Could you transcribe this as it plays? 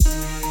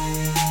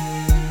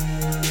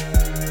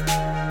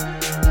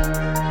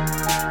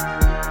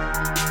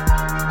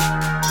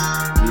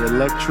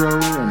Electro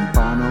and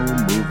Bono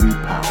Movie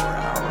Power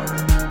Hour.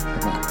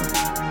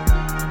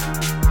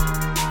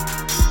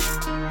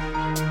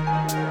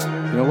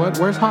 You know what?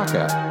 Where's Hawk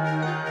at?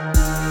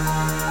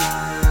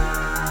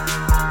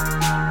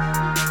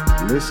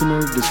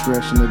 Listener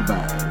discretion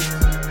advised.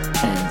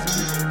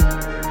 Pansy.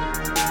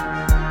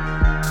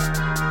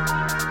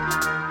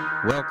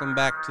 Welcome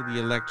back to the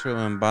Electro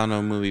and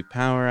Bono Movie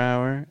Power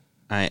Hour.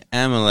 I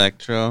am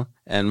Electro,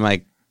 and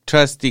my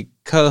trusty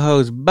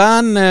co-host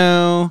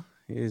Bono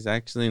is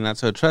actually not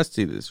so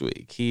trusty this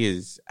week. He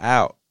is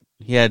out.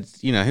 He had,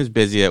 he was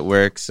busy at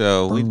work,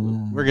 so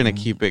we're gonna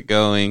keep it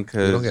going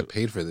because we don't get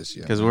paid for this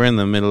yet. Because we're in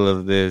the middle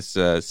of this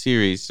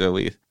series, so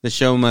the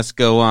show must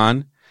go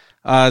on.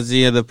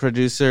 Ozzy, the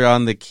producer,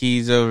 on the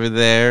keys over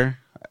there,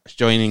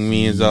 joining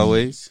me as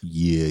always.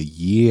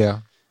 Yeah.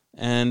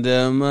 And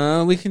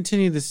we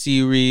continue the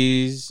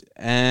series.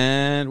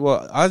 And,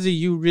 well, Ozzy,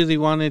 you really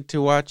wanted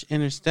to watch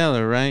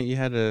Interstellar, right?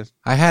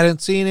 I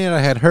hadn't seen it.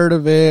 I had heard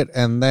of it.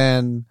 And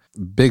then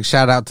big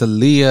shout out to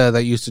Leah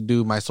that used to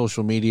do my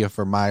social media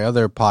for my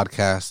other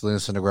podcast, the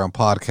Instagram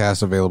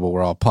podcast, available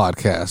where all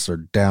podcasts are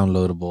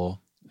downloadable.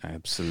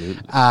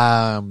 Absolutely.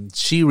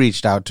 She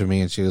reached out to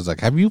me and she was like,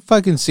 have you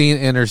fucking seen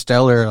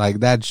Interstellar? Like,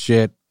 that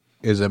shit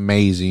is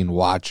amazing.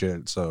 Watch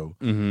it. So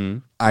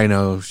I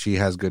know she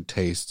has good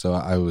taste. So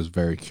I was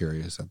very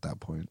curious at that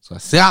point. So I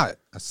saw it.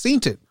 I seen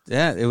it.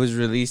 Yeah, it was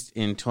released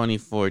in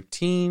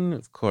 2014.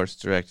 Of course,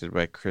 directed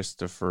by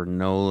Christopher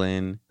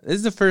Nolan. This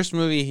is the first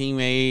movie he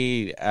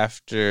made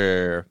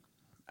after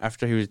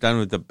he was done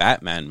with the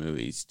Batman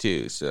movies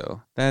too.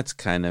 So that's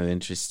kind of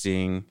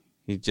interesting.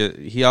 He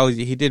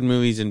did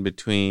movies in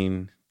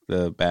between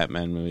the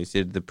Batman movies. He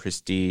did The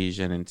Prestige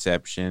and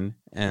Inception,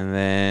 and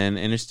then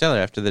Interstellar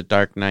after The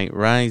Dark Knight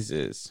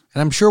Rises.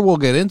 And I'm sure we'll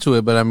get into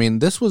it, but I mean,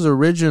 this was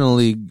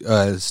originally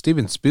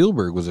Steven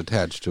Spielberg was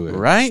attached to it,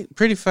 right?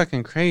 Pretty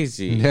fucking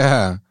crazy.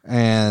 Yeah,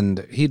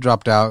 and he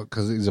dropped out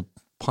because he's a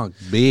punk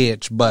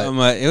bitch. But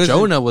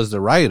Jonah was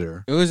the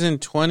writer. It was in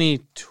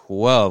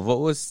 2012.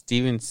 What was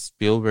Steven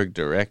Spielberg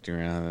directing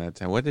around that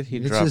time? What did he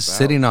drop out? He's just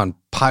sitting on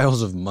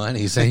piles of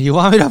money saying, you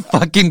want me to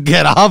fucking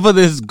get off of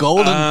this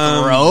golden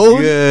throne?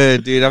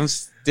 Good, dude. I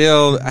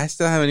still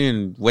haven't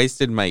even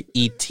wasted my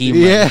ET money.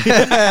 Yeah.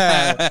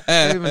 I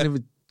haven't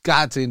even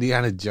got to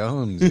Indiana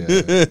Jones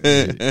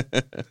yet.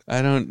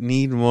 I don't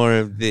need more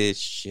of this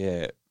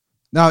shit.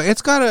 No,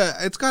 it's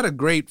got a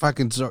great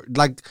fucking story.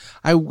 Like,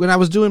 when I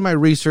was doing my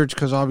research,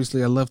 because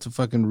obviously I love to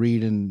fucking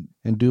read and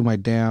do my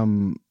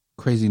damn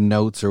crazy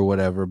notes or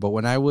whatever. But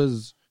when I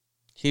was,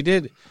 he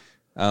did,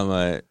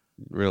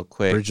 real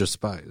quick, Bridge of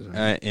Spies.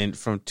 Right? And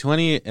from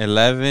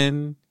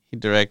 2011, he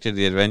directed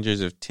The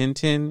Adventures of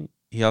Tintin.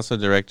 He also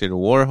directed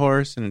War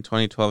Horse, and in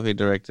 2012 he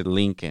directed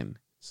Lincoln.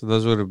 So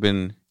those would have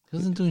been. He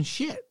wasn't doing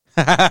shit.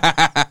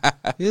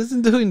 He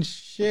isn't doing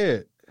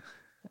shit.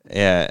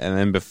 Yeah, and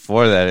then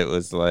before that, it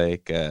was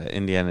like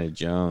Indiana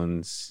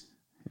Jones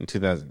in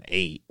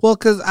 2008. Well,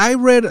 because I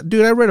read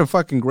a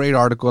fucking great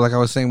article, like I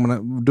was saying when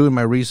I'm doing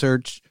my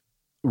research,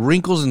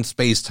 Wrinkles in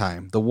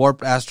Space-Time, the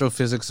warped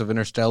astrophysics of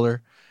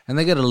Interstellar, and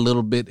they get a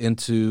little bit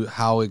into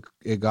how it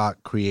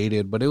got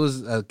created, but it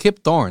was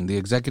Kip Thorne, the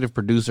executive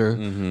producer,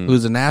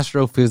 who's an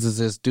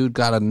astrophysicist, dude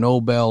got a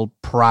Nobel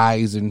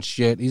Prize and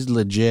shit, he's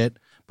legit,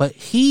 but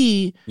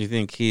You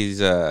think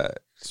he's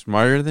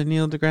smarter than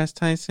Neil deGrasse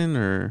Tyson,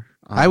 or...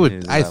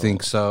 I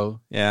think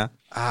so. Yeah.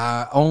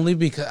 Only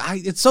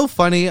because it's so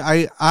funny.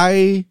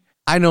 I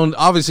know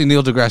obviously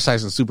Neil deGrasse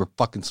Tyson's super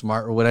fucking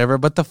smart or whatever,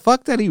 but the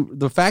fact that he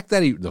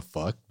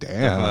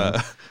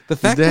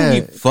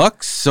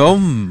fucks so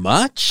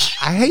much.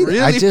 I hate really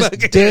it. I just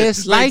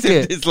dislike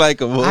it.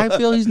 Dislikable. I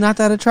feel he's not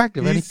that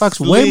attractive, and he fucks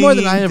way more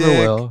than I ever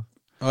will.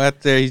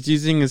 Out there, he's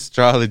using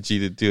astrology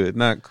to do it.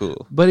 Not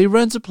cool. But he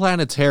runs a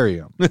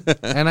planetarium.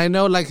 And I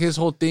know, like, his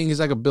whole thing,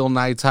 he's like a Bill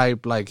Nye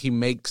type. Like, he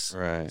makes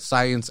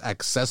science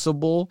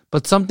accessible.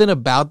 But something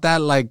about that,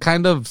 like,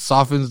 kind of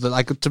softens the...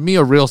 Like, to me,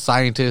 a real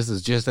scientist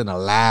is just in a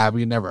lab.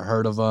 You never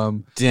heard of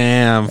him.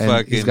 Damn, and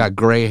fucking... He's got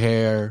gray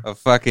hair. A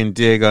fucking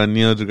dig on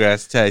Neil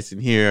deGrasse Tyson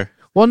here.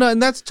 Well, no, and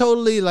that's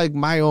totally, like,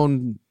 my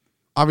own...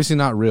 Obviously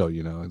not real,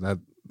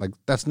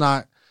 That's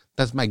not...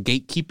 That's my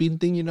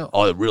gatekeeping thing,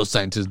 Oh, the real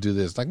scientists do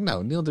this. Like,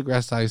 no, Neil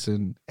deGrasse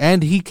Tyson.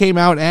 And he came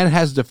out and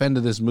has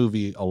defended this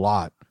movie a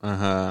lot.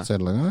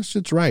 Said, like, oh, this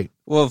shit's right.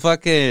 Well,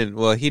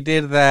 he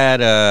did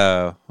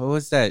that, what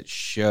was that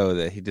show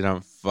that he did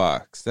on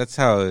Fox? That's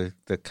how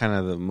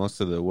the most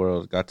of the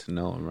world got to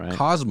know him, right?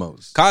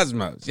 Cosmos.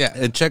 Yeah.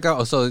 And check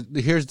out, so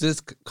here's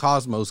this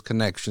Cosmos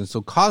connection.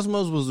 So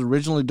Cosmos was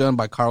originally done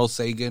by Carl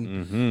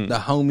Sagan, the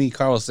homie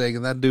Carl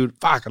Sagan. That dude,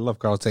 fuck, I love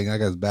Carl Sagan. That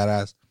guy's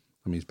badass.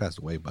 I mean, he's passed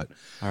away, but...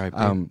 All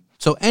right,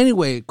 so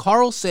anyway,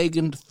 Carl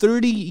Sagan,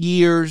 30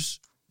 years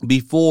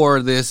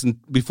before this,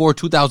 before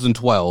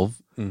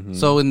 2012,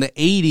 so in the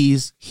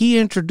 80s, he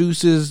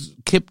introduces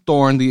Kip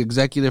Thorne, the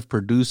executive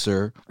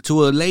producer,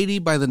 to a lady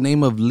by the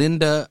name of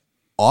Linda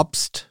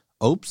Obst?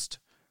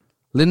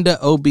 Linda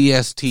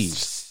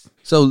OBST.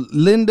 So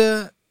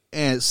Linda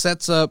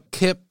sets up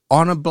Kip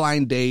on a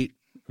blind date,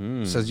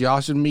 says y'all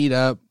should meet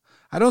up.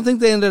 I don't think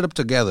they ended up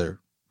together.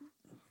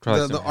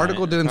 Probably The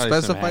article didn't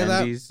specify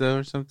that. Though,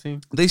 or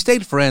something. They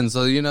stayed friends,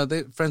 so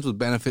they friends with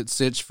benefit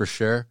sitch for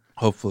sure.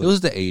 Hopefully, it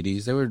was the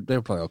 80s. They were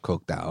probably all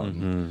coked out.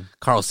 Mm-hmm.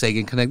 Carl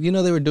Sagan connect.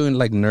 They were doing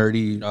like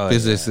nerdy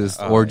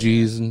physicist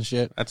orgies and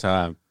shit. That's how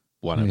I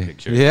want to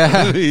picture.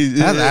 Yeah,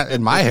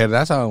 in my head,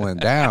 that's how it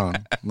went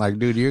down. Like,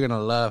 dude, you're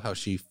gonna love how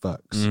she fucks.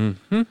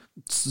 Mm-hmm.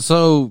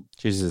 So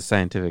she's a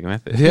scientific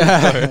method.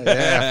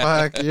 Yeah,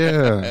 fuck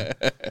yeah.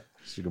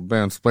 She can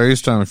bend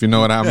space time, if you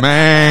know what I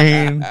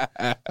mean.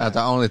 That's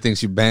the only thing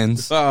she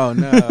bends. Oh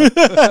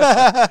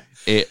no,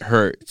 it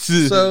hurts.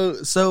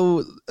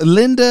 So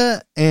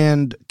Linda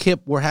and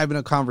Kip were having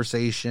a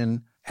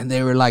conversation, and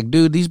they were like,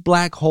 "Dude, these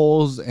black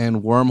holes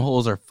and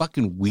wormholes are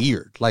fucking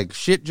weird. Like,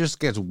 shit just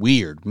gets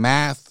weird.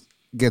 Math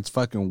gets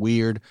fucking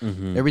weird.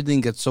 Mm-hmm.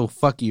 Everything gets so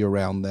fucky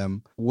around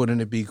them.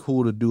 Wouldn't it be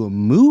cool to do a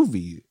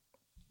movie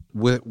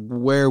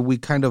where we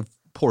kind of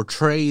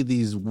portray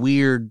these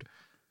weird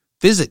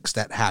physics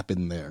that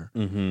happen there?"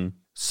 Mm-hmm.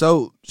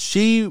 So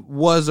she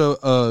was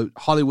a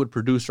Hollywood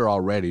producer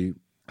already.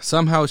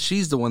 Somehow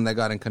she's the one that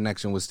got in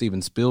connection with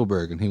Steven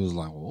Spielberg, and he was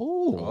like,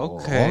 "Oh,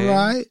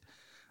 okay,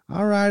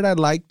 all right, I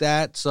like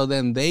that." So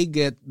then they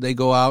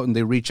go out and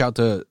they reach out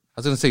to, I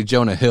was going to say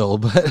Jonah Hill,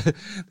 but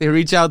they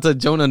reach out to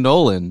Jonah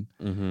Nolan,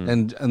 mm-hmm.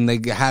 and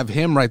they have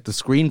him write the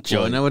screenplay.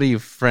 Jonah, what are you,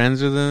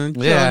 friends with him?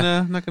 Yeah.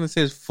 Jonah? I'm not going to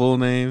say his full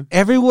name.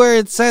 Everywhere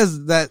it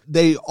says that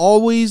they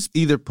always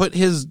either put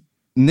his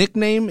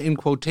nickname in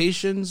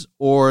quotations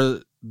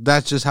or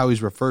that's just how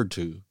he's referred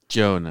to.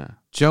 Jonah.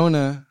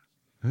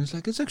 He's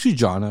like, it's actually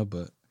Jonah,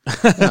 but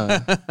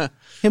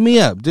hit me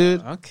up,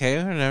 dude.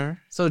 Okay, whatever.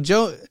 So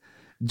Jonah,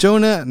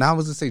 now I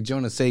was going to say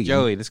Jonah Sagan.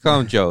 Joey, let's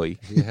call him Joey.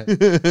 Yeah.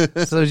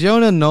 So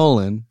Jonah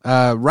Nolan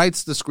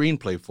writes the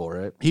screenplay for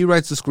it. He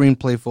writes the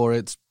screenplay for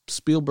it.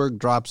 Spielberg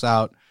drops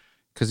out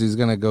because he's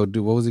going to go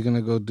do, what was he going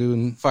to go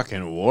do?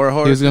 Fucking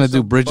Warhorse. He was going to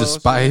do Bridge of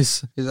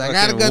Spice. He's like,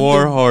 I gotta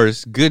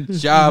Warhorse. Good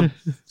job,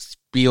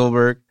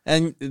 Spielberg.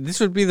 And this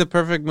would be the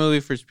perfect movie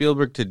for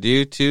Spielberg to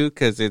do, too,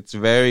 because it's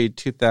very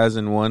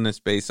 2001 A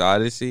Space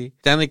Odyssey.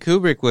 Stanley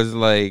Kubrick was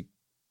like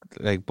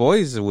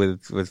boys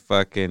with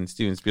fucking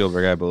Steven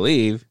Spielberg, I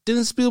believe.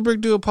 Didn't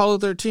Spielberg do Apollo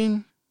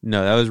 13?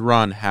 No, that was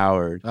Ron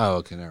Howard. Oh,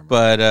 okay, never mind.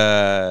 But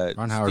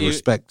Ron Howard,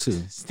 respect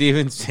too.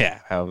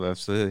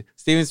 Absolutely.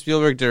 Steven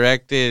Spielberg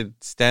directed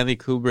Stanley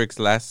Kubrick's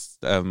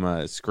last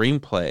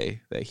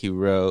screenplay that he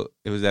wrote.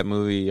 It was that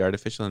movie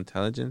Artificial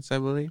Intelligence, I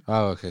believe.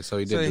 Oh, okay, so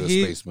he did do a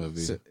space movie.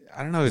 So,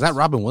 I don't know. Is that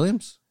Robin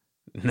Williams?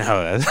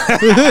 No,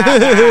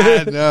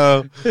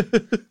 no.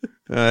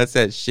 No, that's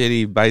that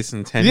shitty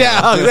bicentennial.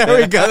 Yeah,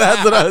 there we go.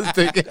 That's what I was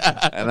thinking.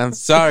 And I'm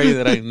sorry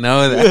that I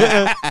know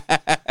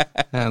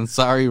that. And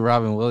sorry,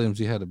 Robin Williams,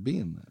 you had to be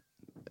in that.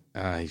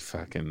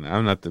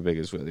 I'm not the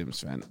biggest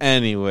Williams fan.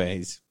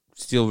 Anyways,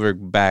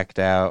 Spielberg backed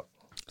out.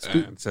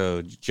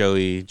 So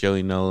Joey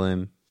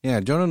Nolan.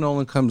 Yeah, Jonah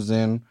Nolan comes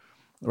in,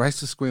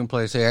 writes the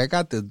screenplay.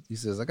 He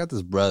says, I got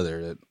this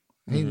brother that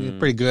he's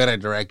pretty good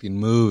at directing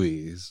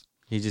movies.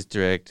 He just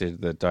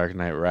directed The Dark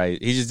Knight Rises.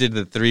 He just did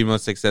the 3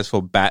 most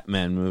successful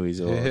Batman movies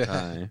of all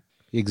time.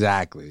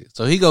 Exactly.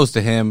 So he goes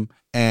to him,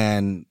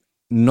 and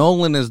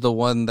Nolan is the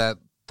one that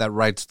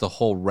writes the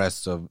whole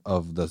rest of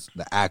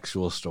the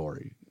actual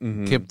story.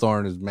 Mm-hmm. Kip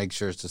Thorne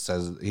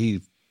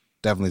he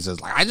definitely says,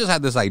 like, I just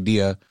had this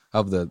idea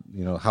of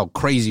how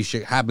crazy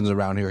shit happens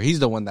around here. He's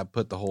the one that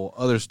put the whole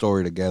other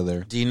story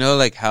together. Do you know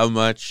like how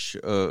much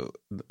of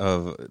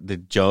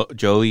the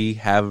Joey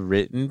have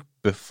written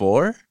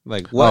before?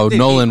 Like,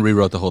 Nolan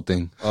rewrote the whole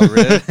thing. Oh,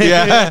 really?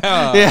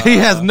 Yeah, he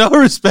has no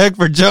respect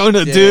for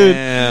Jonah, dude.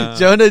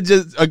 Jonah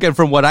just, again,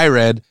 from what I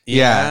read,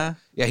 yeah,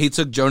 he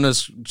took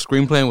Jonah's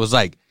screenplay and was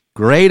like,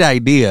 great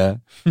idea.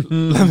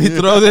 Let me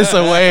throw this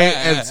away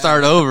and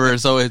start over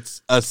so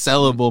it's a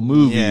sellable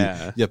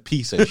movie, you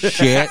piece of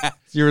shit.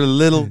 You're a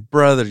little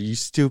brother, you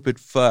stupid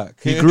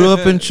fuck. He grew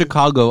up in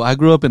Chicago. I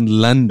grew up in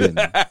London.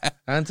 I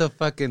went to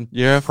fucking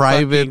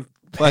private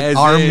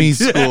army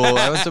school.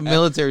 I went to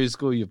military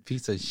school, you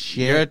piece of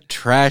shit. You're a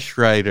trash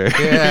writer.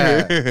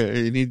 Yeah.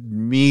 You need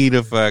me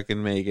to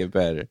fucking make it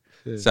better.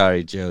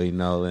 Sorry, Joey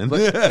Nolan.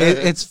 But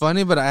it's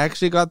funny, but I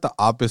actually got the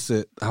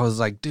opposite. I was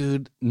like,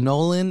 dude,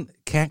 Nolan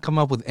can't come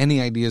up with any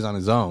ideas on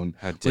his own.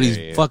 But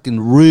he's fucking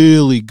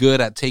really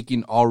good at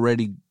taking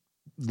already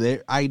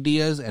their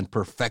ideas and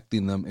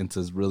perfecting them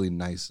into really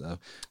nice stuff.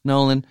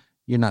 Nolan,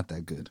 you're not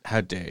that good. How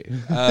dare you?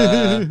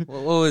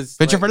 What was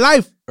Picture for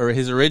Life? Or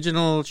his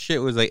original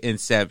shit was like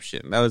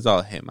Inception. That was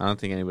all him. I don't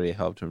think anybody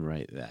helped him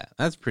write that.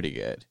 That's pretty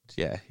good.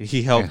 Yeah,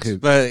 he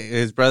helped, but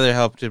his brother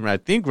helped him, I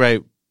think,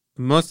 write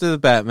most of the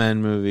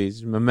Batman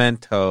movies,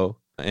 Memento,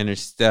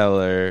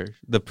 Interstellar,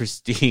 The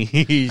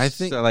Prestige. I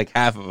think so, like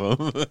half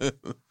of them.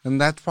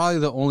 And that's probably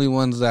the only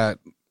ones that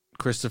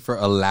Christopher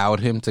allowed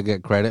him to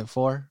get credit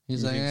for.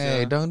 He's like,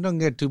 hey, don't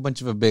get too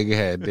much of a big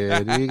head,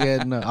 dude. You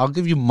get I'll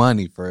give you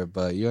money for it,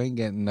 but you ain't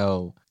getting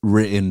no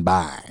written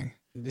by.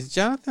 Does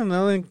Jonathan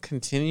Nolan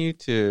continue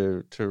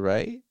to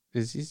write?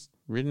 Is he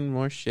written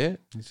more shit?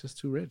 He's just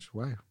too rich.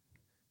 Why?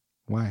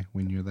 Why?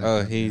 When you're that?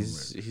 Oh,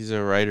 he's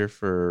a writer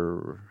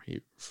for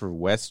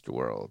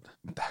Westworld.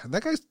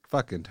 That guy's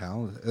fucking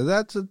talented.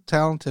 That's a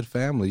talented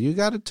family. You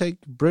got to take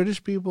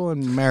British people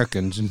and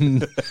Americans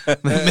and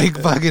make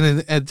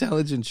fucking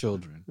intelligent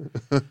children.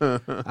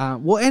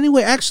 Well,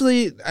 anyway,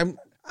 actually,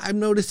 I'm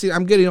noticing.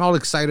 I'm getting all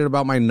excited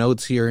about my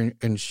notes here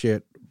and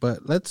shit.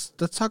 But let's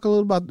talk a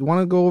little about.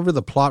 Want to go over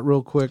the plot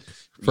real quick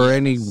for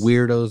any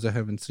weirdos that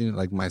haven't seen it,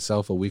 like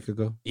myself a week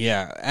ago?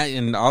 Yeah,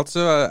 and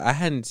also I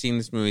hadn't seen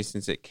this movie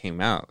since it came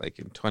out, like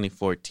in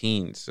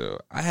 2014. So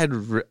I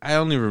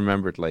only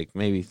remembered like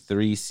maybe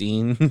 3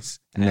 scenes.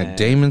 And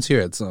Damon's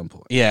here at some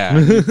point. Yeah,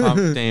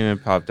 Damon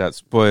popped out.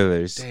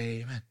 Spoilers.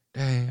 Damon.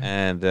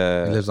 And he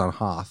lives on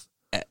Hoth.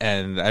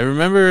 And I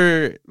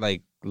remember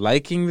like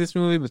liking this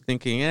movie, but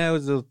thinking, it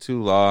was a little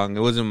too long.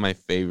 It wasn't my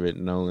favorite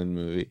Nolan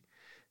movie.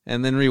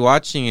 And then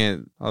rewatching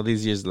it all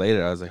these years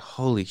later, I was like,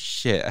 holy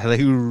shit, I like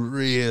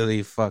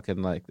really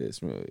fucking like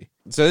this movie.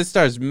 So it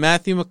stars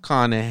Matthew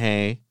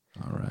McConaughey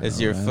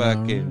as your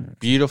fucking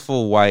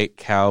beautiful white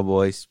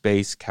cowboy,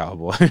 space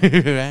cowboy,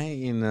 right?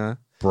 You know?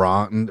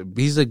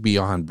 He's like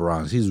beyond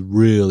bronze. He's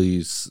really,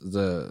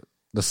 the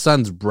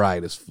sun's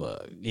bright as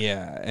fuck.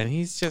 Yeah, and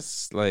he's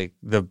just like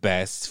the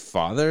best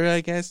father,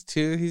 I guess,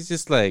 too. He's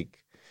just like,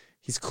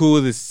 he's cool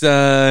with his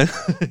son.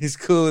 He's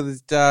cool with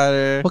his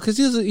daughter. Well, because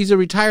he's a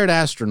retired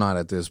astronaut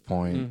at this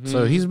point,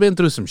 so he's been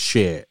through some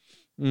shit.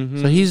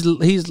 So he's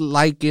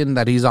liking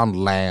that he's on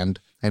land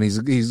and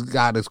he's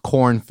got his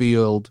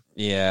cornfield.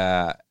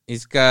 Yeah,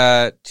 he's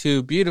got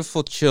 2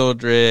 beautiful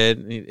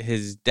children.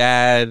 His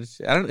dad,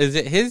 is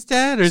it his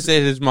dad or is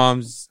it his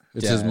mom's?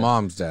 It's his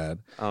mom's dad.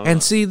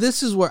 And see,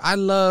 this is where I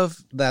love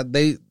that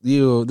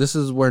this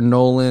is where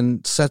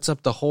Nolan sets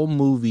up the whole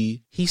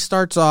movie. He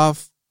starts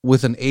off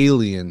with an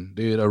alien,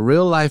 dude, a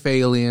real life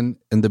alien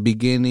in the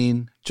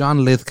beginning.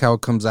 John Lithgow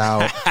comes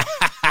out.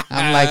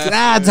 I'm like,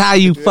 that's how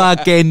you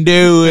fucking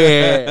do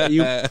it.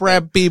 You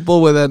prep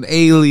people with an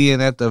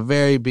alien at the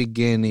very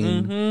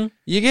beginning.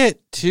 You get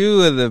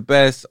 2 of the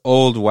best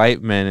old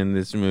white men in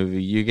this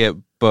movie. You get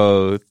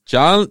both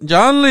John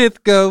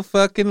Lithgow,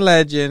 fucking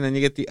legend, and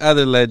you get the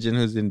other legend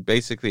who's in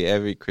basically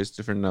every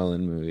Christopher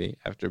Nolan movie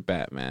after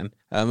Batman.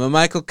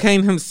 Michael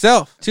Caine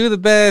himself. 2 of the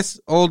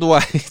best old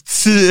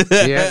whites.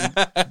 Yeah,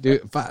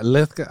 dude,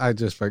 Lithgow,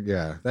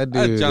 that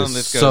dude John is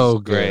Lithgow's so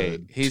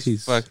great. good.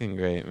 He's fucking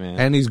great, man.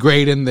 And he's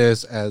great in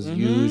this as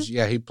usual.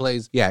 Yeah, he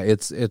plays. Yeah,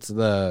 it's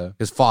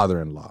his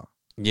father-in-law.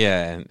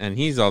 Yeah, and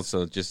he's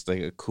also just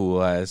like a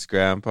cool ass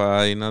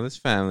grandpa. You know, this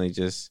family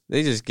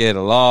they just get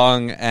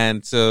along,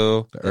 and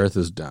so the earth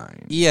is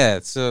dying. Yeah,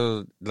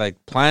 so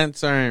like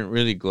plants aren't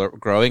really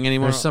growing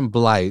anymore. There's some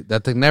blight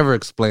that they never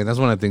explain. That's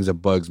one of the things that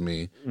bugs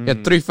me. You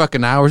had 3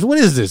 fucking hours. What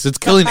is this? It's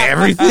killing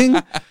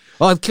everything.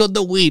 Oh, it killed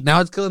the wheat. Now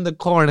it's killing the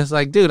corn. It's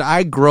like, dude,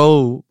 I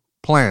grow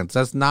plants.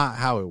 That's not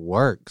how it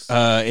works.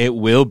 It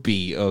will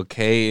be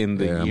okay in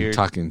the year. I'm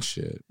talking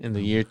shit. In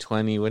the year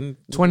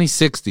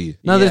 2060.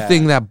 Another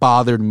thing that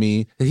bothered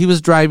me, he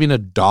was driving a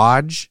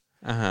Dodge.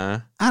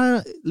 I don't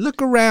know.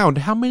 Look around.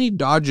 How many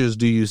Dodges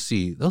do you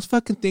see? Those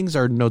fucking things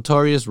are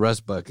notorious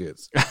rust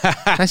buckets.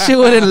 That shit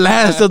wouldn't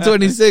last till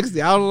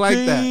 2060. I don't like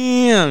that.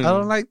 I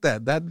don't like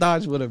that. That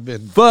Dodge would have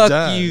been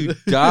done. You,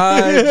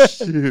 Dodge.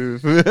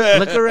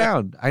 Look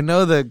around. I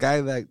know the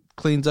guy that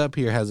cleans up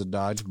here has a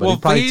Dodge, but he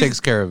probably takes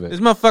care of it. This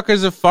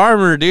motherfucker's a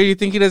farmer, dude. You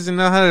think he doesn't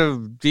know how to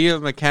be a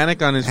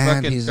mechanic on his and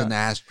fucking? He's an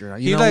astronaut.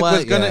 He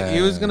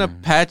was gonna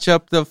patch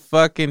up the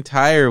fucking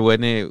tire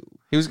when he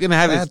was gonna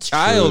have his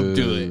child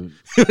do it.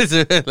 It was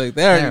like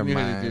they already knew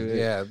how to do it.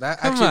 Yeah,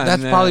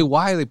 that's probably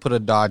why they put a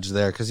Dodge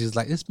there, because he's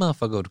like, this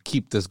motherfucker would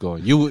keep this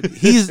going.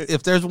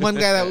 If there's one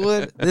guy that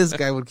would, this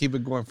guy would keep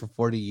it going for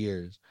 40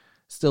 years.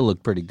 Still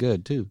look pretty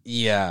good too.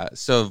 Yeah.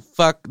 So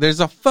there's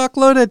a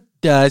fuckload of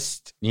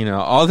dust. You know,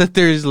 all that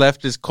there's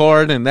left is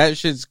corn, and that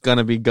shit's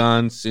gonna be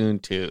gone soon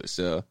too.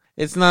 So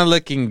it's not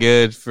looking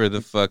good for the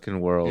fucking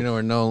world. You know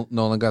where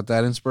Nolan got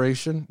that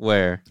inspiration?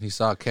 Where? He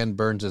saw Ken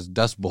Burns'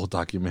 Dust Bowl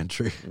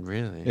documentary.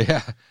 Really?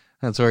 Yeah.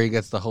 That's where he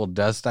gets the whole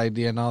dust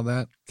idea and all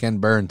that. Ken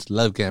Burns.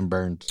 Love Ken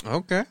Burns.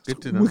 Okay.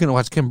 Good to know. We're going to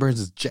watch Ken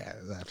Burns'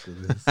 jazz after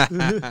this.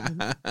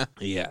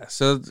 Yeah.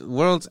 So the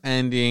world's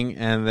ending,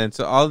 and then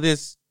so all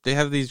this, they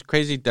have these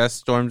crazy dust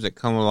storms that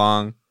come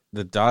along.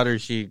 The daughter,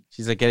 she's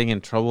like getting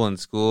in trouble in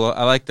school.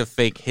 I like the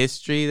fake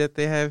history that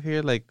they have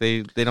here. Like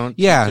they don't.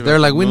 Yeah, they're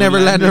like, we never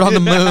landed on the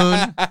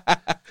moon.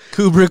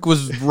 Kubrick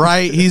was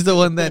right. He's the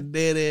one that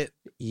did it.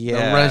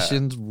 Yeah, the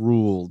Russians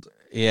ruled.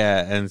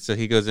 Yeah, and so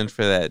he goes in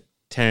for that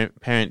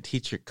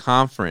parent-teacher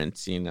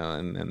conference, you know,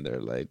 and then they're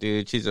like,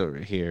 dude, she's over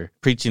here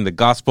preaching the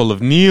gospel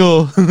of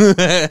Neil.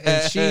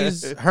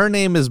 And her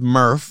name is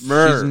Murph.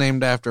 She's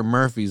named after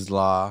Murphy's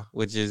Law.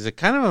 Which is a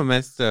kind of a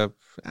messed up,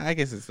 I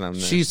guess it's not.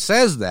 She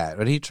says that,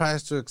 but he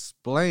tries to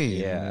explain.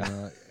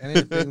 Yeah.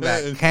 Anything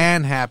that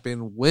can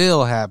happen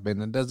will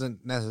happen. It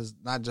doesn't necessarily,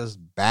 not just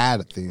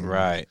bad things.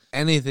 Right.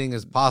 Anything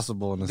is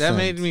possible in a sense. That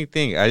made me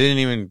think. I didn't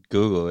even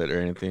Google it or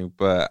anything,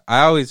 but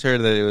I always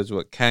heard that it was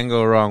what can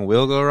go wrong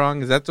will go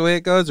wrong. Is that the way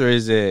it goes, or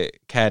is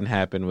it can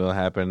happen, will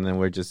happen, and then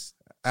we're just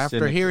After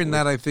cynical. hearing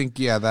that, I think,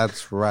 yeah,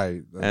 that's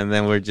right. And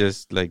then we're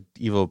just like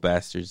evil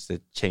bastards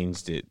that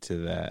changed it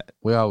to that.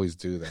 We always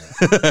do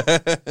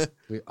that.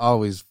 We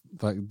always,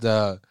 like,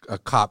 a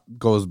cop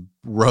goes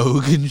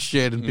rogue and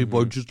shit, and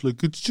people are just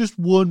like, it's just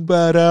one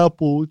bad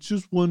apple. It's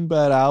just one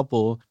bad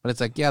apple. But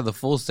it's like, yeah, the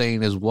full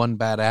saying is one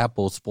bad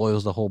apple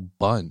spoils the whole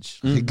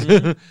bunch. Like,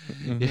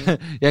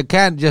 you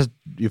can't just,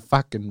 you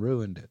fucking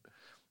ruined it.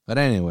 But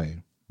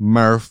anyway,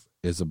 Murph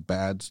is a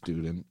bad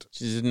student.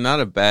 She's not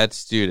a bad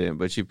student,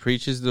 but she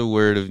preaches the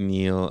word of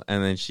Neil,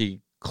 and then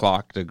she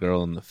clocked a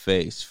girl in the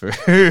face for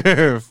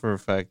for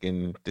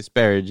fucking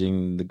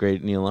disparaging the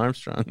great Neil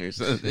Armstrong or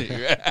something.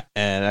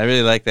 And I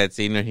really like that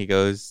scene where he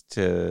goes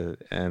to,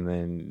 and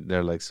then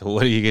they're like, so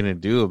what are you gonna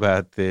do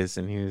about this?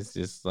 And he was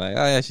just like,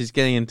 oh yeah, she's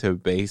getting into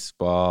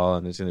baseball,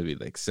 and there's gonna be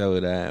like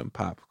soda and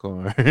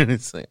popcorn. And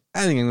it's like,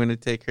 I think I'm gonna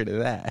take her to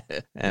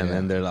that. And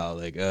then they're all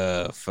like,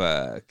 oh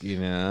fuck, you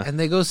know. And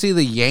they go see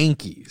the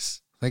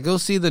Yankees. They go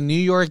see the New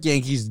York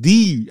Yankees,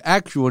 the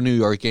actual New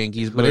York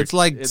Yankees, but it's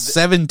like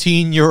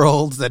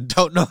 17-year-olds that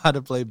don't know how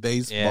to play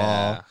baseball.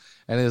 Yeah.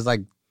 And there's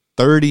like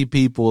 30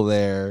 people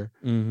there.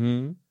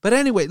 Mm-hmm. But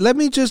anyway, let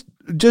me just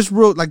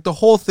wrote like the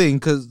whole thing,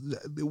 because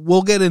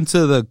we'll get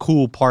into the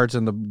cool parts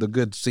and the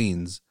good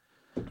scenes.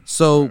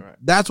 So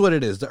that's what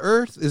it is. The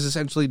Earth is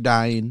essentially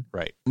dying.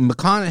 Right.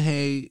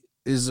 McConaughey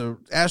is an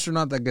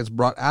astronaut that gets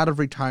brought out of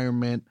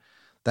retirement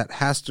that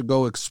has to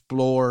go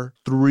explore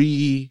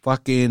 3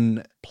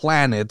 fucking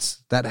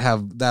planets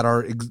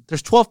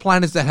there's 12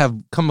 planets that have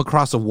come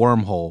across a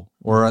wormhole,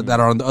 or that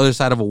are on the other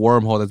side of a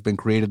wormhole that's been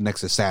created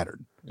next to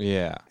Saturn.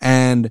 Yeah.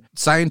 And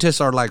scientists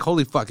are like,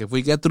 holy fuck, if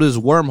we get through this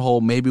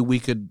wormhole, maybe we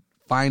could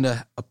find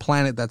a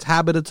planet that's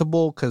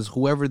habitable, because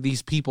whoever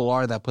these people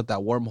are that put that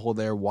wormhole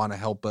there want to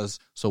help us.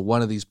 So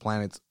one of these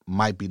planets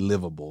might be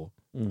livable.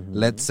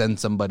 Let's send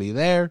somebody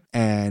there,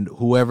 and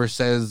whoever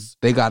says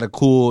they got a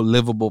cool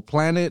livable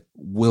planet,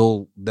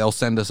 they'll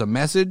send us a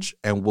message,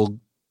 and we'll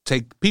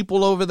take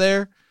people over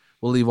there.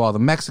 We'll leave all the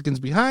Mexicans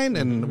behind,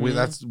 and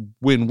that's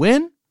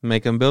win-win.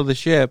 Make them build the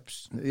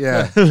ships.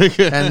 Yeah. And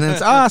then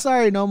it's,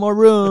 sorry, no more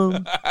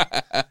room.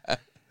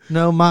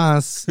 No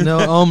mas, no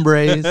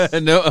hombres.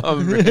 No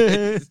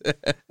hombres.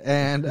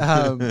 And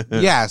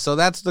yeah, so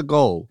that's the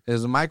goal.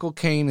 Is Michael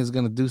Caine is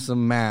going to do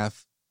some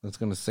math that's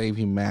going to save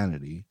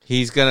humanity.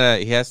 He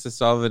has to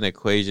solve an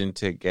equation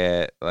to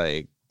get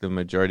like the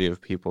majority of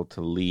people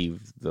to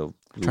leave the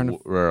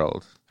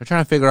world. They're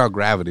trying to figure out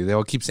gravity. They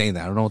all keep saying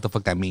that. I don't know what the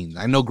fuck that means.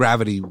 I know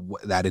gravity,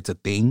 that it's a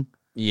thing.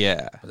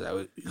 Yeah.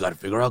 You got to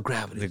figure out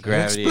gravity. The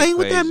gravity Explain equation.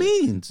 what that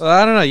means. Well,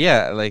 I don't know.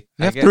 Yeah, like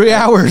You have 3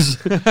 hours.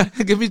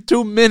 Give me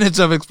 2 minutes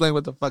of explain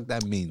what the fuck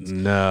that means.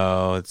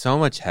 No, so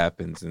much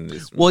happens in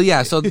this movie. Well,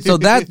 yeah, so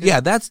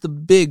that's the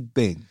big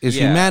thing. Is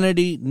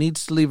humanity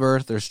needs to leave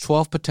Earth. There's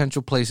 12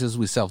 potential places.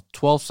 We sell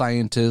 12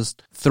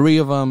 scientists. 3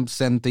 of them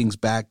send things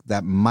back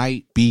that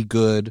might be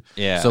good.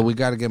 Yeah. So we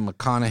got to get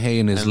McConaughey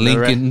in his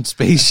Lincoln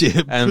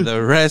spaceship. And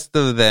the rest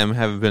of them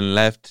have been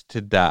left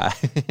to die.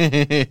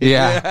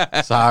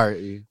 Yeah.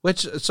 Sorry.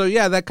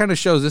 That kind of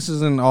shows this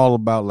isn't all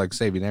about like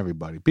saving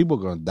everybody. People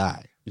are going to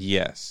die.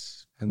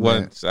 Yes. And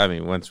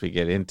once we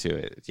get into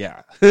it.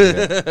 Yeah.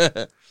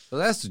 So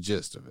that's the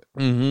gist of it.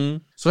 Mm-hmm.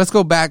 So let's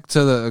go back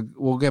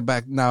we'll get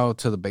back now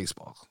to the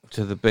baseball.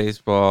 To the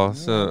baseball. Yeah,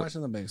 so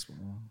watching the baseball.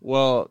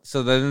 Well,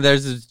 so then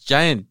there's this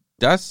giant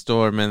dust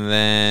storm, and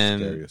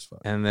then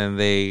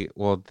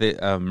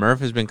Murph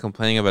has been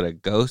complaining about a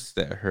ghost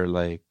that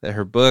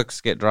her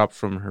books get dropped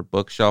from her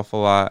bookshelf a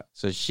lot.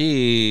 So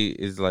she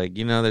is like,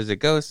 there's a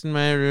ghost in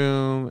my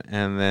room,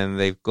 and then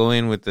they go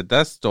in with the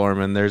dust storm,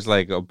 and there's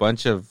like a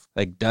bunch of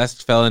like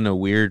dust fell in a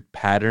weird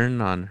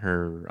pattern on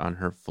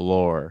her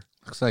floor.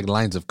 Looks like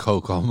lines of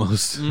coke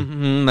almost.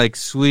 Mm-hmm, like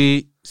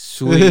sweet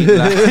lines.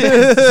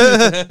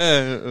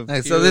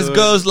 So this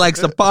ghost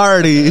likes to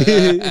party.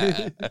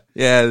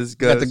 Yeah, this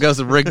ghost. Got the ghost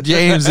of Rick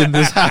James in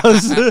this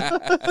house.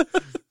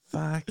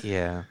 Fuck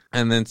yeah.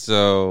 And then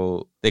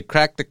so they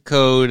crack the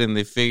code and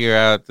they figure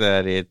out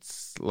that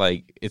it's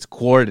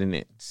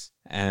coordinates.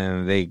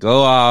 And they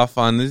go off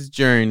on this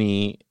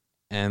journey.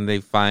 And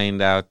they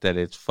find out that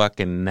it's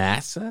fucking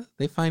NASA.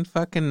 They find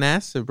fucking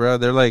NASA, bro.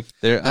 That's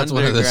underground.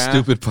 One of the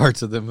stupid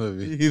parts of the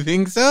movie. You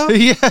think so?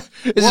 Yeah.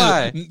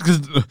 Why?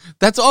 Because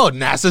that's all.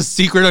 NASA's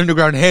secret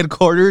underground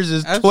headquarters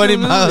is 20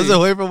 miles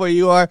away from where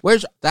you are.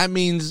 That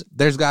means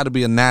there's got to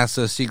be a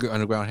NASA secret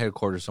underground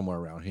headquarters somewhere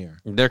around here.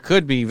 There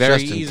could be very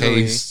just in easily.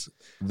 Case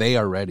they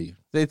are ready.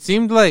 It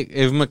seemed like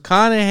if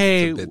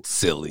McConaughey a bit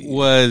silly.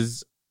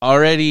 Was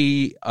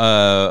already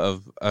a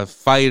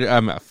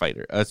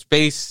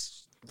space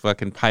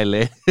fucking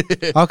pilot.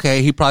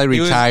 Okay, he probably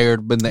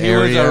retired in the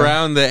area. He was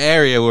around the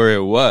area where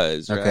it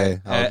was. Right? Okay,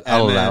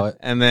 I'll allow it.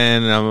 And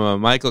then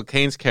Michael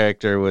Caine's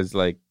character was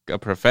like a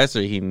professor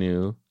he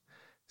knew.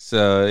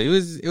 So it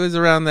was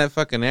around that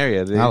fucking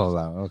area. I'll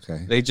allow it.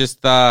 Okay. They just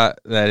thought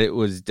that it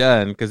was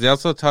done because they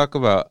also talk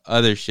about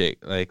other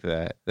shit like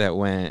that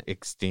went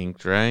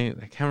extinct, right?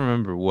 I can't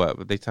remember what,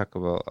 but they talk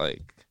about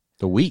like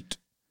the wheat,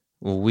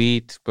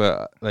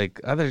 but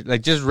like other,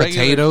 like just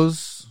regular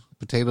potatoes.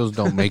 Potatoes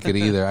don't make it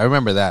either. I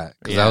remember that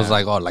because I was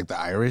like, oh, like the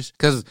Irish?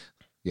 Because,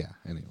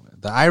 anyway.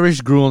 The Irish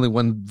grew only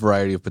one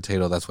variety of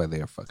potato. That's why they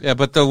are fucked. Yeah,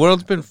 but the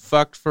world's been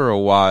fucked for a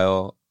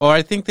while. Or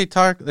I think they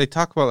talk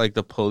about like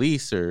the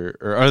police or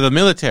the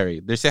military.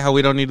 They say how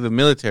we don't need the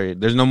military.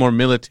 There's no more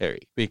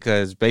military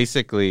because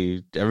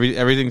basically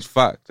everything's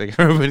fucked. Like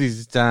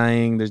everybody's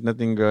dying. There's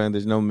nothing growing.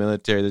 There's no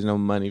military. There's no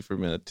money for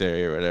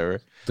military or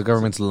whatever. The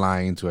government's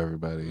lying to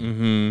everybody.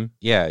 Mm-hmm.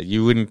 Yeah,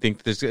 you wouldn't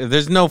think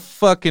there's no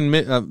fucking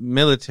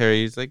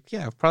military. It's like,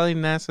 yeah, probably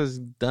NASA's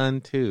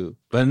done too.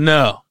 But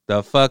no.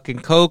 The fucking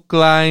coke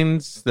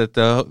lines that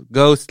the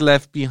ghost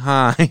left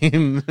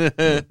behind.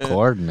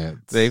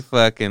 Coordinates. They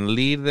fucking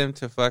lead them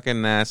to fucking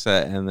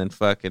NASA, and then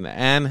fucking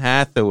Anne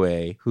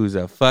Hathaway, who's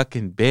a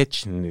fucking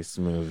bitch in this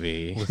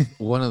movie. With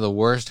one of the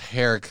worst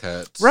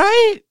haircuts.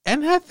 Right?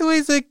 Anne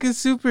Hathaway's like a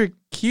super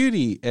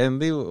cutie, and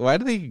why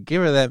do they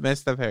give her that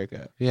messed up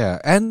haircut? Yeah,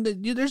 and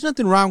there's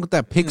nothing wrong with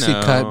that pixie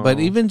cut,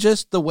 but even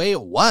just the way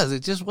it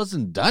just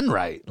wasn't done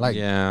right. Like,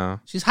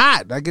 she's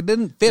hot. Like, it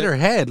didn't fit her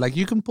head. Like,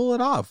 you can pull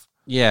it off.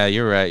 Yeah,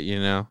 you're right,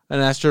 An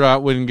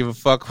astronaut wouldn't give a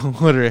fuck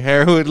what her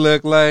hair would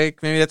look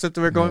like. Maybe that's what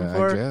they were going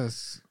for. I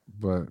guess.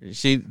 But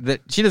she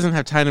doesn't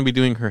have time to be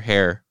doing her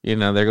hair.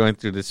 They're going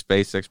through the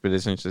space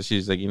expedition, so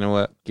she's like, you know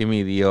what? Give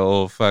me the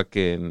old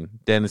fucking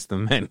Dennis the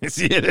Menace.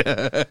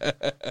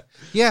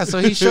 Yeah, so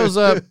he shows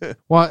up.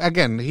 Well,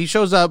 again, he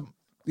shows up.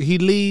 He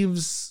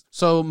leaves.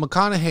 So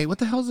McConaughey, what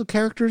the hell's the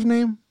character's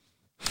name?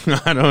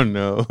 I don't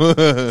know.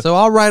 So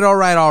all right.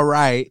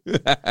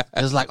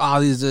 It's like,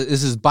 this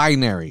is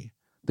binary.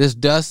 This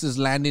dust is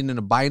landing in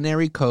a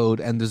binary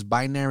code, and this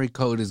binary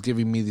code is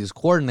giving me these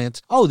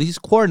coordinates. Oh, these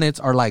coordinates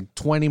are like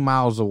 20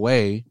 miles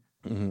away.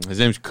 Mm-hmm. His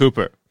name's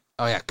Cooper.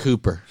 Oh, yeah,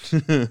 Cooper.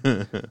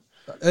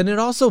 And it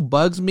also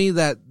bugs me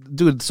that,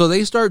 dude, so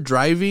they start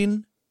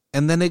driving,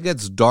 and then it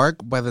gets dark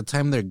by the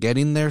time they're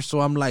getting there. So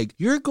I'm like,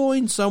 you're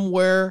going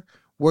somewhere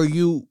where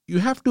you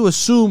have to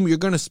assume you're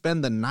going to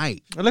spend the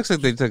night. It looks like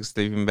they took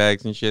sleeping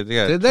bags and shit.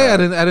 Did they? I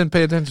didn't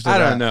pay attention to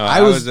that. I don't know.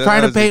 I was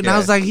trying to pay, and I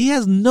was like, he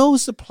has no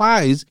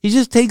supplies. He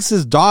just takes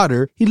his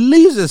daughter. He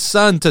leaves his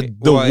son to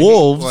the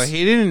wolves.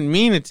 He didn't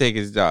mean to take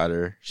his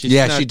daughter. She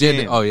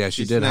did. Oh, yeah,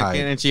 she did hide.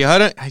 And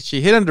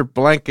she hid under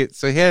blankets,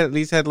 so he at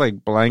least had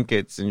like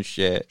blankets and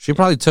shit. She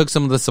probably took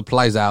some of the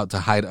supplies out to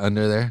hide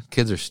under there.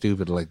 Kids are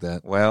stupid like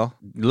that. Well,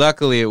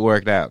 luckily it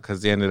worked out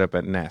because they ended up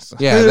at NASA.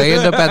 Yeah, they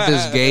end up at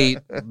this gate.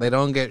 They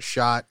don't get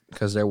shot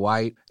because they're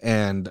white,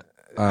 and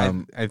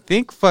I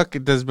think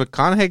does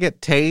McConaughey get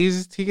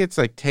tased? He gets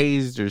like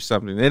tased or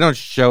something. They don't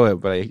show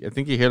it, but I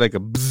think you hear like a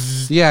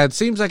bzzz. Yeah, it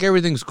seems like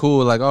everything's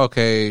cool. Like,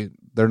 okay,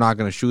 they're not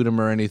gonna shoot him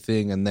or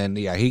anything, and then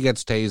he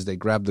gets tased. They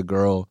grab the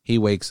girl. He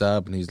wakes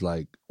up and he's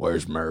like,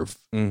 "Where's Murph?"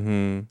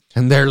 Mm-hmm.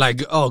 And they're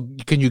like, "Oh,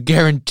 can you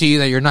guarantee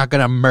that you're not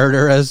gonna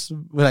murder us?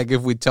 Like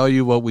if we tell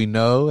you what we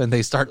know?" And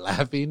they start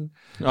laughing,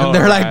 and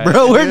they're like,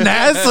 "Bro, we're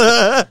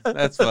NASA."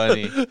 That's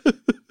funny.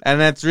 And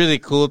that's really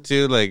cool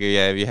too. Like,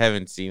 if you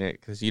haven't seen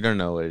it, because you don't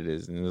know what it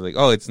is, and it's like,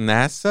 oh, it's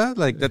NASA.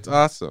 Like, that's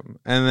awesome.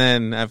 And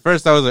then at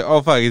first I was like, oh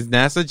fuck, is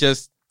NASA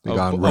just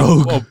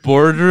a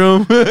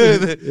boardroom?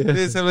 They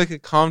just have like a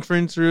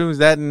conference room. Is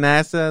that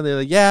NASA? They're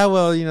like, yeah,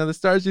 well, the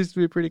stars used to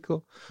be pretty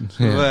cool,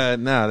 but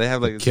no, they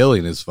have like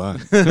killing is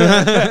fun.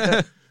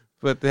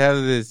 But they have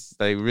this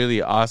like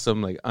really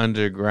awesome like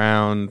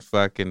underground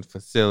fucking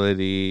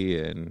facility,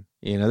 and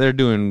they're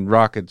doing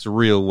rockets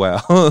real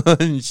well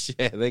and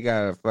shit. They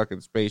got a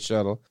fucking space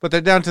shuttle, but they're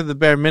down to the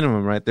bare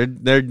minimum, right?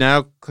 They're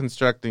now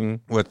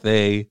constructing what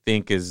they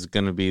think is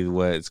gonna be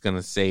what's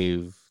gonna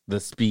save the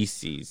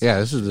species. Yeah,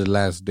 this is the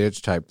last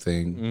ditch type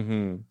thing. Mm-hmm.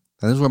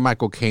 And this is where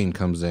Michael Caine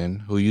comes in,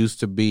 who used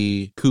to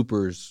be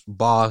Cooper's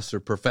boss or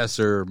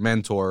professor,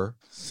 mentor.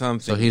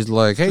 Something. So he's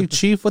like, hey,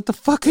 Chief, what the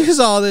fuck is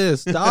all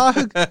this,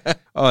 dog?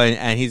 Oh,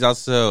 and he's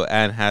also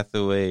Anne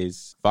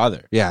Hathaway's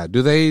father. Yeah.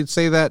 Do they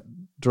say that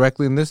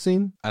directly in this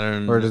scene? I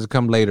don't know. Or does it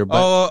come later?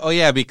 But oh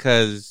yeah,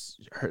 because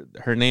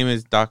her name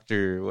is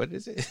Dr. What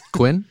is it?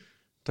 Quinn?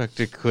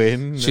 Dr.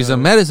 Quinn? She's a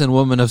medicine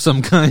woman of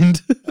some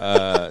kind.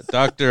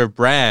 Dr.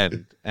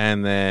 Brand.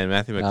 And then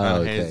Matthew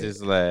McConaughey is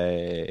just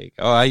like,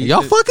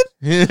 y'all fucking?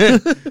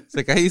 It's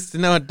like, I used to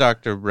know a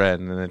Dr.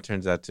 Brand, and it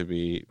turns out to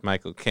be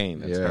Michael Caine.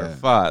 That's her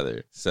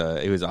father. So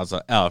it was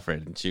also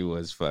Alfred, and she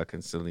was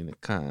fucking Selena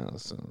Kyle.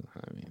 So,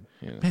 I mean,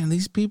 Man,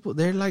 these people,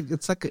 they're like,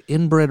 it's like an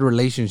inbred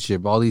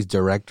relationship. All these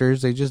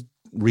directors, they just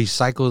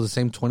recycle the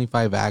same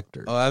 25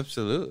 actors. Oh,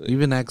 absolutely.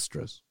 Even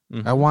extras.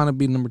 Mm-hmm. I want to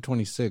be number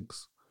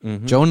 26.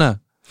 Mm-hmm.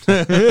 Jonah.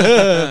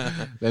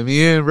 Let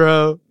me in,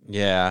 bro.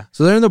 Yeah.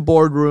 So they're in the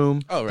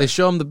boardroom. Oh, right. They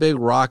show them the big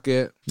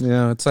rocket.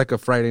 It's like a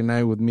Friday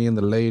night with me and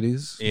the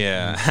ladies.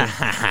 Yeah.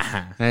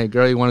 Hey,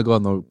 girl, you want to go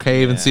in the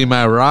cave and see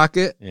my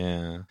rocket?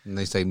 Yeah. And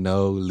they say,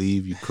 no,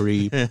 leave, you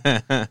creep.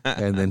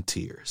 And then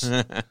tears.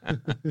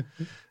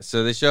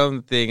 So they show him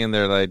the thing, and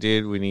they're like,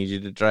 dude, we need you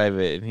to drive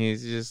it. And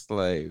he's just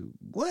like,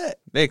 what?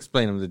 They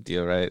explain him the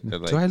deal, right? They're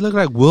like, do I look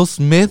like Will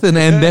Smith in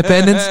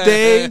Independence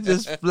Day?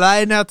 Just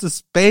flying out to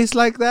space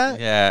like that?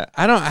 Yeah.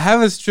 I don't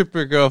have a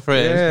stripper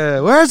girlfriend. Yeah.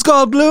 Where's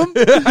Goldblum? problem?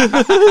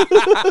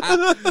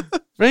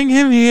 Bring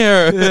him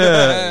here.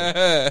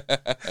 Yeah.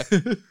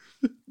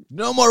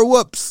 No more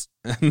whoops.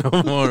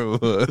 No more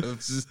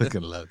whoops. I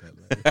can love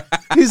that.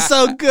 He's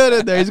so good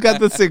in there. He's got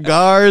the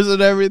cigars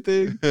and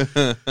everything.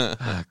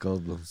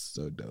 Goldblum's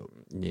so dope.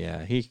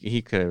 Yeah, he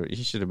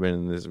should have been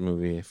in this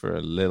movie for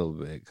a little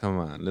bit. Come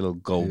on, little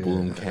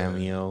Goldblum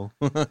cameo.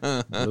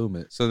 Boom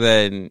it. So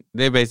then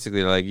they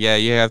basically like, yeah,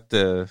 you have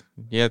to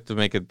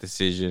make a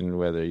decision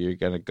whether you're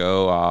gonna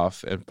go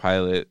off and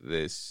pilot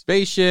this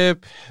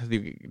spaceship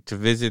to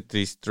visit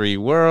these 3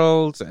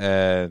 worlds,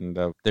 and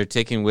they're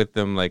taking with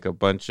them like a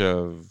bunch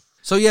of.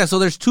 So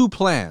there's 2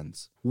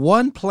 plans.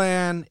 One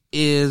plan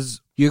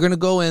is you're gonna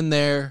go in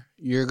there.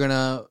 You're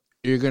gonna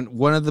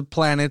one of the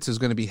planets is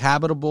gonna be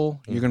habitable.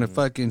 Mm-hmm. You're gonna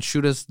fucking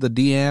shoot us the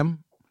DM.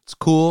 It's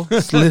cool.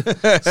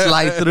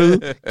 Slide through,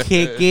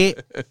 kick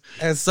it,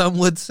 as some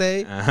would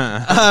say.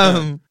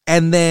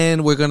 And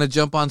then we're gonna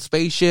jump on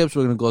spaceships.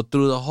 We're gonna go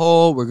through the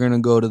hole. We're gonna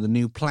go to the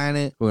new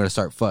planet. We're gonna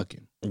start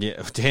fucking.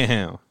 Yeah,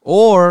 damn.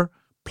 Or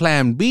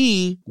plan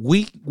B,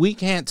 we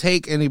can't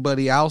take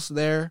anybody else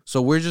there,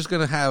 so we're just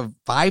gonna have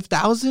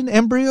 5,000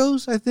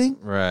 embryos, I think,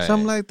 right?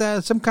 Something like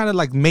that, some kind of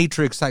like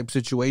Matrix type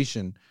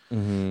situation.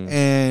 Mm-hmm.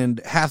 And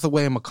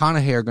Hathaway and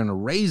McConaughey are gonna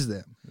raise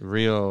them.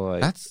 Real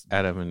like that's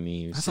Adam and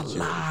Eve. That's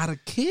situation. A lot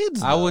of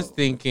kids. I was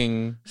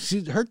thinking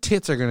her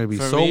tits are gonna be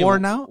so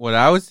worn out. What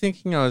I was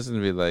thinking, I was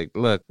gonna be like,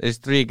 look, there's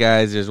 3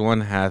 guys, there's 1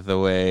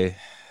 Hathaway.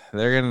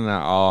 They're gonna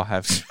all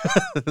have.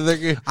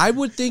 I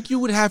would think you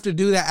would have to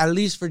do that at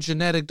least for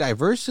genetic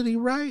diversity,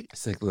 right?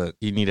 It's like, look,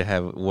 you need to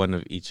have 1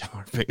 of each of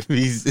our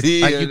babies.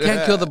 Like, you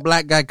can't kill the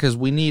black guy because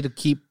we need to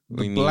keep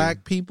the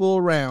black people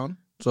around.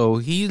 So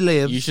he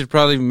lives. You should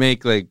probably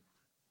make like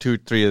 2 or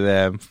 3 of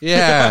them.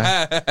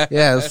 Yeah,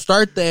 yeah.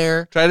 Start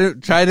there. Try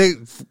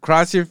to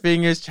cross your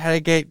fingers. Try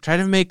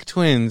to make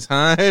twins,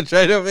 huh?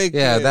 Try to make.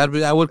 Yeah,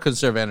 that would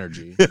conserve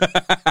energy.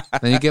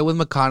 Then you get with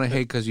McConaughey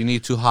because you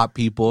need 2 hot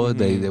people.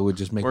 Mm-hmm. They would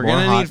just make. We're more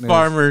gonna need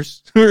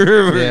farmers.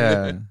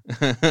 Yeah.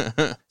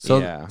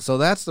 So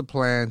that's the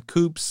plan.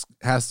 Coops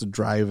has to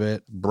drive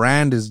it.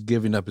 Brand is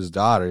giving up his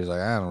daughter. He's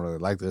like, I don't really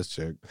like this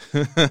chick.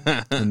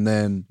 And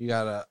then you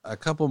got a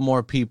couple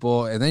more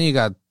people, and then you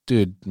got.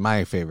 Dude,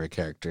 my favorite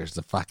character is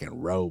the fucking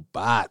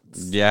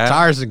robots. Yeah.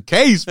 Tarzan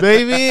Case,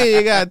 baby.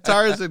 You got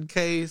Tarzan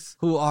Case,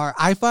 who are,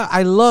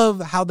 I love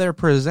how they're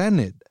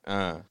presented.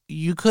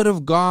 You could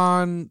have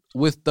gone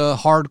with the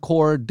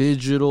hardcore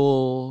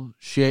digital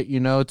shit,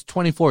 it's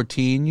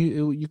 2014.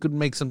 You could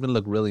make something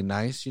look really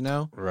nice,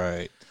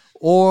 Right.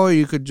 Or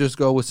you could just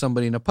go with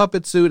somebody in a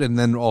puppet suit and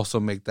then also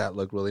make that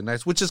look really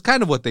nice, which is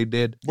kind of what they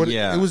did. But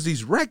it was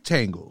these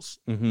rectangles.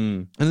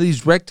 Mm-hmm. And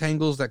these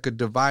rectangles that could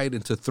divide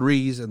into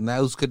 3s, and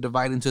those could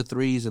divide into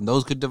 3s, and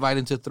those could divide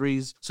into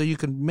 3s. So you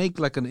can make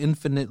like an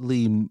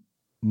infinitely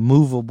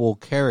movable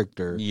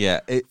character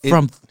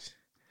from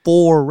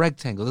 4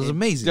 rectangles. It's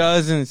amazing. It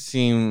doesn't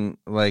seem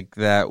like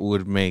that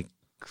would make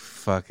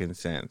fucking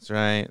sense,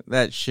 right?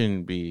 That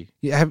shouldn't be.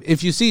 Yeah,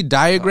 if you see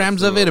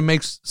diagrams of it, it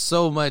makes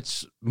so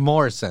much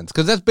more sense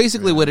because that's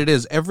basically what it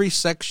is. Every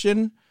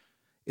section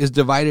is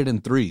divided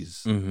in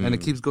 3s, and it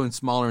keeps going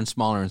smaller and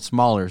smaller and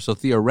smaller. So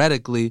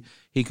theoretically,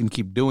 he can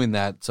keep doing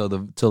that till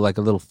like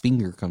a little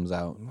finger comes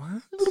out. What?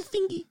 A little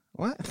fingy.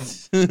 What?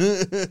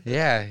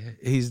 Yeah,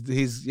 he's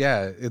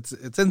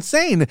it's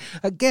insane.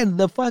 Again,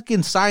 the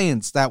fucking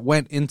science that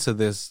went into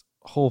this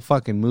whole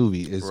fucking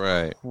movie is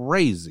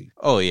crazy.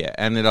 Oh yeah,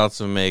 and it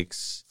also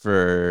makes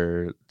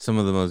for some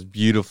of the most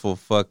beautiful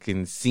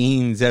fucking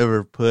scenes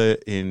ever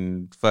put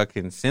in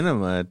fucking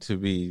cinema, to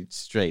be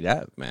straight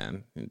up,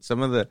 man. And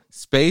some of the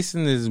space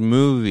in this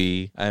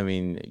movie, I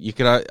mean, you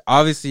could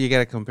obviously you got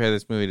to compare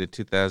this movie to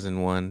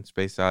 2001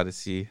 Space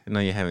Odyssey. I know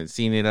you haven't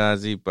seen it,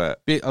 Ozzy,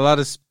 but a lot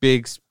of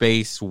big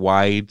space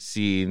wide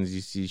scenes.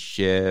 You see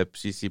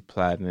ships, you see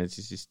planets,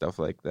 you see stuff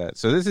like that.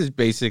 So this is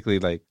basically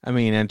like, I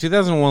mean, and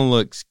 2001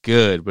 looks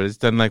good, but it's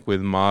done like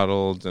with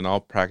models and all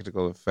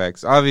practical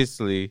effects.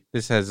 Obviously,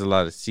 this has a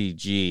lot of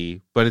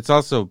CG, but it's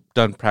also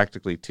done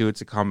practically too. It's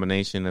a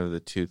combination of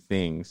the 2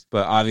 things.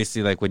 But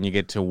obviously, like when you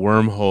get to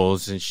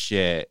wormholes and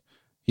shit,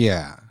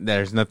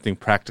 there's nothing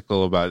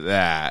practical about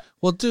that.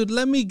 Well, dude,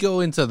 let me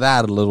go into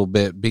that a little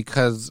bit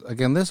because,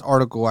 again, this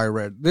article I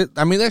read,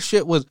 that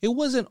shit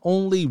wasn't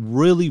only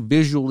really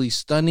visually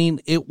stunning,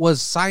 it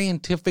was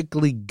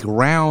scientifically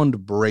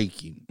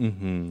groundbreaking.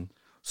 Mm-hmm.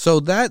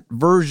 So that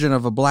version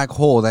of a black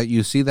hole that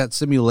you see, that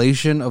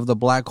simulation of the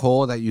black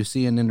hole that you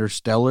see in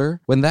Interstellar,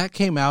 when that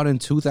came out in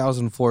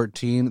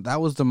 2014,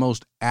 that was the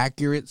most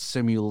accurate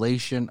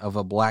simulation of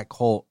a black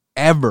hole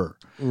ever.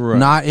 Right.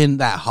 Not in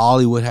that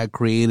Hollywood had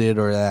created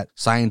or that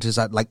scientists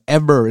had, like,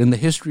 ever in the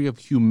history of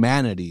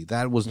humanity.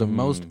 That was the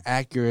most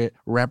accurate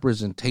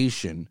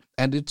representation.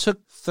 And it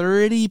took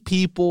 30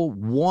 people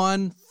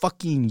 1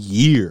 fucking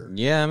year.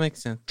 Yeah, that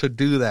makes sense. To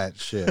do that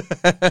shit.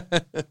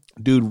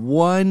 Dude,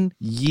 1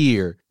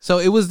 year. So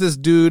it was this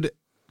dude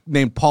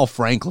named Paul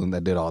Franklin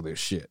that did all this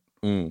shit.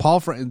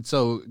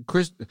 So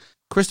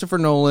Christopher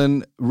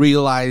Nolan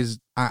realized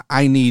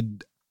I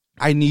need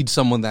I need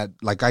someone that,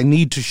 like, I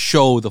need to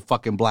show the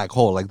fucking black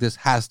hole. Like, this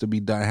has to be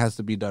done. It has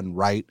to be done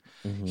right.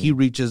 Mm-hmm. He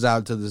reaches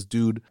out to this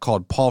dude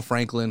called Paul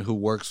Franklin, who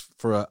works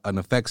for an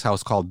effects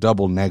house called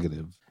Double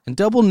Negative. And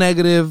Double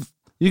Negative,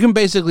 you can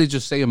basically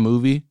just say a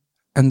movie,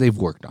 and they've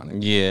worked on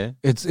it. Yeah.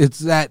 It's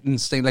that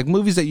insane. Like,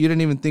 movies that you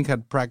didn't even think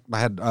had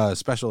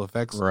special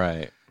effects.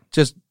 Right.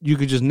 Just, you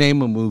could just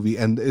name a movie,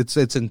 and it's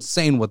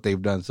insane what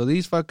they've done. So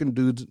these fucking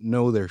dudes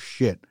know their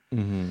shit.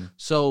 Mm-hmm.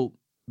 So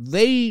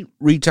they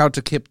reach out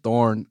to Kip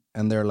Thorne,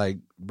 and they're like,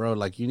 bro,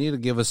 like, you need to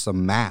give us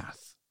some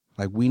math.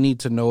 Like, we need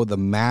to know the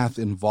math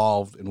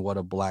involved in what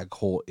a black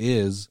hole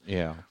is.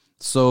 Yeah.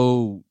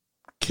 So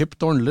Kip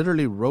Thorne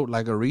literally wrote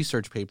like a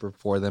research paper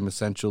for them,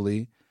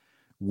 essentially,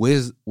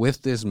 with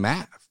this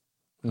math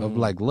of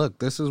like, look,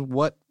 this is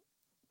what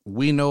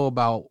we know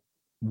about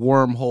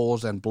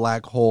wormholes and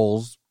black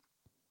holes.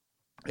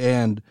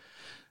 And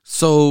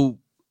so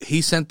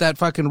he sent that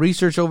fucking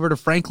research over to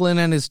Franklin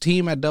and his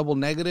team at Double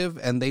Negative,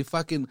 and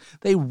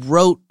they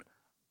wrote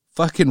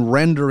fucking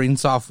rendering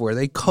software.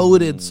 They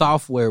coded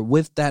software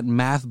with that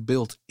math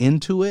built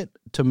into it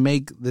to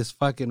make this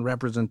fucking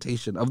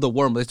representation of the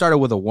worm. They started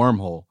with a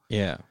wormhole.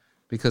 Yeah.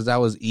 Because that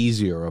was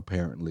easier,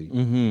 apparently.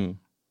 Mm-hmm.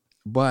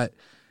 But,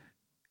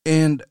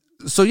 and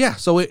so, yeah,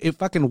 so it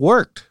fucking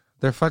worked.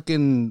 Their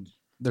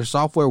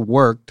software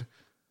worked.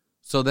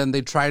 So then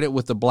they tried it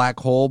with the black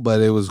hole,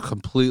 but it was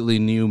completely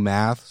new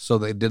math. So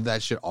they did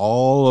that shit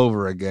all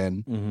over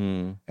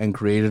again and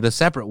created a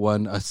separate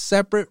one, a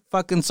separate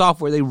fucking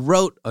software. They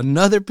wrote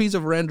another piece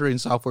of rendering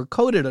software,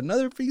 coded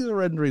another piece of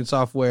rendering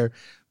software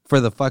for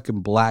the fucking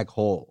black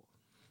hole.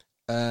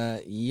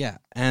 Yeah.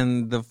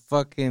 And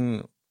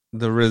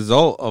the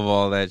result of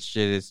all that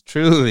shit is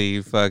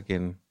truly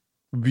fucking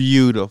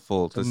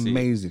beautiful to see.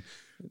 Amazing.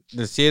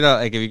 To see it all,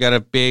 like, if you got a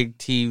big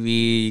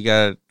TV, you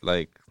got,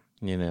 like,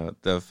 you know,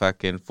 the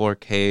fucking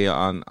 4K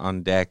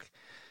on deck.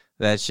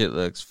 That shit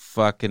looks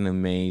fucking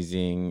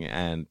amazing.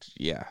 And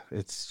yeah,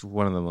 it's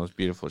one of the most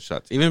beautiful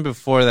shots. Even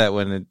before that,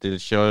 when it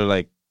did show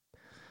like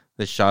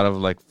the shot of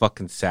like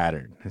fucking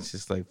Saturn, it's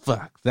just like,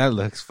 fuck, that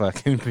looks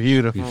fucking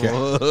beautiful.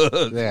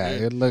 Yeah,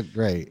 it looked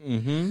great.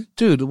 Mm-hmm.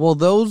 Dude,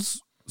 well,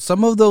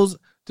 some of those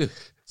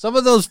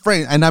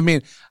frames, and I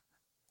mean,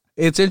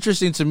 it's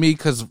interesting to me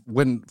because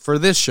for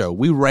this show,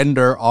 we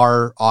render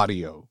our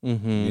audio.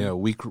 Mm-hmm. You know,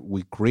 we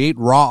create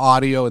raw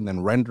audio and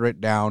then render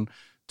it down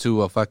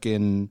to a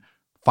fucking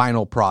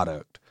final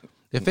product.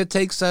 If it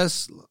takes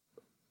us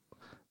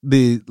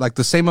the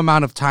same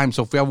amount of time,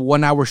 so if we have a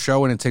 1 hour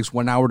show and it takes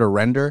 1 hour to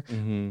render,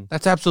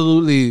 that's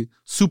absolutely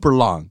super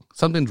long.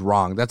 Something's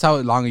wrong. That's how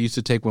long it used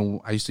to take when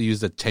I used to use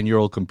the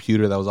 10-year-old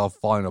computer that was all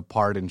falling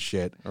apart and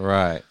shit.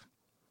 Right.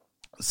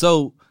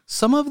 So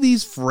some of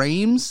these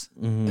frames,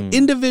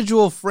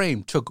 individual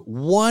frame, took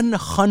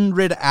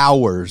 100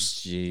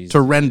 hours to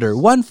render.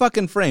 One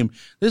fucking frame.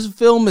 This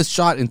film is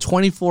shot in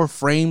 24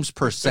 frames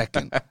per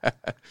second.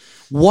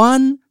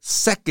 1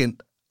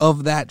 second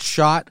of that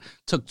shot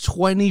took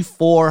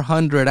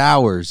 2,400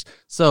 hours.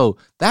 So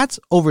that's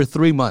over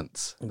 3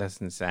 months. That's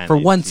insanity. For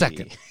 1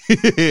 second.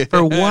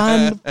 For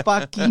 1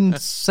 fucking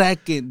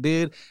second,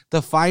 dude.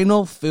 The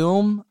final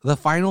film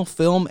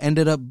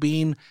ended up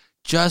being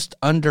just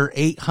under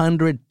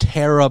 800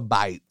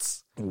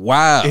 terabytes.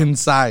 Wow. In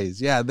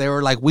size. Yeah, they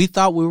were like, we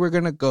thought we were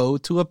going to go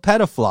to a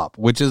petaflop,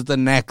 which is the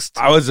next.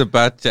 I was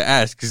about to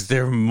ask, is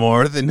there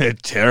more than a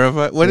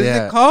terabyte? What is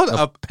it called?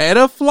 A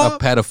petaflop? A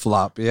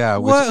petaflop, yeah.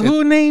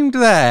 Who named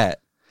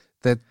that?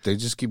 That they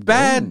just keep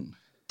Bad going.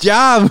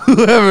 job,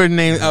 whoever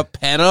named a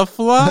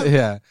petaflop?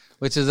 Yeah,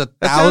 which is That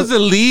sounds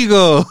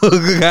illegal,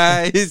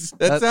 guys.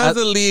 That sounds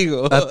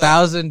illegal.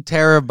 1,000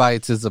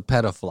 terabytes is a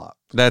petaflop.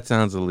 That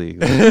sounds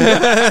illegal.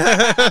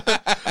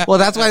 Well,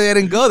 that's why they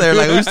didn't go there.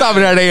 Like, we're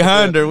stopping at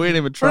 800. We didn't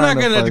even try.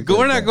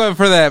 We're not going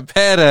for that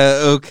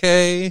peta,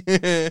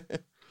 okay?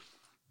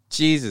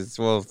 Jesus.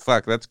 Well,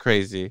 fuck. That's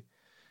crazy.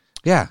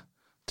 Yeah,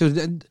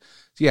 dude.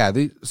 Yeah.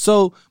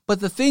 But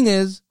the thing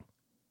is,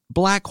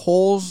 black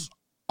holes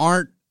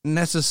aren't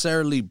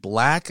necessarily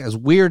black, as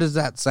weird as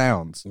that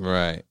sounds.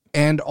 Right.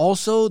 And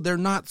also, they're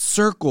not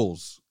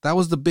circles. That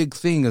was the big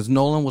thing. As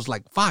Nolan was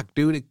like, "Fuck,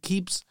 dude, it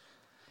keeps."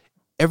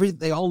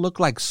 They all look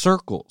like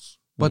circles,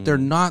 but they're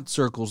not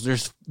circles.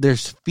 There's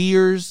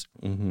spheres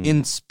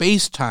in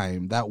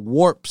space-time that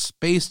warp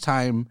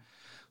space-time,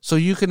 so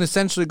you can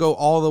essentially go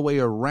all the way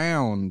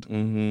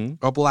around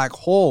a black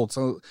hole.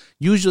 So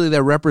usually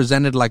they're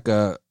represented like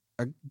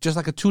just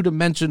like a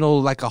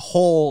two-dimensional, like a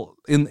hole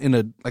in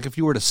a, like if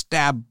you were to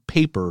stab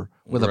paper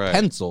with a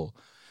pencil.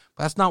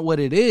 But that's not what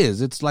it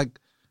is. It's like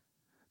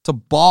it's a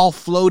ball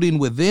floating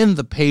within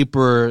the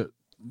paper.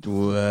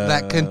 Whoa,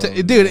 that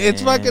dude,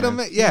 it's fucking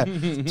amazing. Yeah.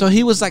 So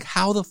he was like,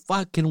 how the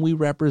fuck can we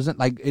represent,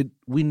 like, it?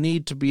 We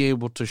need to be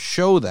able to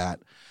show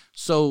that.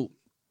 So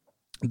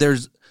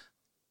there's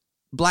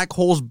black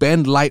holes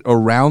bend light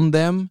around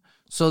them.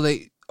 So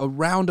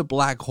around a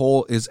black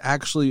hole is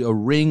actually a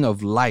ring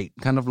of light,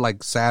 kind of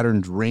like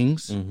Saturn's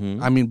rings.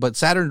 I mean, but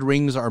Saturn's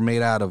rings are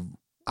made out of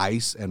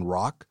ice and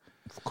rock.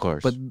 Of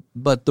course.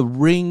 But the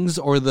rings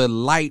or the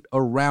light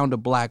around a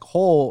black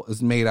hole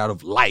is made out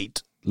of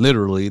light.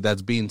 literally,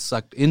 that's being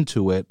sucked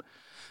into it.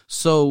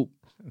 So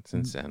It's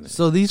insanity.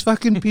 So these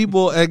fucking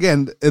people,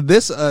 again,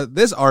 this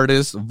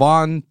artist,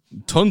 Von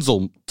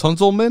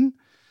Tunzelman,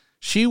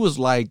 she was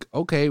like,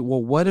 okay,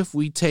 well, what if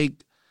we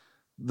take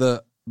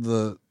the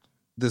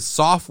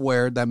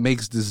software that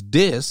makes this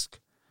disc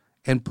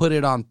and put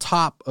it on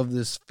top of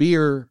this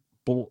sphere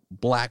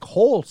black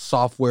hole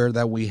software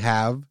that we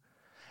have,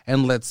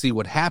 and let's see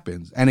what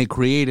happens. And it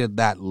created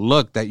that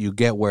look that you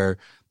get where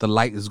the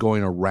light is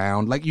going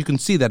around. Like, you can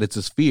see that it's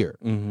a sphere.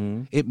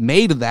 Mm-hmm. It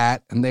made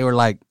that, and they were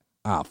like,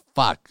 ah,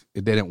 fuck,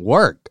 it didn't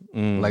work.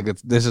 Like,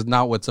 this is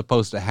not what's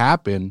supposed to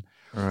happen.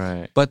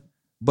 Right.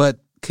 But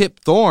Kip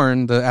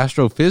Thorne, the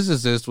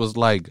astrophysicist, was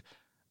like,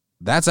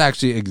 that's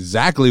actually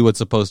exactly what's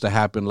supposed to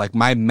happen. Like,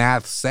 my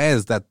math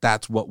says that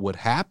that's what would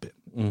happen.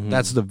 Mm-hmm.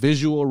 That's the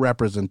visual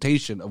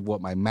representation of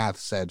what my math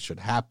said should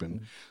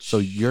happen. So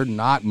you're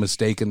not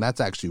mistaken.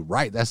 That's actually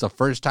right. That's the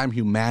first time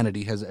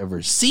humanity has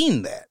ever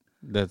seen that.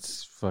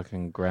 That's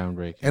fucking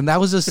groundbreaking. And that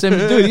was a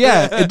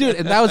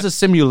and that was a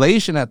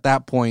simulation at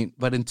that point.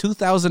 But in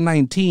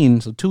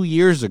 2019, so 2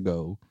 years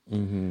ago,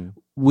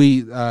 we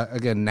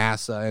again,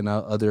 NASA and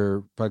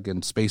other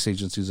fucking space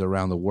agencies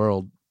around the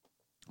world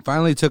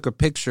finally took a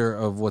picture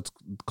of what's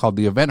called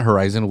the event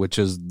horizon, which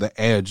is the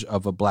edge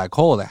of a black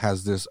hole that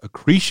has this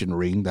accretion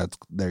ring that's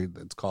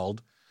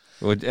called.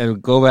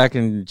 And go back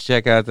and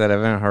check out that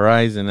Event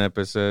Horizon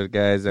episode,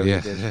 guys, that we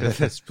did for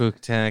the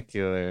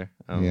Spooktacular.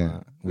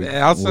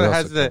 It also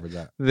has the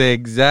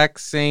exact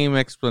same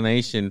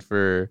explanation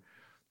for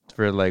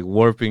like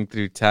warping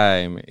through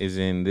time is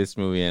in this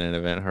movie and an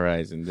Event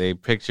Horizon. They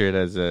picture it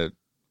as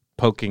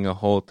poking a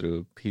hole through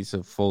a piece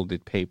of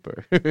folded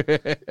paper.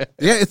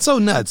 Yeah, it's so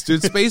nuts,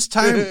 dude. Space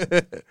time.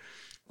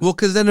 Well,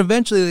 because then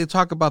eventually they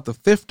talk about the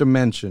fifth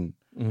dimension.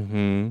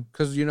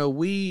 Because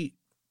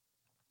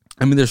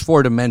there's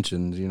 4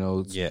 dimensions.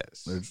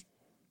 Yes.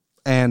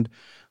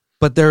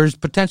 But there's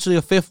potentially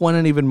a fifth one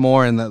and even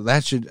more, and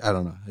that should, I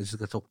don't know. It's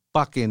just so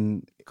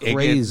fucking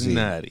crazy.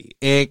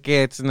 It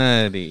gets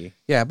nutty.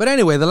 Yeah, but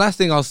anyway, the last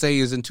thing I'll say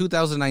is in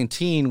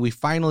 2019, we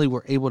finally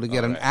were able to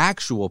get an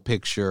actual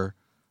picture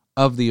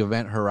of the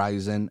event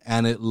horizon,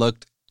 and it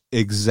looked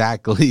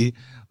exactly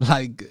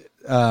like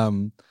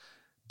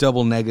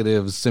double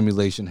negative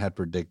simulation had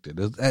predicted.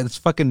 It's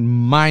fucking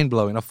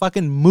mind-blowing. A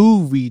fucking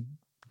movie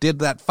did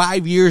that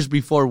 5 years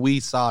before we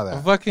saw that.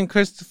 Well, fucking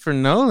Christopher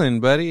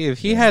Nolan, buddy. If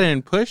he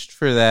hadn't pushed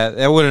for that,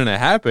 that wouldn't have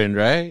happened,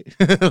 right?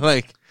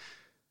 like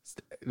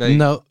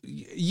no,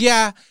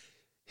 yeah,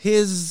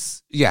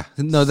 that's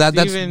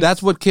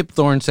what Kip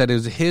Thorne said.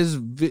 Is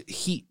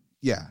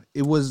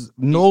it was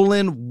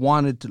Nolan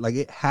wanted to, like,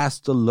 it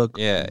has to look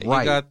right. He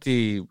got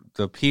the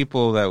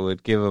people that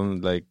would give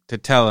him, like, to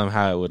tell him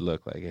how it would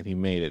look like, and he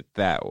made it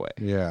that way.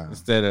 Yeah.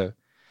 Instead of,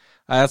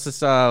 I also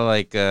saw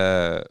like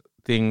a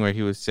thing where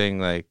he was saying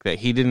like that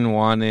he didn't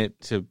want it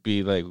to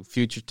be like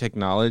future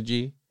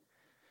technology.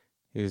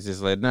 He was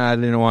just like, no, I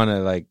didn't want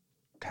to like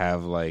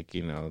have like,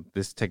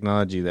 this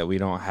technology that we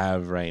don't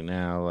have right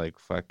now, like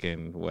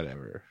fucking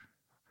whatever.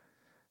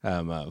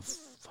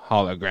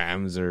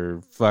 Holograms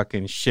or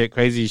fucking shit,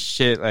 crazy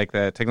shit like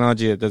that,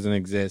 technology that doesn't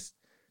exist.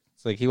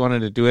 It's like he wanted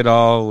to do it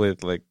all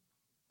with like,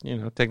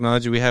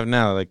 technology we have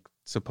now, like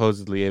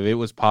supposedly if it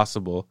was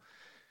possible,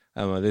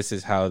 this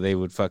is how they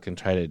would fucking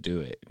try to do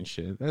it and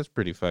shit. That's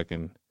pretty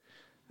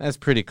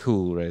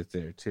cool right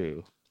there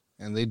too.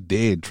 And they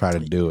did try to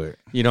do it.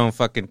 You don't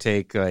fucking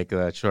take like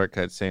that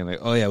shortcut saying like,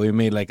 oh yeah, we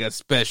made like a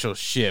special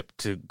ship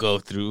to go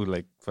through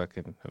like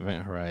fucking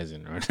Event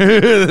Horizon or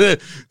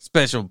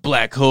special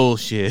black hole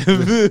ship.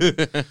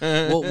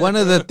 Well, one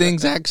of the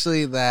things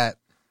actually that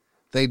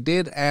they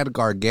did add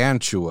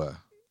Gargantua,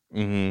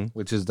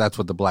 that's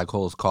what the black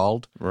hole is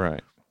called.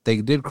 Right.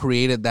 They did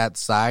create it that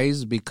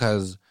size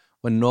because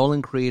when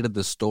Nolan created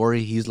the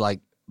story, he's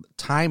like,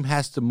 time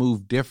has to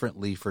move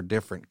differently for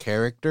different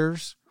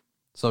characters.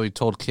 So he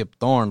told Kip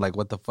Thorne, like,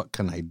 what the fuck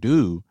can I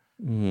do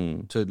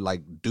to,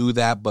 like, do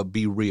that but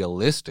be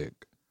realistic?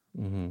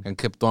 And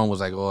Kip Thorne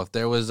was like, well, if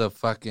there was a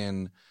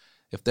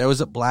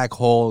black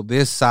hole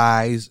this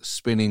size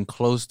spinning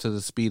close to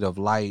the speed of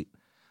light,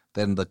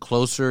 then the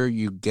closer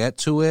you get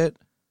to it,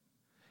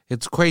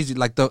 it's crazy.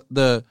 Like,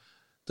 the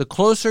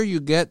closer you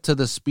get to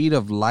the speed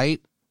of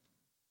light,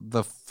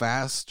 the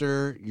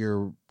faster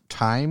your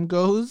time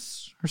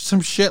goes or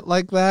some shit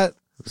like that.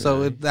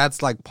 So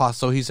that's like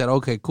so he said,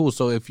 okay, cool.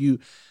 So if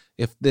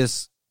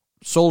this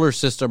solar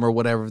system or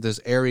whatever, if this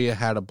area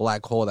had a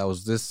black hole that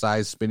was this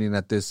size spinning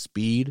at this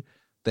speed,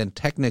 then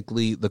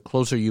technically the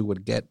closer you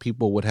would get,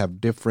 people would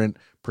have different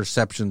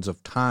perceptions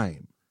of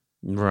time.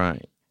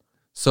 Right.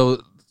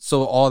 So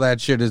all that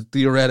shit is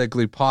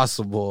theoretically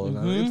possible.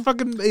 It's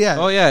fucking, yeah.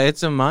 Oh yeah,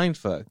 it's a mind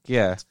fuck.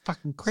 Yeah. It's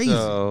fucking crazy.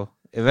 So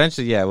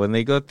eventually, when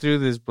they go through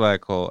this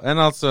black hole, and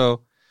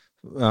also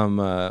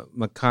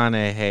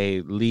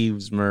McConaughey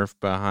leaves Murph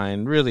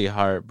behind. Really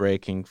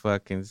heartbreaking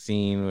fucking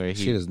scene where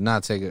she does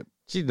not take it.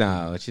 She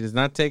does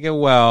not take it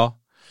well.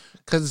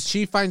 Because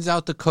she finds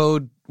out the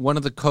code. One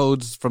of the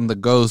codes from the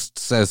ghost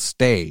says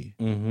stay.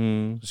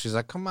 Mm-hmm. She's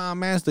like, come on,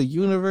 man. It's the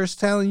universe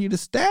telling you to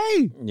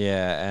stay.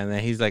 Yeah, and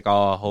then he's like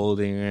all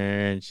holding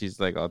her, and she's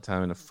like all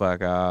telling him to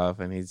fuck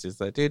off, and he's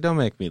just like, dude, don't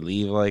make me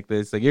leave like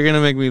this. Like, you're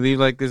gonna make me leave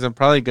like this. I'm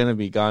probably gonna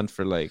be gone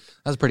for like.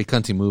 That's a pretty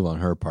cunty move on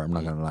her part. I'm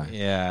not gonna lie.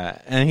 Yeah,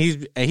 and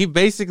he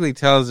basically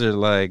tells her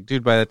like,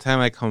 dude, by the time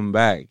I come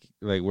back,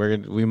 like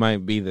we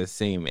might be the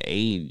same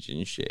age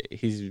and shit.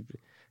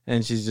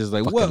 And she's just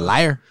like, Fucking whoa,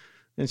 liar.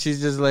 and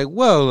she's just like,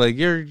 whoa, like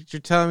you're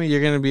telling me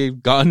you're gonna be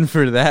gone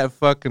for that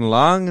fucking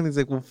long? And he's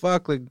like, well,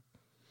 fuck, like.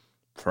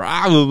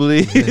 Probably.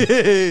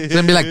 It's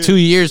gonna be like 2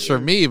 years for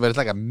me, but it's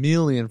like 1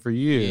 million for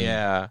you.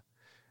 Yeah.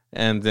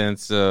 And then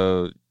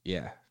so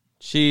yeah,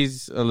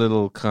 she's a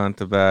little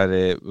cunt about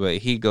it, but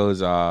he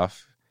goes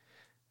off.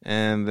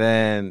 And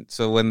then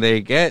so when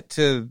they get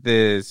to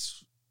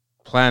this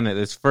planet,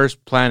 this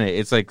first planet,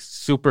 it's like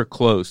super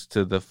close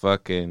to the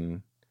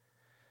fucking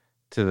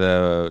to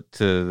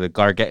the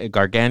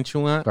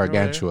Gargantua.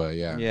 Gargantua,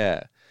 yeah.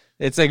 Yeah.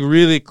 It's like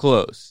really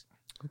close.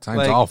 Time's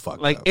like, all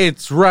fucked like up.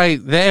 it's right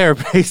there,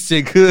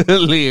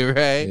 basically,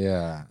 right?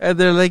 Yeah. And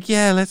they're like,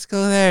 yeah, let's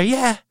go there.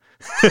 Yeah.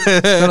 Go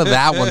to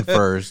that one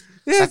first.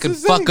 Yeah, That could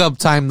fuck up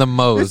time the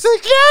most.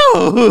 It's like,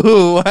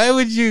 no, why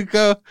would you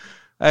go?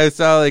 I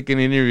saw like an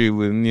interview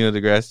with Neil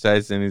deGrasse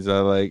Tyson. He's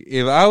all like,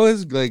 if I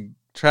was like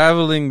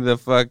traveling the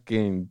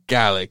fucking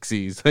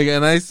galaxies, like,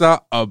 and I saw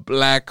a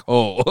black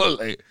hole,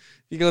 like,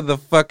 you go the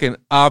fucking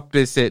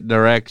opposite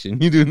direction.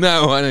 You do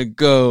not want to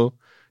go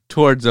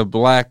towards a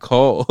black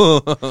hole.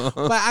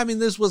 But I mean,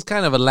 this was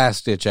kind of a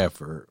last ditch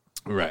effort.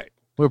 Right.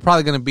 We're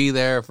probably going to be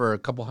there for a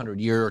couple hundred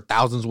years or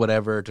thousands,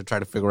 whatever, to try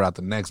to figure out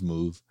the next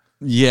move.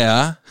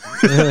 Yeah.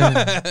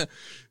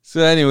 So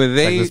anyway,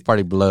 Like this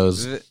party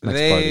blows.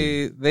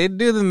 they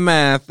do the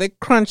math, they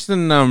crunch the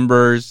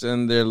numbers,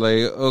 and they're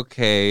like,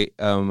 okay,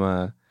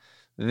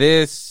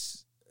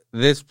 this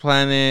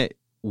planet,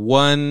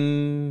 what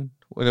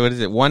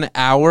is it? 1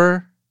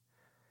 hour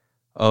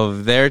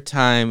of their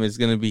time is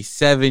going to be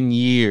 7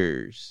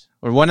 years,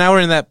 or 1 hour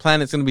in that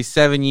planet is going to be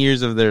 7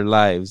 years of their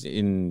lives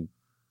in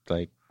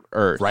like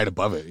Earth, Right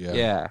above it, yeah.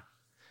 Yeah.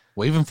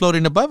 Well, even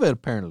floating above it,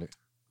 apparently.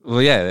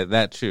 Well, yeah,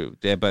 that's true.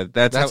 Yeah, but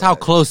that's how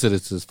close it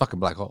is to this fucking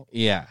black hole.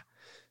 Yeah.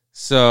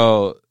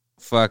 So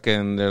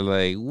fucking they're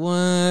like,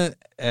 what?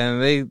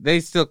 And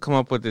they still come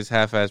up with this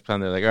half-ass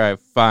plan. They're like, all right,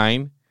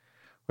 fine.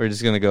 We're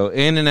just going to go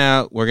in and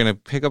out. We're going to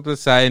pick up the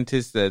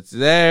scientist that's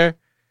there.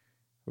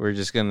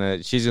 She's going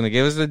to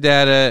give us the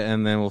data,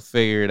 and then we'll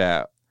figure it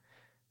out.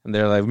 And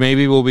they're like,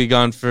 maybe we'll be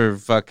gone for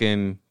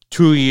fucking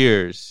 2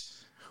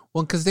 years.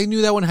 Well, because they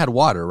knew that one had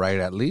water, right,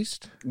 at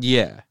least?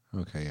 Yeah.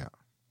 Okay, yeah.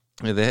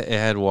 It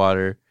had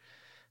water.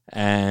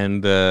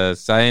 And the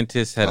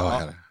scientists had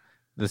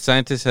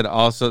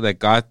also that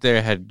got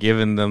there had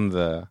given them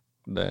the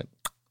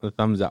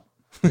thumbs up.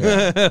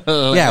 Yeah,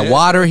 yeah,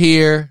 water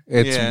here.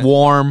 It's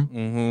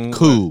warm,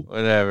 cool,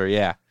 whatever.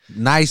 Yeah,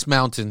 nice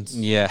mountains.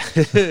 Yeah.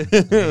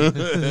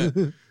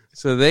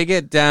 So they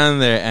get down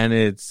there and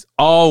it's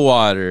all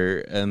water,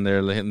 and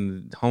they're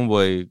hitting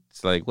homeboy.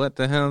 It's like, what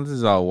the hell? This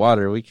is all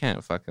water. We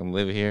can't fucking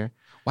live here.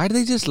 Why did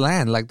they just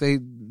land? Like they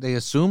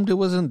assumed it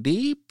wasn't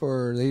deep,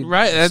 or they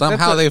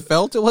somehow they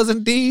felt it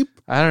wasn't deep.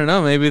 I don't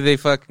know. Maybe they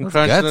fucking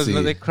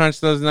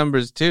crunched those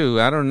numbers too.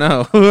 I don't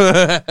know.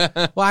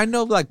 Well, I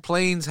know like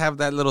planes have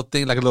that little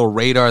thing, like a little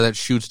radar that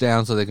shoots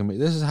down so they can.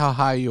 This is how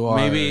high you are.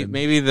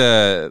 Maybe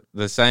the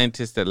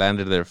scientist that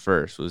landed there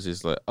first was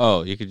just like,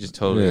 oh, you could just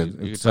totally.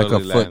 Yeah, it's like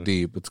totally a foot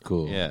deep. It's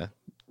cool. Yeah,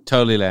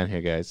 totally land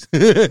here, guys.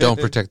 Don't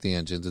protect the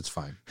engines. It's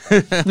fine.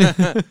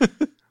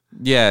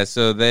 Yeah.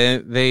 So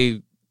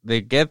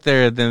they get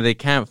there, then they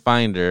can't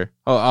find her.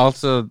 Oh,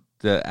 also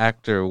the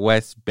actor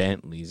Wes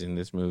Bentley's in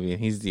this movie,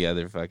 and he's the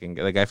other fucking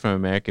guy, the guy from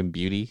American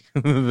Beauty,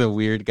 the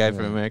weird guy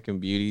from American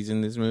Beauty's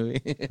in this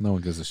movie. No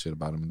one gives a shit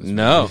about him in this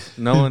movie.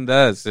 No one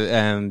does.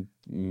 And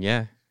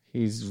yeah,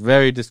 he's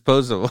very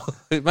disposable.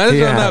 Might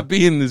as well not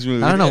be in this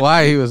movie. I don't know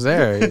why he was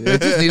there. They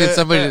just needed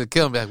somebody to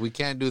kill him. Be like, we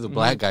can't do the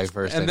black guy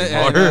first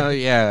anymore.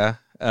 Yeah.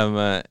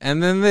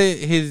 And then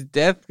his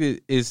death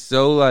is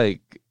so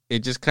like,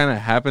 it just kind of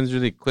happens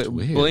really quick.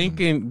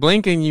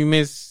 Blinking, you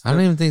miss. I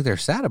don't even think they're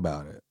sad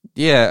about it.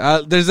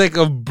 Yeah, there's like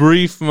a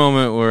brief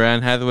moment where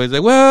Anne Hathaway's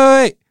like,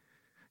 wait,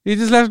 you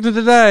just left him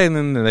to die. And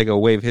then like a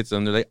wave hits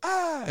them. They're like,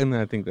 ah. And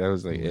I think that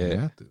was like,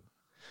 yeah.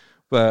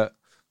 But,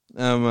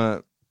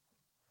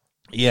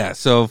 yeah,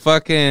 so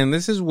fucking,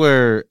 this is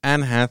where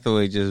Anne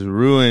Hathaway just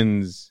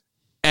ruins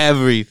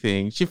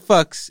everything. She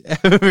fucks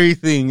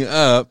everything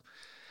up.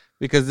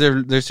 Because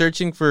they're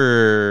searching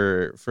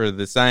for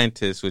the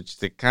scientist, which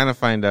they kind of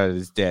find out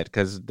is dead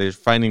because they're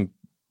finding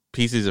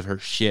pieces of her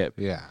ship.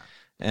 Yeah.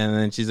 And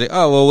then she's like,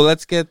 oh, well,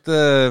 let's get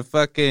the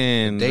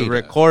fucking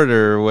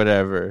recorder or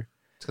whatever.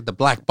 Let's get the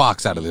black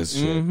box out of this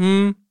shit.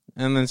 Mm-hmm.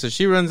 And then so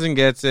she runs and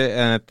gets it.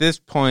 And at this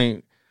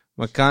point,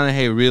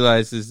 McConaughey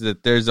realizes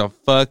that there's a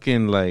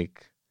fucking,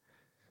 like,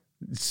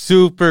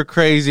 super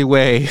crazy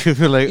wave,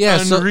 like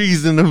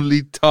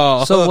unreasonably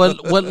tall. So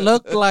what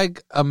looked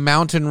like a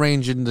mountain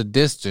range in the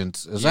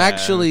distance is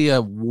actually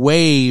a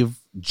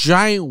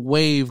giant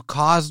wave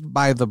caused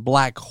by the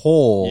black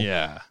hole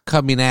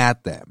coming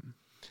at them.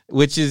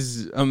 Which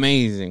is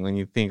amazing when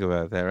you think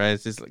about that, right?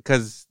 It's just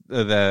because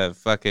the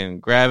fucking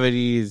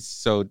gravity is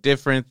so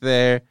different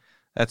there.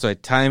 That's why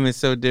time is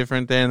so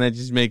different there, and that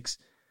just makes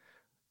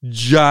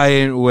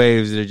giant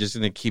waves that are just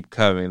going to keep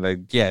coming.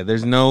 Like,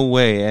 there's no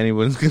way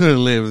anyone's going to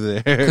live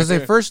there. Because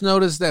they first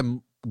noticed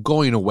them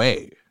going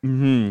away.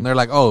 Mm-hmm. And they're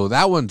like, oh,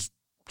 that one's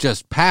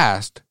just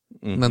passed.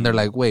 Mm-hmm. And then they're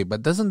like, wait,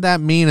 but doesn't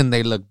that mean? And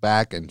they look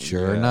back, and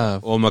sure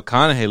enough. Well,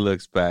 McConaughey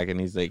looks back, and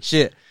he's like,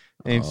 shit.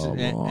 And,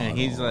 and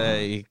he's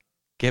like,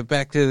 get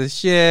back to the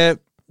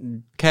ship,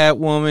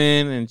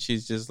 Catwoman. And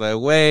she's just like,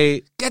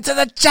 wait. Get to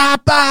the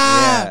chopper!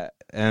 Yeah.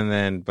 And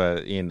then,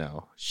 but,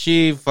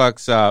 she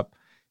fucks up.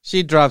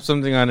 She drops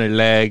something on her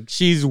leg.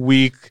 She's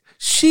weak.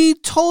 She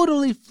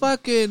totally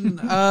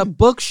fucking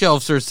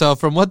bookshelves herself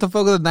from what the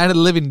fuck was the Night of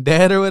the Living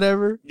Dead or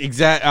whatever.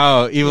 Exactly.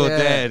 Oh, Evil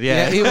Dead.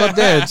 Yeah, Evil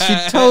Dead. She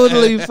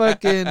totally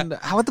fucking.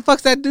 What the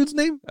fuck's that dude's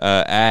name?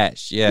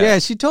 Ash. Yeah. Yeah,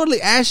 she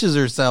totally ashes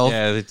herself.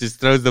 Yeah, it just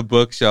throws the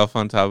bookshelf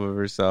on top of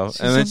herself,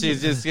 and then she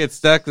just gets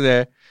stuck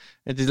there.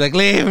 And she's like,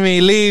 leave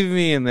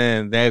me. And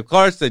then, of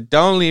course, they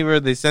don't leave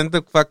her. They sent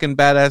the fucking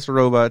badass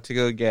robot to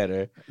go get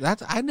her.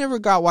 I never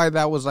got why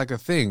that was like a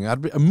thing.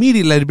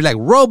 Immediately be like,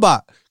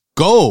 robot,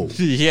 go.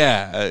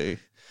 Yeah.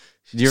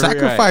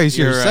 Sacrifice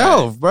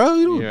yourself, bro.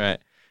 You're right.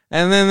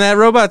 And then that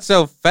robot's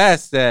so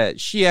fast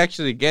that she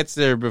actually gets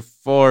there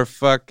before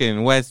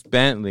fucking Wes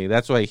Bentley.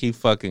 That's why he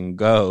fucking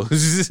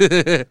goes.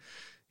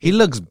 He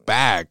looks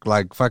back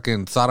like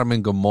fucking Sodom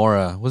and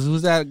Gomorrah.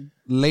 Who's that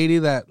lady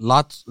that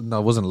Lot's... No,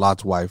 it wasn't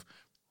Lot's wife.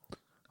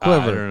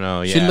 Whoever. I don't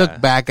know, yeah. She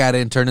looked back at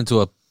it and turned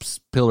into a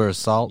pillar of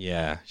salt.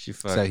 Yeah, she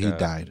fucked Said he up.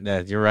 died.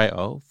 Yeah, you're right.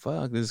 Oh,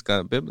 fuck. This is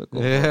kind of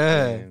biblical.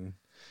 Yeah.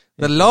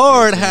 The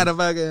Lord had a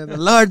fucking... The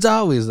Lord's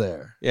always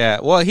there. Yeah,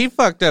 well, he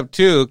fucked up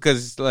too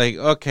because, like,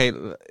 okay,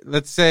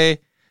 let's say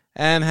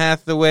Anne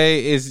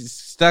Hathaway is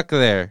stuck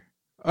there.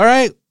 All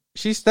right,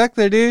 she's stuck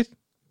there, dude.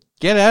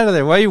 Get out of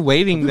there. Why are you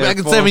waiting there back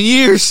in 7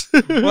 years.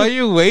 What are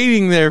you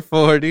waiting there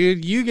for,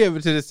 dude? You get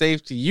to the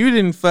safety. You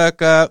didn't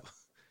fuck up.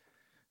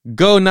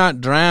 Go not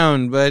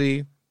drown,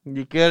 buddy.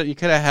 You could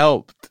have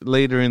helped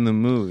later in the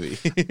movie.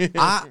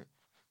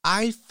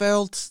 I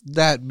felt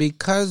that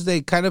because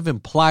they kind of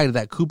implied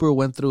that Cooper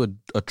went through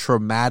a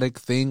traumatic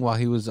thing while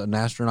he was an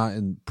astronaut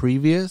in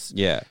previous.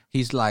 Yeah.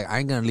 He's like, I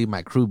ain't going to leave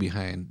my crew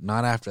behind.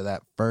 Not after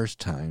that first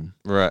time.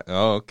 Right.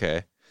 Oh,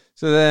 okay.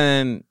 So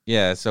then,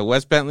 so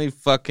Wes Bentley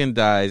fucking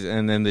dies,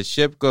 and then the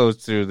ship goes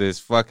through this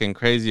fucking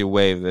crazy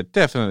wave that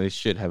definitely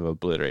should have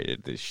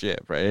obliterated this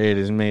ship, right? It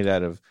is made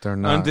out of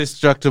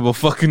indestructible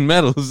fucking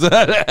metals.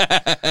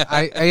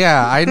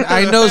 I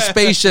know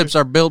spaceships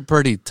are built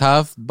pretty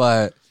tough,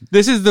 but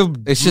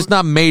it's just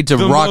not made to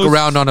rock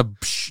around on a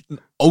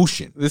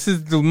ocean. This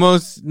is the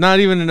most,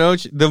 not even an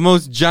ocean, the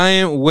most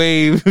giant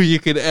wave you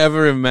could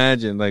ever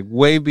imagine, like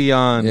way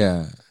beyond.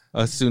 Yeah.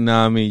 A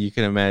tsunami you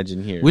can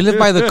imagine here. We live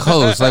by the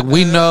coast. Like,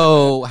 we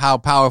know how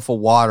powerful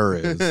water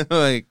is.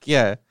 Like,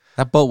 yeah.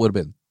 That boat would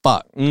have been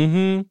fucked.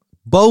 Mm-hmm.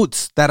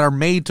 Boats that are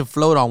made to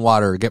float on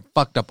water get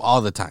fucked up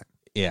all the time.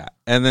 Yeah.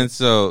 And then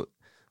so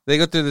they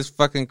go through this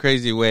fucking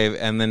crazy wave,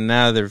 and then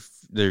now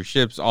their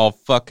ship's all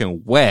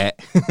fucking wet.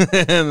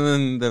 And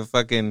then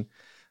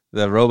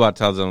the robot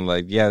tells them,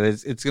 like,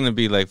 it's going to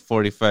be like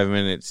 45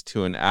 minutes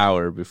to an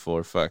hour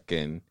before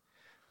fucking...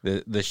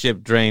 The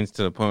ship drains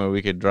to the point where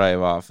we could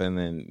drive off, and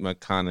then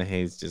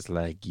McConaughey's just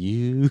like,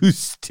 you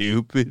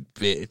stupid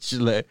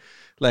bitch.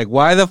 Like,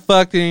 why the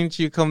fuck didn't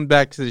you come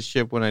back to the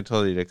ship when I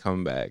told you to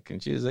come back?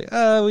 And she was like,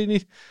 I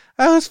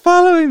was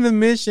following the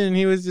mission.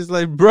 He was just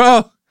like,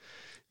 bro,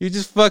 you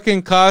just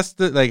fucking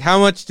cost it. Like, how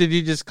much did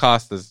you just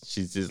cost us?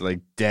 She's just like,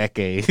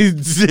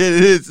 decades.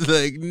 It's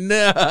like,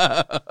 no.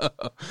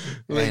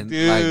 Like,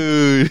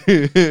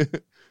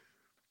 dude.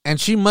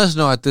 And she must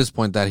know at this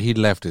point that he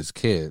left his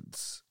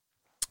kids.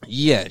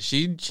 Yeah,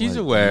 she's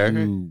aware.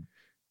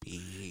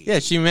 Yeah,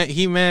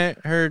 he met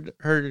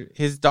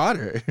his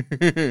daughter.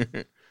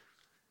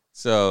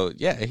 So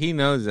yeah, he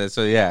knows that.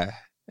 So yeah,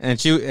 and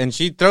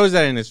she throws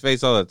that in his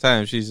face all the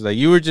time. She's like,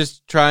 you were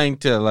just trying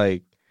to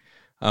like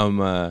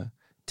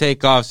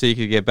take off so you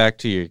could get back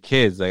to your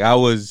kids. Like, I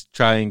was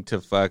trying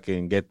to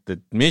fucking get the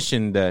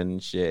mission done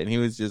and shit. And he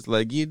was just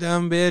like, you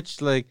dumb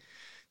bitch. Like,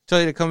 tell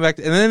you to come back.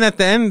 And then at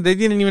the end, they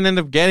didn't even end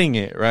up getting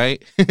it,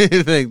 right?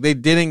 Like, they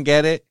didn't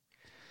get it.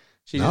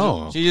 She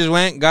just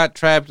went, got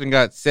trapped, and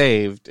got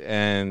saved,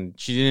 and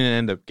she didn't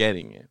end up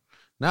getting it.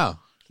 No,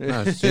 she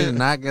did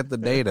not get the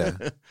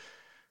data.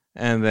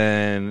 And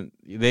then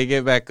they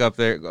get back up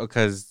there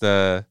because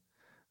the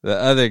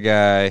other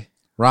guy,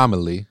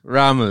 Romilly,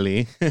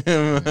 they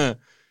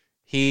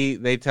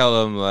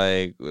tell him,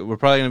 like, we're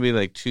probably gonna be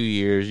like 2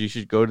 years. You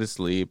should go to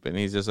sleep. And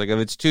he's just like, if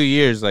it's 2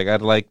 years, like,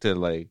 I'd like to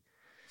like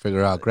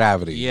figure out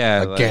gravity.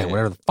 Yeah, again, like,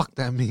 whatever the fuck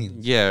that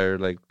means. Yeah, or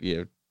like,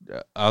 yeah.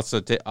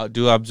 Also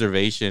do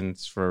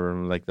observations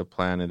from like the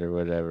planet or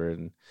whatever,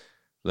 and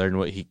learn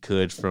what he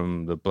could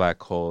from the black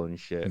hole and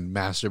shit. And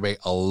masturbate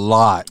a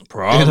lot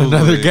Probably. in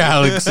another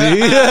galaxy.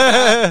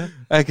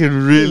 I could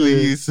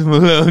really use some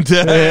alone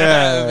time.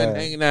 Yeah. I've been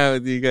hanging out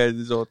with you guys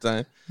this whole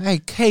time. Hey,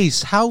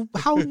 Case, how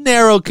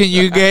narrow can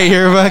you get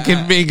your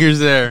fucking fingers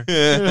there?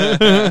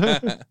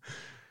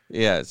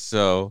 Yeah,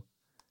 so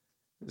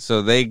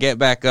they get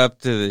back up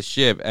to the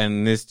ship,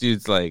 and this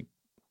dude's like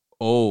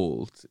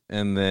old,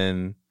 and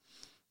then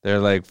they're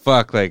like,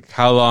 fuck, like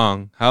how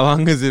long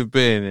has it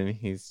been? And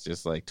he's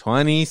just like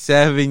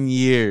 27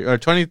 years or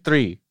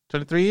 23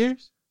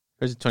 years,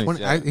 or is it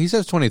 27? He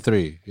says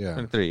 23. Yeah,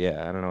 23.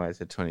 Yeah, I don't know why I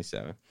said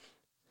 27.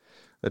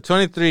 But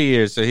 23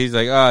 years. So he's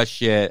like, oh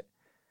shit.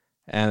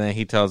 And then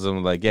he tells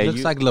him like, yeah, it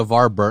looks like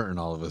LeVar Burton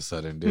all of a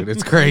sudden, dude.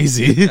 It's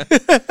crazy.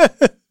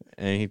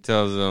 And he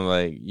tells them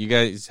like, you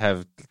guys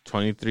have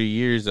 23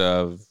 years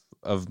of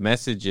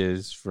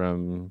messages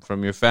from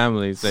your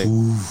families.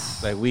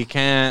 Like we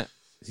can't.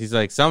 He's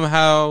like,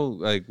 somehow,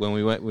 like when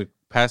we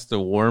passed the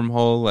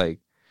wormhole, like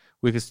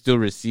we could still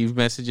receive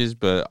messages,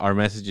 but our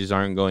messages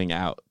aren't going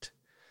out.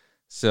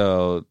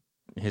 So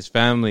his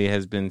family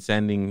has been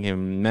sending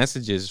him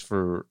messages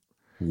for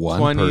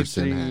one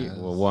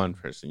person. Well, one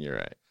person. You're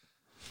right.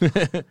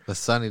 The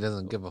son he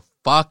doesn't give a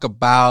fuck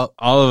about.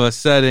 All of a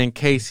sudden,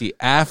 Casey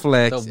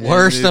Affleck, the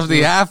worst of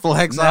the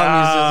Afflecks.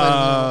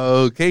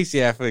 No, Casey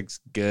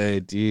Affleck's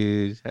good,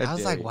 dude. I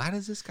was like, why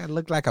does this guy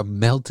look like a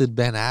melted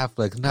Ben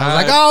Affleck? And I was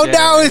like, oh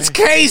no, it's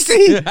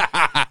Casey.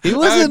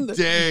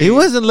 He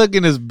wasn't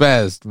looking his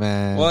best,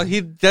 man. Well,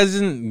 he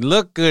doesn't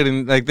look good,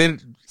 and like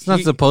then it's not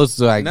supposed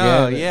to. I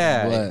guess.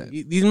 Yeah,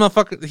 these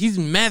motherfuckers. He's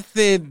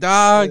method,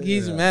 dog. Yeah.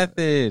 He's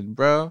method,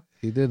 bro.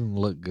 He didn't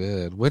look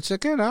good, which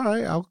again, all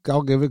right,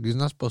 I'll give it. He's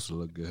not supposed to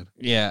look good.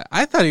 Yeah,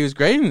 I thought he was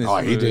great in this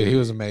movie. He did. He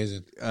was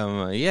amazing.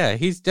 Yeah,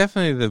 he's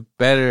definitely the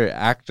better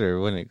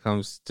actor when it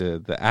comes to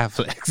the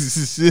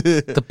Afflecks.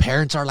 The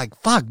parents are like,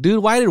 "Fuck,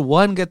 dude, why did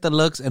one get the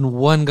looks and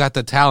one got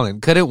the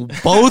talent? Could it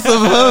both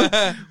of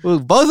them?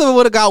 Both of them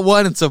would have got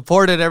one and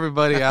supported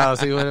everybody else.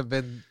 He would have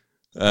been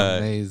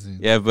amazing."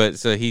 Yeah, but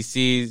so he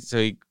sees,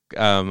 he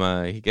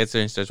gets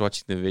there and starts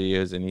watching the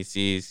videos, and he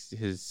sees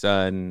his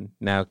son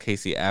now.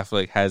 Casey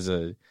Affleck has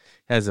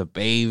a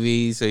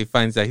baby, so he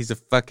finds out he's a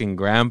fucking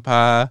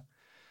grandpa.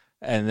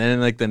 And then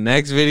like the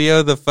next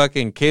video, the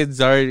fucking kid's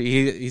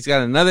already he's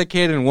got another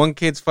kid, and one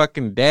kid's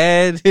fucking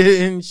dead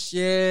and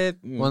shit.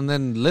 Well, and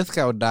then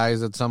Lithgow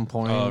dies at some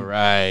point. All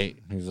right,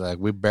 he's like,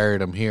 we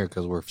buried him here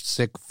because we're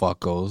sick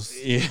fuckos.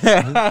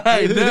 Yeah,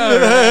 I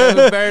know.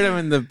 Right? We buried him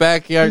in the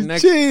backyard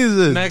next.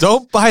 Jesus,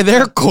 don't buy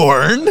their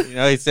corn. You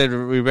know, he said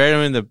we buried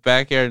him in the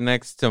backyard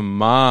next to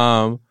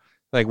Mom,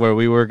 like where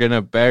we were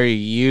gonna bury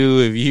you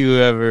if you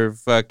ever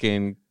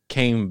fucking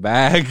came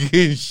back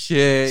and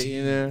shit.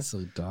 You know, it's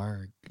so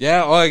dark.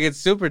 Yeah, well, it gets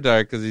super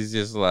dark because he's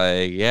just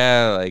like,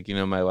 yeah, like, you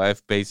know, my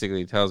wife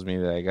basically tells me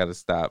that I got to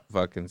stop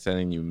fucking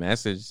sending you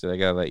messages, that I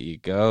got to let you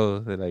go.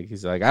 That, like,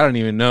 he's like, I don't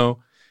even know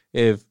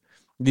if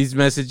these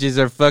messages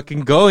are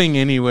fucking going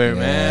anywhere,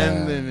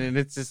 man. And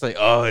it's just like,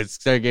 oh, it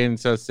started getting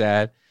so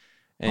sad.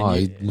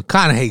 And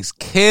McConaughey's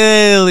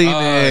killing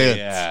it.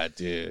 Yeah,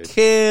 dude.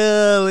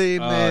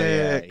 Killing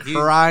it. Yeah.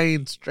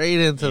 Crying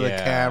straight into the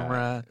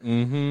camera.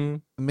 Mm-hmm.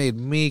 It made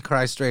me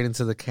cry straight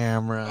into the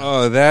camera.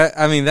 Oh,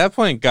 that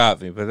point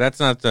got me, but that's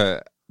not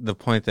the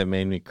point that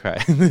made me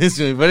cry in this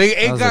movie. But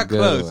it got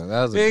close.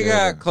 It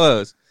got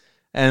close.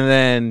 And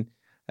then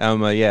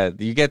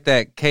you get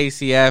that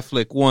Casey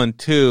Affleck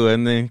 1-2,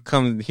 and then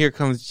here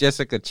comes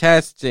Jessica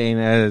Chastain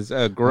as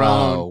a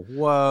grown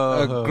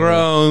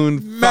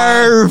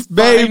Murph,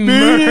 baby.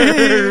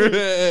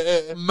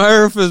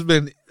 Murph has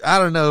been, I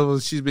don't know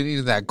if she's been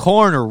eating that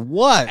corn or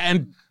what.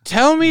 And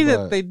tell me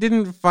that they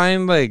didn't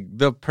find like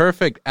the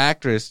perfect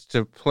actress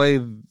to play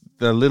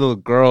the little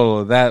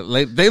girl that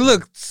they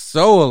look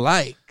so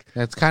alike.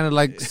 It's kind of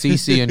like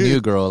Cece and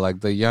New Girl, like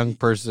the young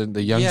person,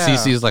 the young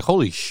Cece is like,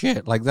 holy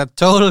shit, like that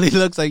totally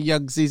looks like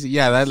young Cece.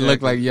 Yeah, that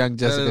looked like young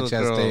Jessica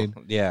Chastain.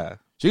 Girl. Yeah.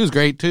 She was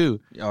great too.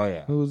 Oh,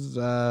 yeah. Who's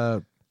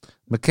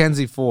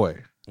Mackenzie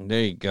Foy.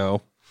 There you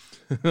go.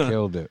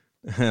 Killed it.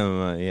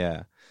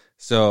 Yeah.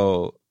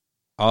 So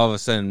all of a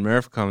sudden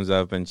Murph comes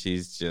up and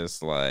she's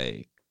just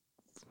like,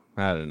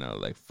 I don't know,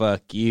 like,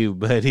 fuck you,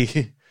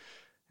 buddy.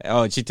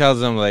 Oh, she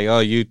tells him, like, oh,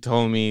 you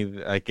told me,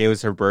 like, it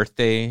was her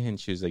birthday, and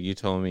she was like, you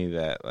told me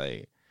that,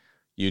 like,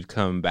 you'd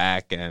come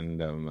back, and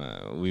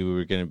we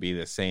were going to be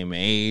the same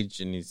age,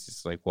 and he's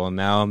just like, well,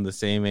 now I'm the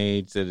same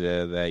age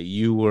that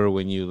you were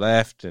when you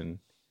left, and you're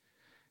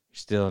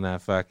still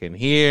not fucking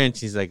here, and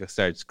she's like,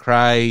 starts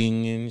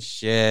crying and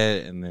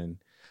shit, and then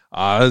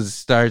Oz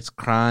starts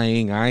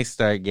crying, I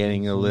start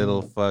getting a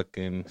little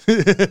fucking...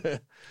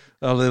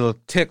 a little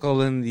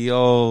tickle in the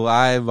old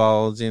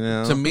eyeballs, you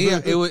know. To me,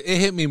 it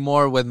hit me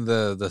more when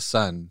the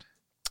son,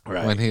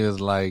 right? When he was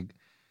like,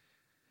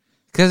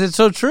 because it's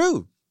so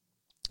true.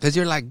 Because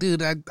you're like,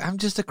 dude, I'm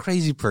just a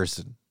crazy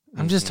person.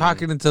 I'm just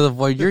talking into the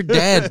void. You're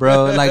dead,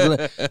 bro. Like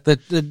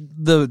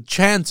the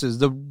chances,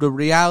 the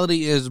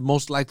reality is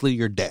most likely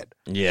you're dead.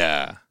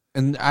 Yeah.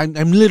 and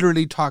I'm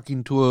literally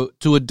talking to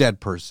a dead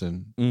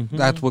person. Mhm.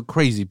 That's what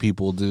crazy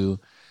people do.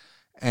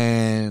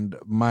 And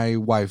my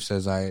wife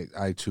says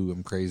I too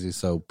am crazy,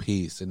 so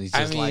peace. And he's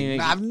just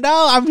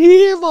I'm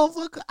here,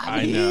 motherfucker.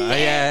 I'm here. know.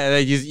 Yeah,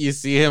 like you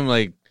see him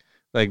like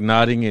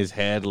nodding his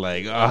head,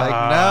 like,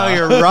 no,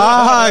 you're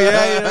wrong.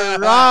 Yeah, you're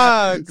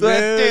wrong.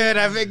 Dude,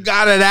 I've been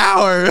got an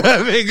hour.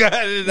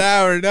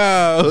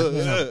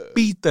 No.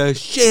 Beat the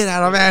shit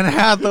out of Anne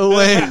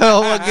Hathaway. I'm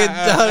fucking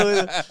done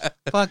with it.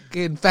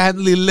 Fucking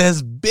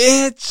family-less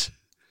bitch.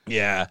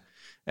 Yeah,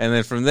 and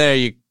then from there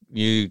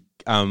you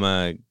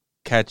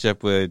catch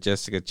up with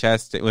Jessica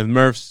Chastain, with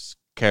Murph's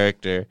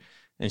character,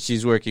 and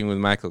she's working with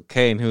Michael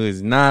Caine, who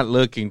is not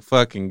looking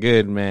fucking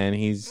good, man.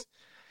 He's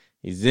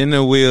in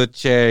a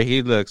wheelchair.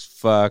 He looks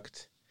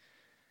fucked.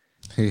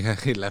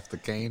 He left the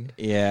cane.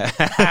 Yeah.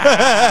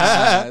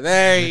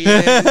 There he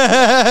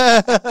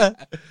is.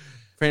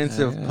 Prince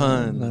of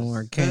puns. No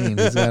more cane.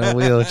 He's got a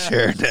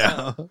wheelchair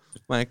now.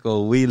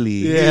 Michael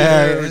Wheelie.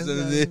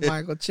 Yeah.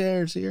 Michael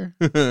Chair's here.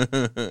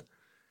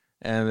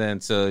 And then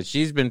so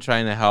she's been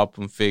trying to help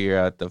him figure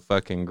out the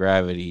fucking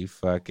gravity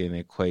fucking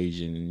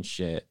equation and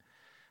shit.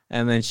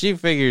 And then she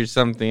figures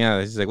something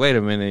out. She's like, wait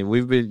a minute,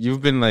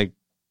 you've been like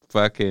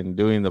fucking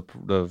doing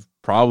the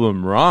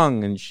problem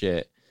wrong and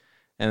shit.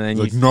 And then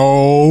you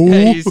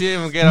see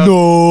him get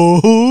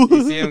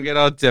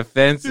all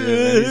defensive.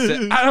 And he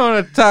said, I don't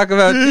want to talk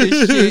about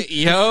this shit,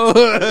 yo.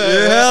 You're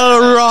hell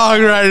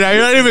wrong right now.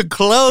 You're not even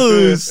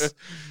close.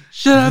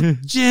 Shut up,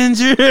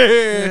 Ginger.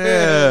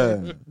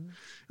 Yeah.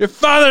 Your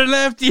father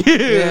left you.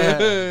 Yeah.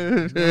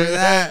 Remember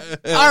that?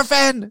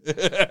 Orphan.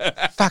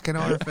 Fucking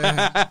orphan.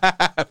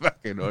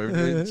 Fucking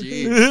orphan.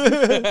 Gee.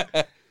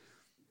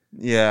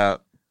 Yeah.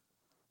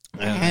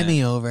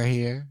 Henny over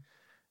here.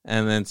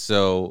 And then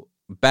so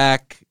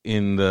back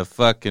in the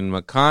fucking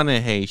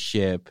McConaughey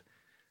ship,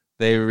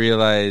 they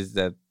realized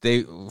that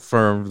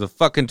for the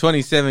fucking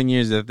 27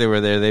 years that they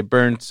were there, they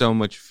burned so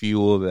much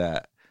fuel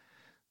that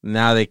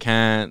now they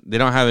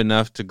don't have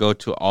enough to go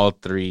to all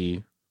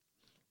three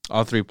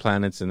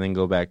planets and then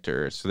go back to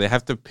Earth. So they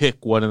have to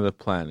pick one of the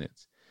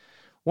planets.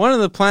 One of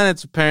the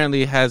planets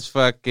apparently has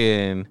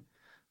fucking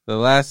the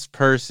last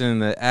person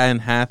that Anne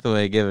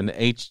Hathaway gave an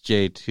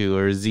HJ to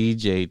or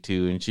ZJ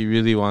to, and she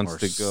really wants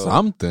to go.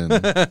 Something.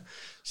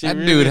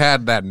 Dude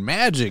had that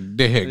magic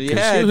dick.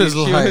 Yeah, she was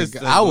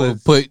I will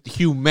put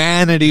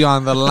humanity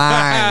on the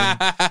line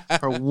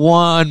for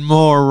one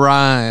more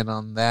ride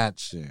on that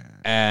shit.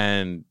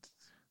 And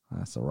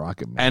that's a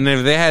rocket man. And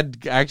if they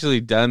had actually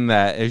done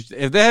that,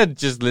 if they had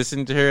just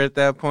listened to her at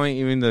that point,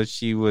 even though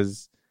she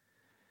was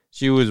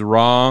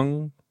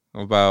wrong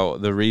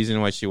about the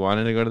reason why she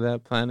wanted to go to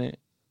that planet,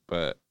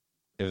 but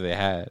if they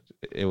had,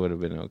 it would have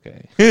been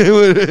okay.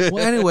 Well,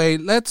 anyway,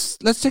 let's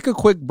take a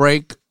quick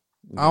break.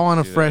 I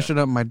want to freshen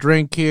up my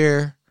drink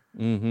here,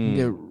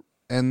 and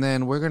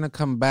then we're gonna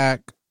come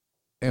back,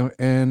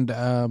 and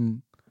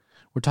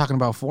we're talking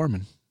about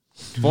Foreman.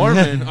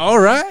 Foreman, all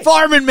right.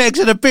 Foreman makes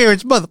an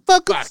appearance,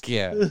 motherfucker. Fuck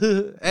yeah.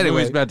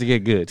 Anyway, it's about to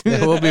get good.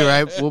 Yeah, we'll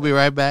be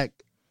right back.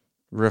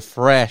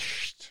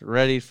 Refreshed,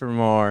 ready for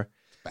more.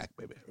 Back,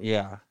 baby.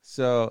 Yeah.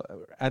 So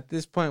at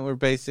this point, we're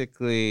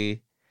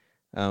basically,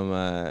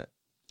 Water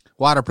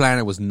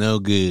Planet was no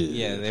good.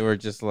 Yeah, they were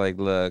just like,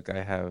 look,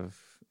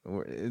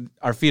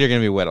 our feet are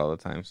gonna be wet all the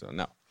time, so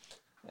no.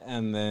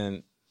 And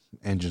then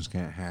engines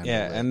can't handle it.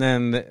 Yeah, and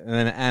then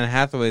Anne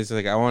Hathaway's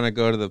like, I want to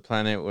go to the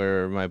planet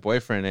where my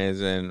boyfriend is,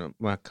 and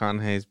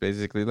McConaughey's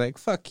basically like,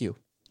 fuck you.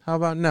 How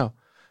about no?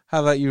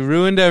 How about you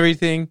ruined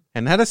everything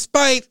and out of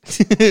spite,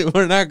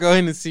 we're not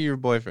going to see your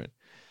boyfriend.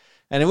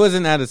 And it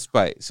wasn't out of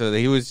spite. So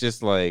he was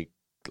just like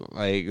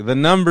the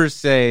numbers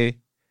say,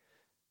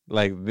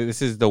 like,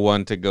 this is the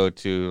one to go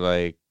to.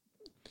 Like,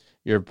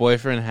 your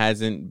boyfriend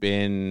hasn't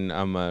been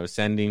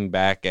sending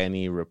back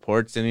any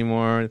reports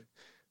anymore.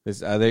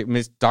 This other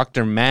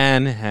Dr.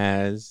 Mann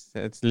has.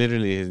 That's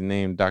literally his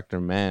name, Dr.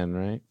 Mann,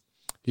 right?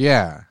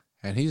 Yeah,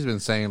 and he's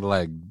been saying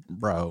like,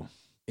 bro,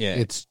 yeah,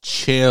 it's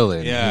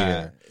chilling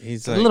here.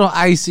 He's a little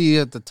icy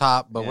at the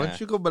top, but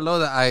once you go below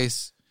the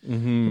ice,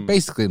 you're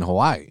basically in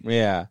Hawaii.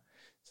 Yeah,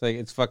 it's like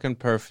it's fucking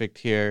perfect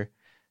here.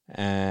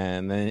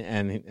 And then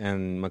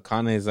and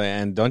McConaughey's like,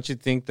 and don't you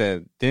think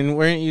that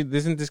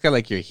isn't this guy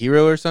like your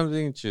hero or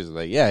something? And she was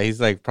like, yeah,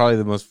 he's like probably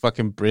the most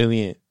fucking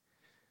brilliant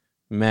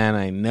man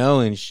I know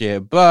and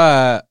shit,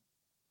 but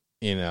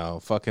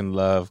fucking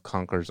love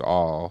conquers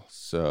all.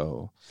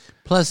 So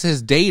plus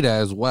his data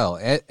as well.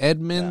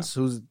 Edmonds,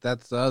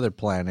 that's the other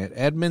planet.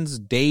 Edmonds'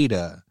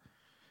 data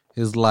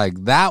is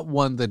like that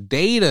one. The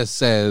data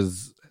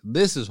says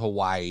this is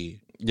Hawaii.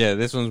 Yeah,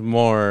 this one's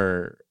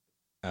more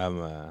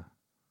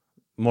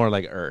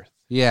like Earth.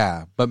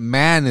 Yeah, but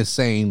man is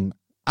saying,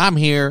 I'm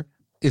here.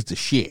 It's the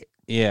shit.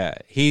 Yeah,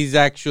 he's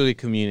actually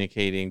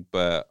communicating,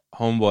 but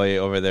homeboy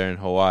over there in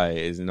Hawaii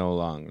is no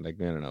longer, like,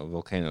 I don't know,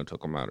 volcano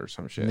took him out or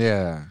some shit.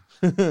 Yeah.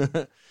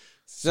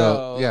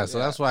 So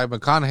that's why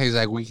McConaughey's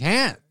like, we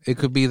can't. It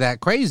could be that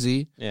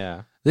crazy.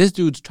 Yeah. This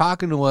dude's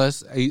talking to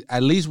us.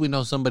 At least we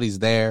know somebody's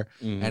there,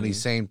 and he's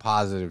saying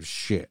positive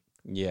shit.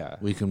 Yeah.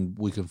 We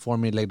can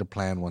formulate a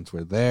plan once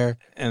we're there.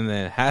 And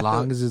then As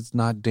long as it's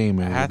not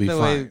Damon, it'll be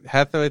fine.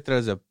 Hathaway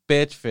throws a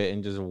bitch fit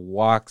and just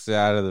walks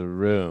out of the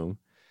room.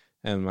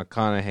 And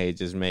McConaughey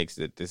just makes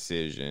the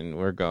decision.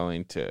 We're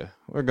going to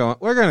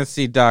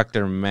see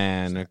Dr.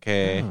 Man,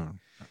 okay?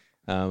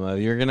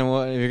 If you're gonna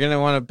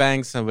want to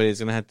bang somebody, it's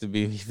gonna have to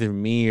be either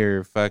me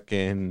or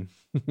fucking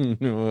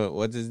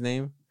what's his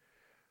name?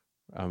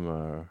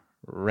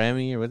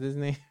 Remy, or what's his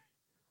name?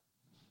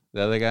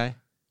 The other guy?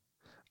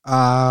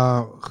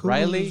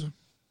 Riley?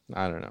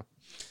 I don't know.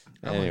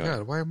 Oh anyway, my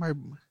god, why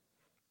am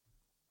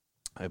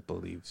I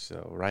believe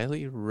so.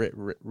 Riley?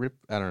 Rip?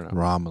 I don't know.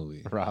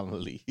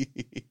 Romilly.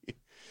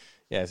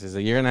 Yeah, so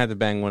you're gonna have to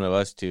bang one of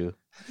us two.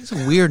 That's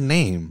a weird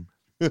name.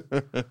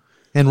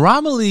 And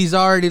Romilly's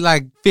already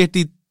like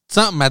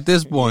 50-something at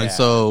this point,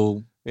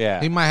 so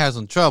he might have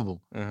some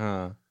trouble.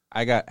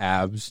 I got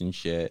abs and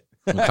shit.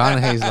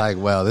 McConaughey's like,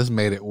 well, this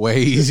made it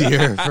way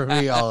easier for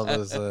me all of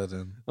a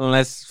sudden.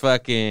 Unless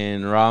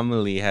fucking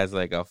Romilly has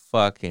like a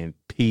fucking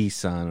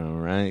piece on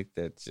him, right?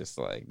 That's just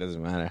like,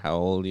 doesn't matter how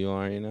old you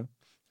are, you know?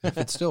 If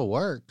it still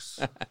works.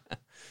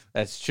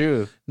 That's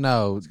true.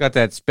 No. It's got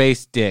that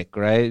space dick,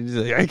 right? It's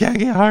like, I can't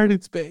get hard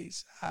in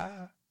space.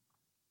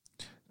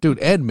 Dude,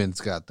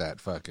 Edmund's got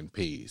that fucking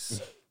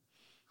piece.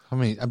 I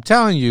mean, I'm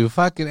telling you,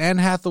 fucking Anne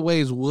Hathaway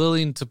is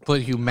willing to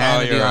put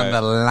humanity on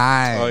the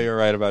line. Oh, you're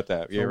right about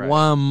that. You're right.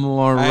 One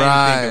more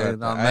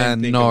ride on that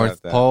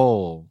North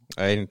Pole.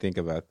 I didn't think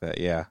about that.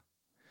 Yeah.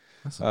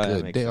 That's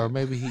a good day. Or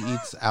maybe he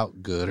eats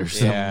out good or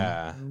something.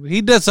 Yeah.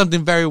 He does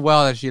something very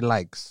well that she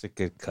likes. He's a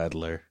good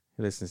cuddler.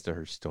 He listens to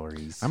her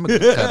stories. I'm a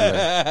good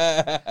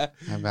cuddler.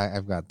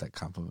 I've got that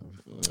compliment.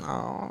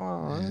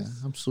 Oh, yeah,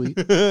 I'm sweet.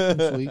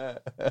 I'm sweet.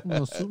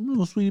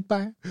 Little sweetie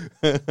pie.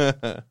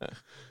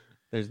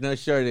 There's no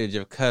shortage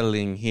of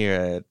cuddling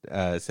here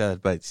at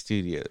South Bite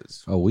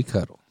Studios. Oh, we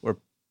cuddle. We're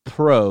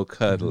pro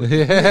cuddling.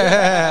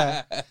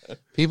 Yeah.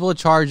 People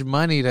charge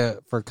money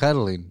for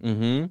cuddling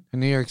in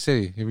New York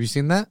City. Have you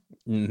seen that?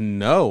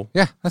 No.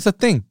 Yeah, that's a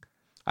thing.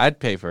 I'd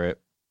pay for it.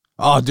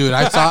 Oh, dude,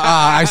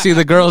 I see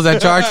the girls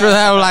that charge for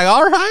that. I'm like,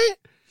 all right.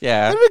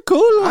 Yeah. That'd be cool.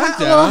 A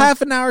little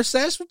half an hour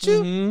sesh with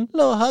you. Mm-hmm. A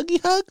little huggy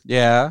hug.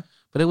 Yeah.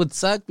 But it would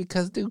suck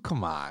because, dude,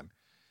 come on.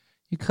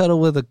 You cuddle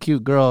with a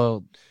cute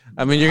girl.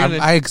 I mean,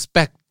 I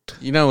expect.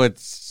 You know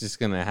what's just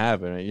going to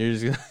happen, right? You're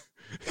just going to...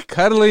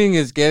 Cuddling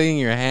is getting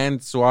your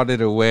hand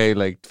swatted away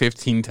like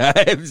 15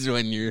 times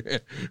when you're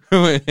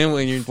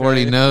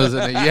 40 no's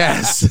and a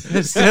yes.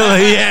 Still a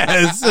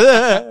yes.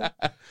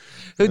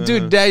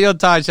 Dude, Daniel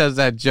Tosh has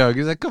that joke.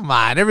 He's like, come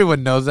on,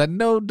 everyone knows that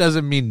no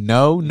doesn't mean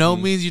no. No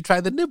means you try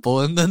the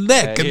nipple and the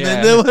neck and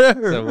then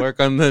whatever. So work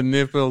on the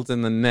nipples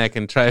and the neck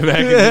and try back.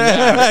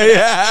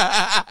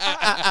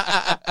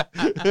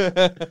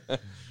 Yeah.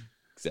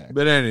 Exactly.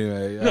 But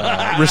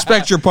anyway,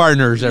 respect your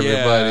partners,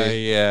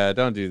 everybody. Yeah,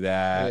 don't do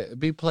that.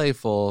 Be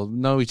playful.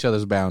 Know each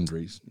other's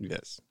boundaries.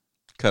 Yes.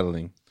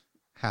 Cuddling.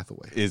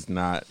 Hathaway is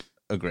not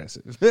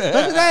aggressive. Look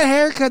at that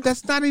haircut.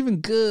 That's not even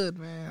good,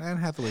 man. Anne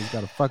Hathaway's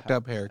got a fucked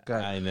up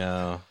haircut. I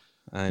know.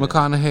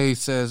 McConaughey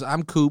says,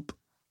 I'm Coop.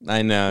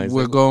 I know.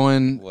 We're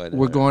going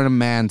to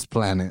Man's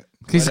Planet.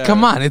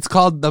 Come on, it's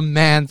called the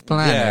Man's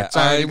Planet.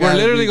 Yeah, we're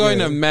literally going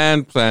to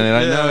Man Planet.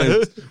 I know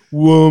it's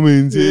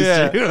woman's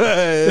history.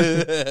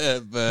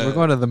 But we're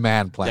going to the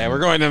Man Planet. Yeah, we're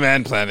going to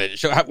Man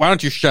Planet. Why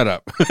don't you shut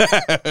up?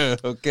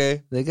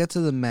 Okay. They get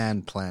to the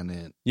Man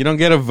Planet. You don't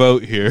get a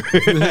vote here.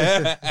 This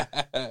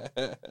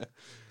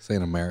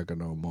ain't America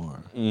no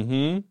more.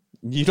 Mm-hmm.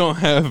 You don't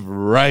have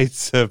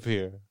rights up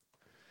here.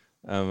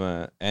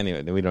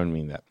 Anyway, we don't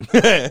mean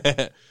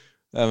that.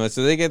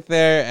 So they get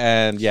there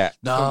and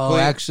no,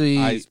 actually,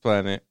 ice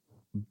planet.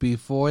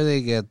 Before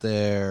they get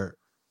there,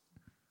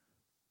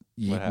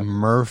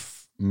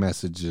 Murph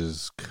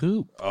messages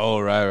Coop. Oh,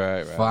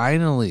 right.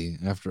 Finally,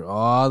 after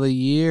all the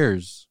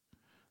years,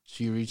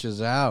 she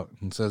reaches out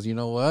and says, "You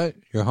know what?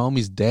 Your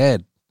homie's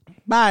dead.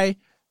 Bye."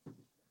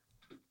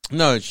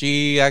 No,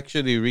 she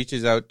actually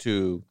reaches out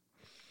to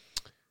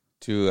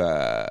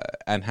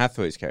Anne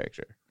Hathaway's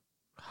character.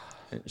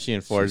 She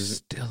informs. She's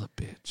still a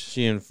bitch.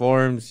 She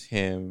informs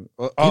him.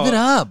 Give it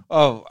up.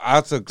 Oh,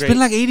 also great. It's been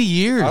like 80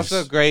 years.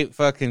 Also, great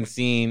fucking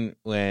scene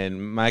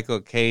when Michael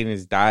Caine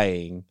is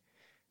dying.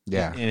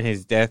 Yeah. In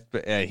his death,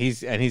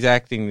 he's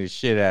acting the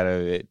shit out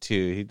of it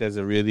too. He does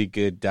a really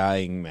good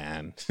dying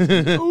man.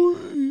 Oh,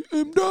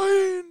 I'm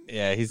dying.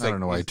 Yeah, I don't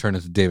know why he turned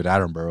into David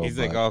Attenborough. He's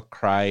like all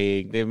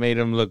crying. They made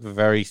him look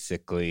very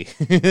sickly,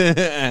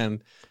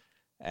 and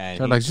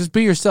they're like, just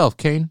be yourself,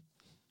 Caine.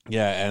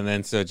 Yeah, and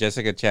then so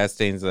Jessica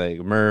Chastain's like,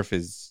 Murph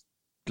is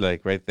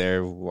like right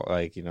there,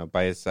 like, you know,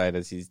 by his side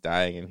as he's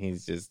dying, and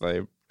he's just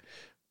like,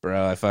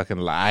 bro, I fucking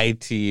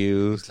lied to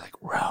you. He's like,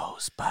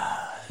 Rosebud.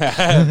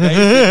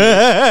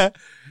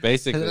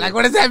 Basically. Like,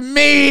 what does that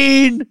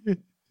mean?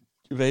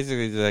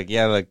 Basically, he's like,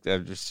 yeah, like,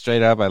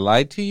 straight up, I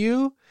lied to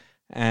you,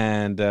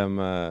 and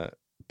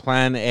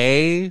plan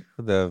A,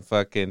 the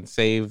fucking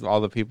save all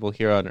the people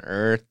here on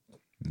Earth,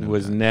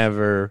 was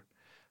never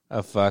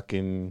a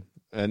fucking...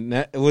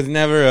 it was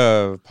never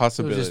a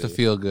possibility. It was just a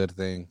feel-good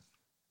thing.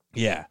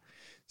 Yeah.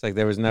 It's like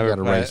there was You never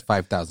gotta raise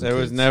 5,000 there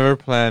was kids. never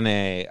plan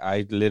A.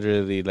 I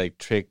literally like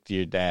tricked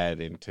your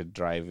dad into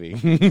driving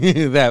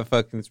that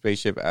fucking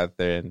spaceship out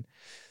there,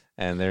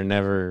 and they're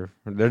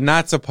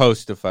not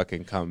supposed to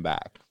fucking come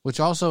back.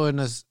 Which also in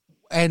this,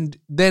 and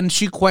then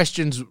she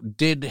questions,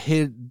 did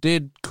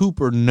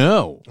Cooper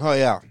know? Oh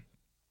yeah.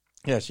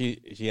 Yeah,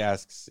 she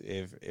asks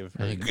if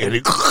her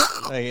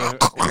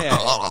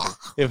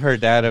if her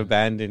dad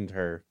abandoned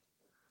her,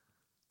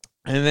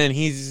 and then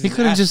He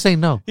couldn't just say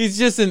no. he's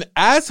just an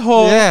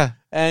asshole. Yeah.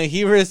 And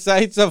he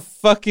recites a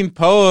fucking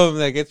poem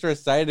that gets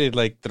recited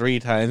like 3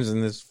 times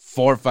in this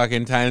 4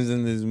 fucking times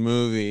in this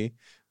movie.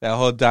 That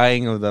whole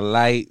dying of the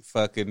light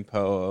fucking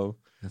poem.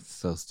 That's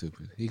so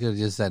stupid. He could have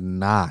just said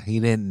nah. He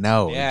didn't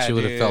know. Yeah, She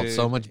would have felt dude.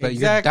 so much better.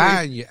 Exactly. You're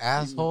dying, you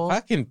asshole.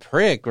 Fucking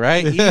prick,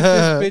 right? Eat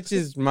this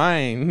bitch's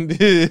mind.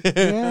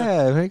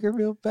 Yeah, make her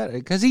feel better.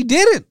 Because he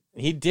didn't.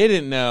 He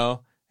didn't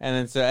know. And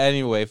then so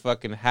anyway,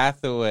 fucking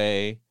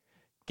Hathaway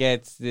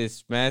gets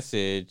this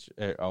message.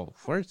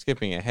 We're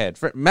skipping ahead.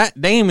 Matt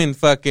Damon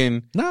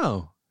fucking...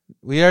 No.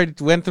 We already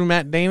went through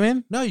Matt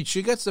Damon? No,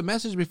 she gets the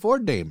message before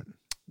Damon.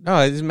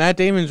 No, Matt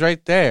Damon's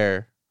right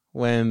there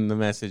when the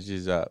message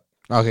is up.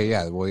 Okay,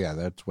 yeah. Well, yeah,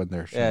 that's when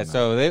they're showing up.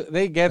 So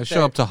they get They there.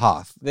 show up to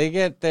Hoth. They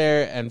get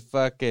there and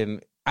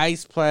fucking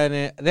ice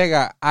planet. They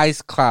got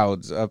ice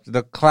clouds up.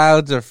 The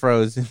clouds are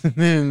frozen.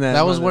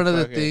 That was one of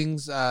the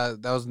things.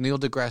 That was Neil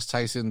deGrasse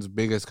Tyson's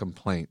biggest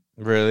complaint.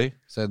 Really?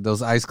 Said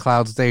those ice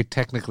clouds, they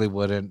technically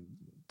wouldn't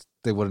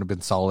have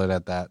been solid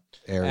at that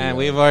area. And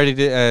we've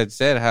already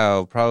said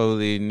how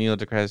probably Neil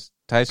deGrasse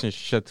Tyson should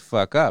shut the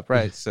fuck up,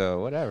 right?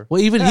 So whatever.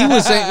 Well, even he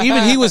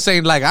was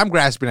saying like, I'm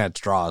grasping at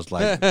straws.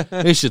 Like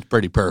this shit's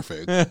pretty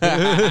perfect.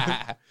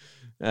 Yeah.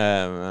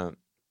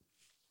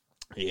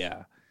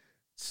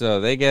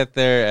 So they get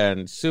there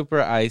and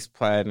super ice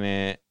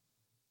planet.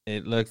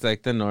 It looks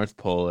like the North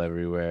Pole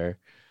everywhere.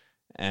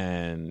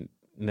 And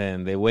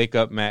then they wake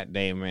up Matt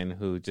Damon,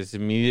 who just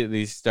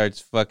immediately starts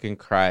fucking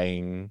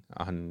crying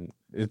on...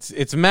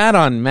 It's Matt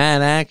on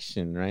Matt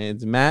action, right?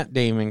 It's Matt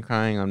Damon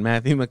crying on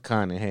Matthew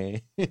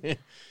McConaughey.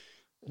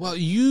 Well,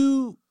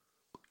 you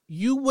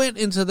went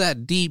into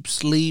that deep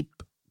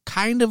sleep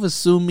kind of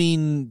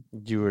assuming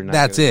You were not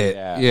that's gonna-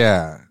 it.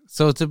 Yeah.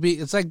 So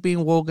it's like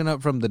being woken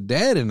up from the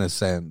dead in a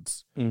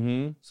sense.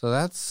 Mm-hmm. So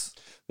that's...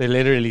 They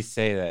literally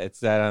say that.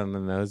 It's that on the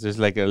nose. There's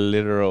like a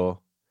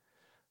literal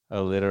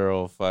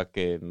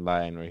fucking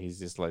line where he's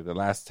just like, the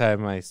last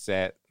time I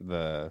set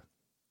the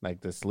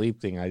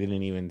sleep thing, I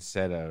didn't even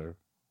set a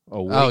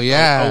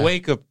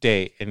wake up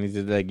date. And he's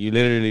just like, you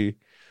literally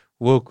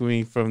rose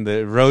me from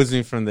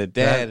the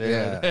dead.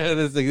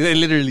 It's like, they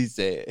literally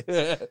say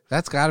it.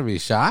 That's got to be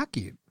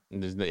shocking.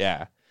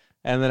 Yeah.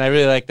 And then I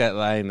really like that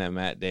line that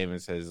Matt Damon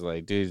says,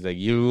 like, dude, like,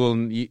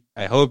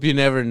 I hope you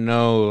never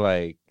know,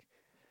 like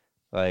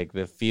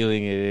the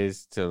feeling it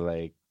is to,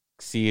 like,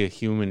 see a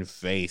human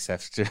face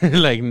after,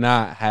 like,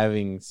 not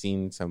having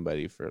seen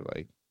somebody for,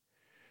 like,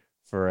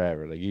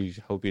 forever. Like, you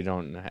hope you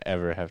don't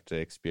ever have to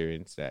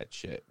experience that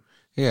shit.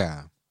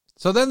 Yeah.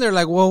 So then they're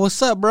like, well,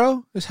 what's up,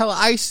 bro? It's hella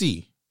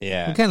icy.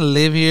 Yeah. We can't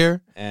live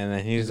here. And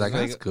then he's like,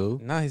 that's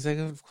cool. No, he's like,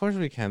 of course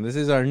we can. This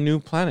is our new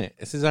planet.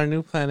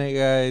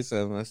 Guys.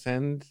 I'm going to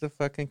send the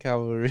fucking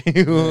cavalry,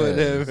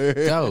 whatever.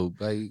 It's dope.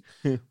 Like,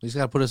 we just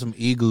got to put up some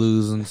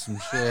igloos and some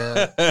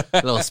shit. A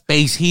little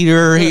space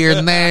heater here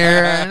and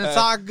there. And it's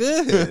all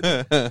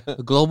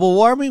good. Global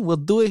warming, we'll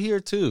do it here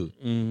too.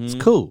 Mm-hmm. It's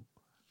cool.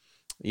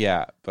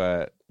 Yeah,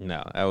 but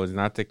no, that was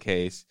not the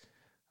case.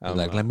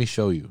 Like, let me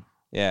show you.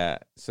 Yeah.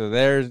 So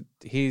there's,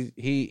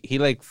 he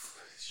like,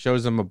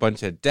 shows them a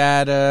bunch of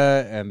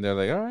data, and they're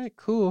like, all right,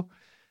 cool.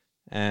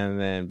 And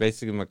then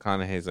basically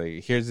McConaughey's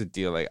like, here's the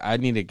deal. Like, I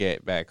need to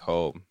get back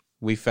home.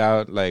 We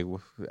found, like,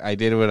 I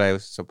did what I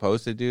was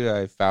supposed to do.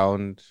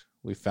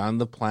 We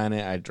found the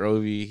planet. I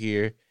drove you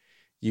here.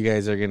 You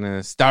guys are going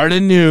to start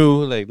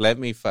anew. Like, let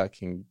me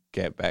fucking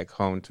get back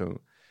home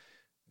to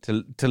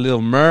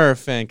Lil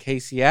Murph and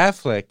Casey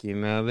Affleck. You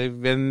know,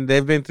 they've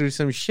been through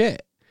some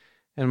shit.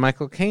 And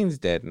Michael Caine's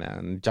dead now,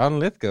 and John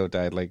Lithgow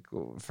died like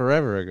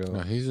forever ago.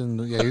 No,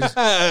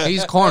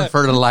 he's corn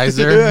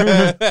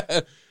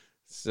fertilizer.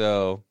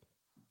 So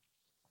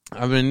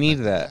I'm gonna need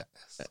that.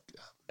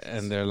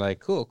 And they're like,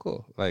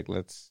 cool. Like,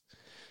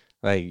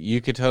 you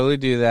could totally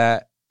do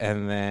that.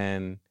 And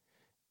then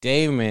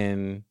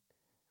Damon,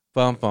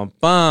 bum,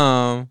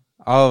 all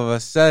of a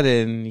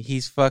sudden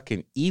he's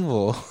fucking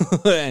evil,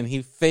 and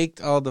he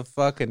faked all the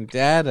fucking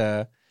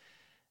data.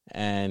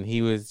 And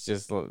he was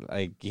just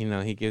like, you know,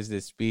 he gives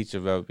this speech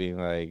about being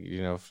like,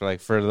 you know,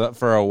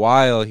 for a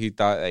while he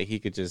thought that he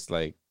could just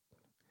like,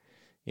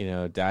 you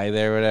know, die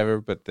there or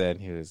whatever. But then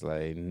he was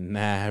like,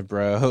 nah,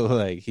 bro.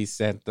 Like, he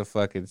sent the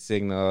fucking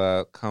signal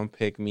out, come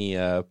pick me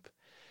up.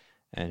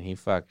 And he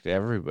fucked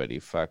everybody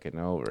fucking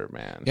over,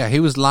 man. Yeah,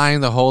 he was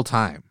lying the whole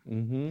time.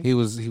 Mm-hmm. He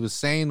was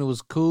saying it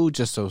was cool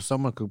just so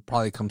someone could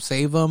probably come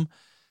save him.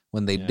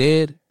 When they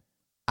did,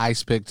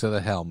 ice pick to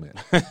the helmet.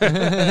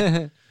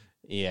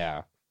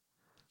 Yeah.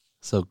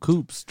 So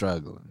Coop's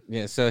struggling.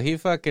 Yeah, so he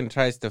fucking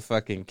tries to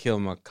fucking kill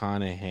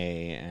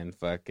McConaughey and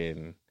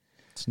fucking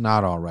It's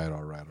not all right.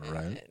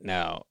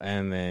 No,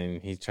 and then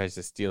he tries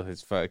to steal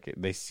his fucking.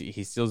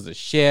 He steals the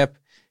ship.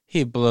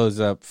 He blows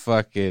up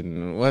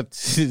fucking.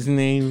 What's his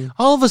name?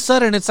 All of a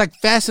sudden, it's like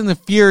Fast and the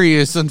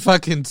Furious in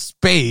fucking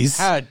space.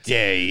 How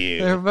dare you?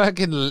 They're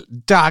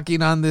fucking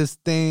docking on this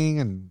thing,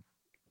 and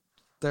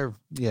they're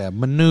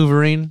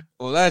maneuvering.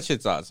 Well, that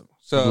shit's awesome.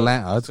 So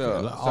looks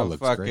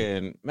fucking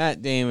great.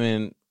 Matt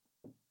Damon.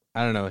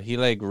 I don't know. He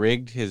like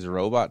rigged his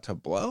robot to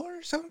blow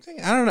or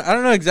something. I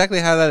don't know exactly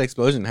how that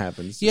explosion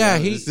happens. Yeah,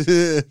 he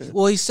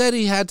said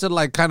he had to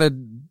like kind of,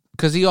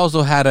 because he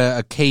also had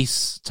a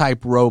case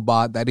type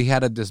robot that he had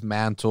to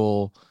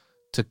dismantle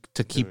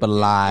to keep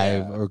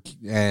alive,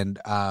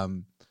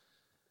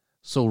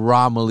 so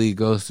Romilly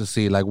goes to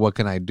see like, what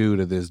can I do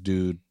to this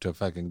dude to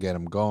fucking get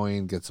him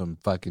going, get some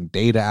fucking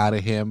data out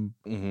of him,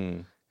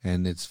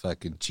 and it's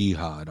fucking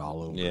jihad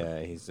all over.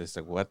 Yeah, he's just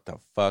like, what the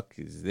fuck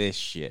is this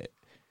shit?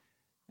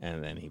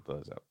 And then he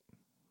blows up.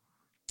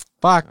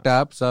 Fucked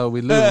up, so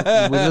we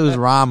lose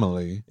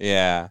Romilly.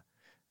 Yeah.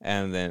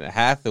 And then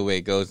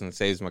Hathaway goes and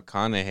saves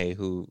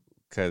McConaughey,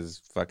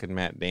 because fucking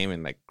Matt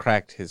Damon, like,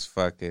 cracked his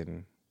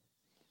fucking...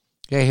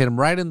 Yeah, hit him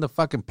right in the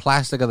fucking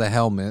plastic of the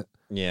helmet.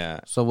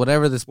 Yeah. So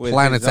whatever this with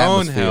planet's his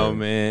own atmosphere...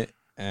 helmet,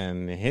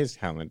 and his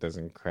helmet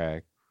doesn't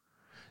crack.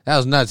 That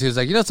was nuts. He was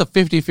like, it's a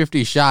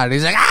 50-50 shot. And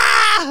he's like,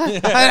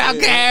 I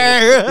don't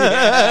care.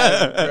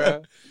 Yeah,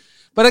 bro.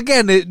 But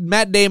again,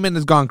 Matt Damon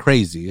has gone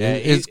crazy. Yeah,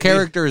 his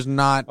character is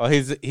not. Oh,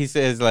 he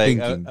says like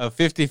thinking. a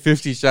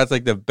 50-50 shot's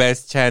like the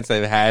best chance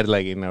I've had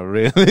like in a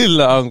really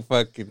long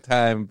fucking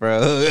time,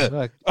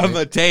 bro. I'm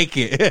gonna take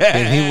it,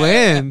 and he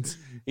wins.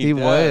 He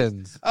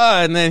wins.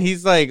 Oh, and then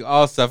he's like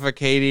all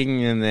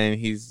suffocating, and then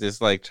he's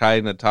just like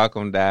trying to talk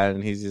him down,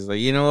 and he's just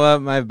like, you know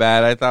what, my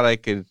bad. I thought I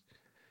could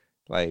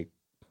like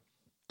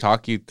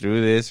talk you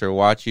through this or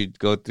watch you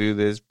go through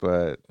this,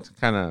 but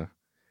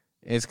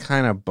it's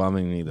kind of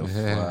bumming me the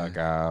fuck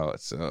out.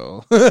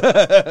 So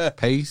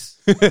pace.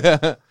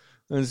 I'm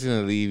just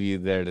gonna leave you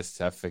there to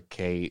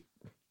suffocate.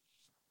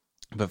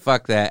 But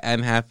fuck that.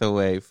 Anne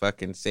Hathaway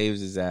fucking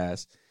saves his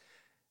ass.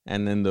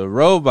 And then the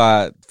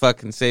robot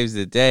fucking saves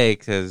the day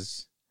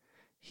because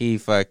he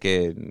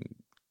fucking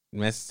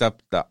messed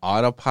up the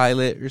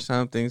autopilot or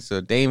something. So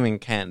Damon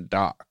can't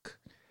dock.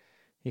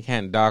 He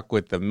can't dock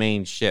with the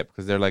main ship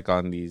because they're like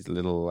on these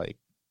little like...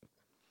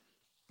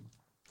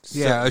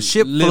 Yeah, a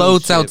ship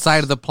floats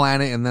outside of the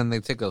planet and then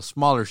they take a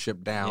smaller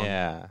ship down.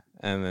 Yeah.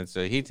 And then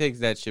so he takes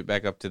that ship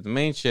back up to the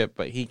main ship,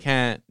 but he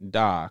can't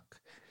dock.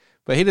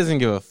 But he doesn't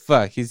give a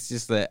fuck. He's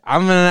just like,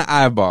 I'm going to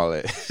eyeball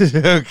it.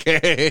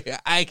 Okay.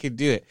 I could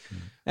do it.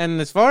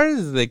 And as far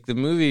as like the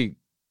movie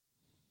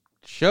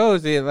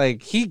shows it,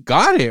 like he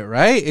got it,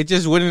 right? It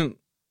just wouldn't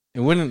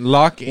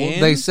lock in.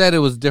 They said it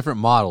was different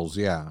models,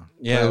 yeah.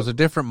 Yeah. But it was a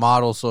different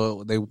model,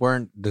 so they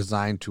weren't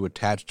designed to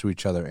attach to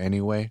each other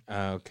anyway.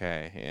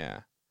 Okay, yeah.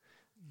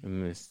 I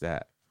missed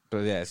that.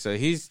 But yeah, so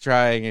he's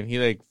trying and he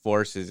like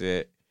forces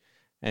it.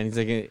 And he's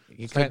like,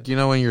 it's like, you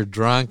know, when you're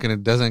drunk and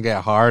it doesn't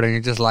get hard and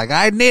you're just like,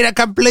 I need to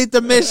complete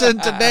the mission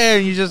today.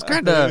 And you just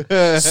kind of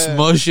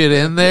smush it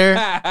in there.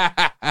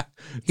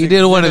 He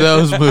did one of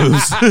those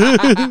moves.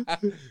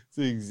 That's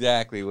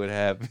exactly what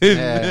happened.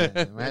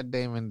 Yeah, Matt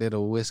Damon did a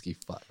whiskey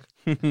fuck.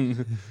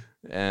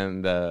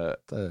 And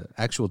the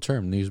actual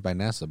term used by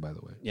NASA, by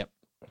the way. Yep.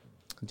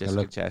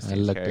 Jessica Chastain's I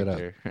looked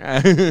character. it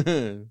up.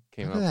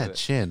 Came Look up at that with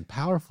chin,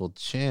 powerful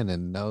chin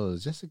and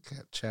nose. Jessica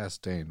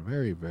Chastain,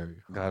 very, very.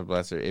 God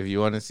bless her. If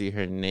you want to see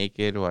her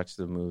naked, watch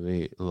the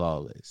movie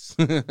Lawless.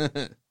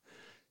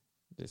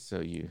 just so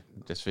you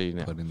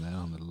know. Putting that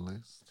on the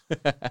list.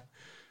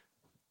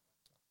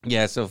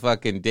 Yeah, so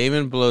fucking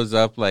Damon blows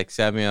up like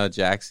Samuel L.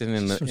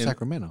 Jackson From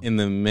Sacramento. in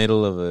the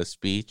middle of a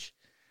speech.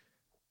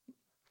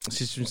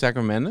 She's from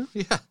Sacramento?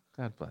 Yeah.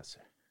 God bless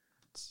her.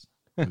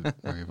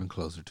 We're even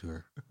closer to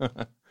her.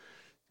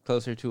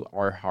 Closer to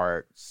our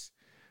hearts.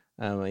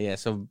 Yeah,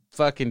 so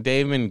fucking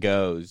Damon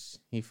goes.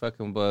 He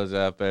fucking blows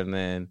up, and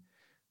then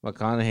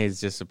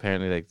McConaughey's just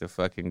apparently like the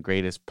fucking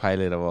greatest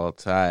pilot of all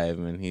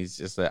time, and he's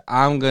just like,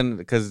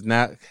 because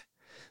now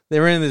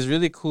they were in this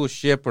really cool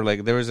ship where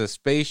like there was a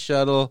space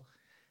shuttle,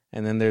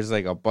 and then there's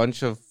like a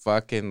bunch of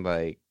fucking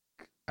like,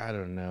 I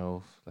don't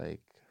know,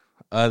 like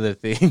other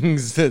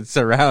things that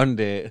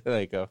surround it,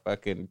 like a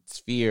fucking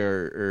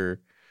sphere or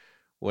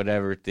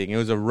whatever thing. It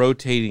was a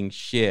rotating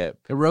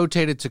ship. It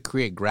rotated to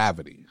create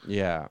gravity.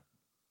 Yeah.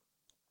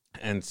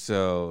 And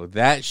so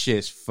that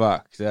shit's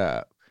fucked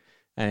up.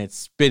 And it's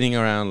spinning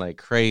around like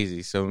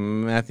crazy. So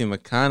Matthew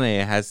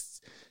McConaughey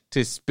has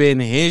to spin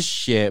his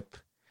ship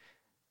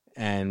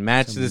and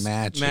match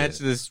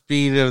the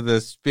speed of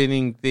the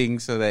spinning thing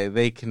so that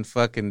they can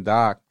fucking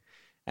dock.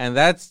 And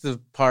that's the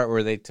part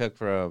where they took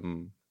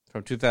from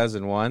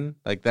 2001.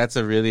 Like that's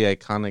a really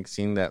iconic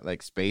scene, that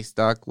like space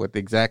dock with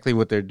exactly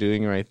what they're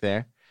doing right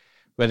there.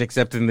 But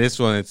except in this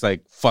one, it's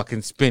like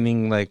fucking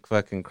spinning like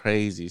fucking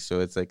crazy.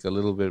 So it's like a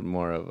little bit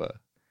more of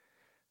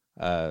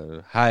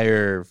a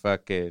higher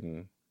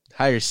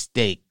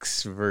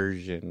stakes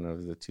version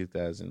of the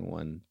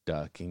 2001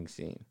 docking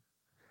scene.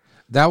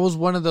 That was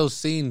one of those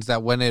scenes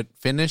that when it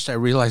finished, I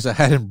realized I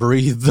hadn't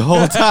breathed the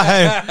whole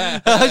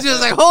time. I was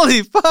just like,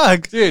 holy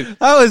fuck. Dude.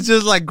 I was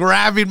just like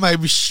grabbing my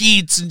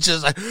sheets and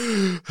just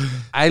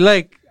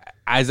like.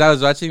 As I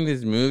was watching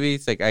this movie,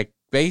 it's like I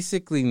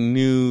basically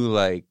knew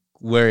like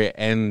where it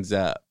ends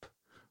up.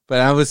 But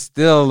I was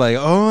still like,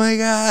 oh my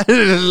God.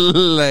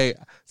 Like,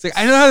 it's like,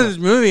 I know how this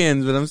movie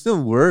ends, but I'm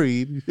still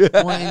worried.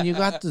 Well, and you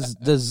got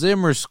the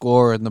Zimmer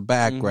score in the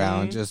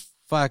background, just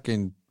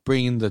fucking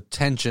bringing the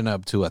tension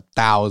up to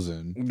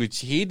 1,000. Which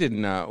he did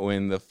not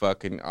win the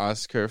fucking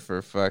Oscar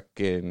for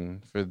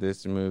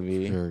this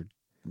movie. For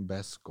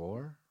best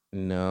score?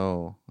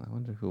 No. I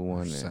wonder who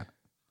won it.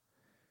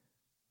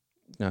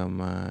 Not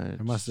much.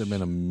 It must have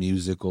been a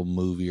musical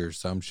movie or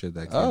some shit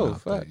that came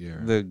out that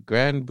year. The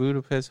Grand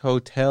Budapest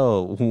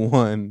Hotel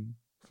won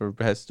for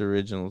best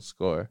original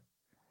score.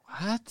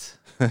 What?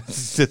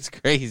 That's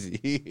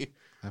crazy.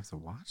 I have to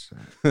watch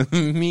that.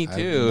 Me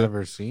too. I've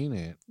never seen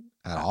it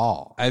at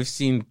all. I've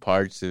seen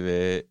parts of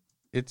it.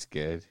 It's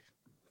good.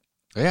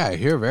 Yeah, I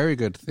hear very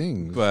good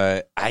things.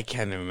 But I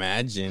can't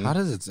imagine. How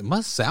does it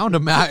must sound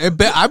amazing.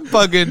 I'm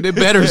fucking, it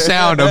better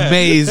sound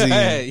amazing.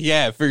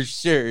 Yeah, for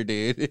sure,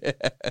 dude.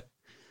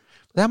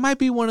 That might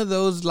be one of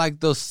those,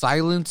 like, those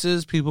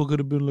silences. People could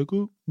have been like,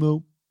 oh,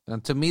 no.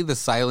 And to me, the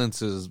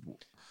silences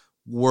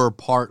were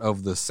part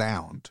of the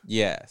sound.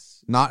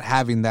 Yes. Not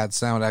having that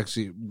sound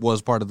actually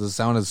was part of the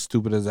sound, as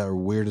stupid as that or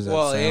weird as that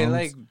sounds. Well, it,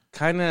 like,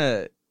 kind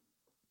of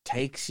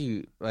takes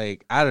you,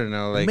 like, I don't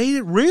know. Like, it made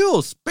it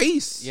real.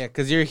 Space. Yeah,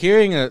 because you're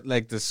hearing,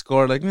 like, the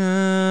score, like,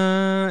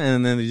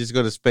 and then they just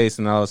go to space,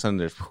 and all of a sudden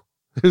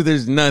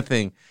there's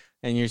nothing.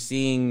 And you're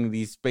seeing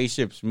these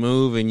spaceships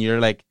move, and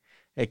you're, like,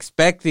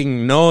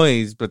 expecting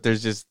noise, but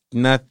there's just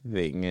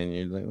nothing, and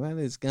you're like, what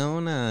is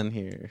going on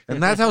here?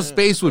 And that's how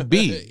space would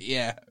be.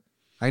 Yeah.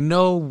 I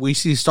know we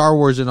see Star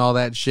Wars and all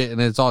that shit,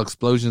 and it's all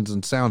explosions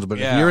and sounds, but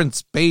if you're in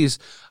space,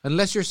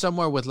 unless you're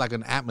somewhere with like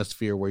an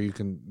atmosphere where you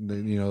can,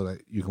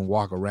 that you can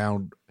walk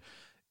around,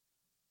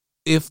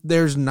 if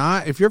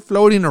you're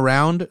floating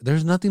around,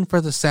 there's nothing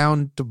for the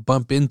sound to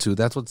bump into.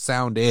 That's what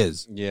sound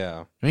is.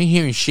 Yeah. You ain't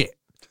hearing shit.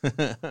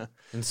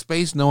 In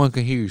space, no one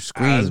can hear you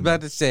scream. I was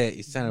about to say it,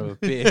 you son of a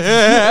bitch.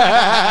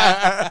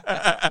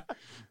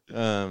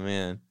 Oh,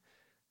 man.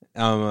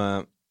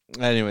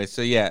 Anyway,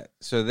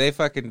 so they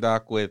fucking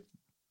dock with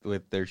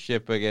their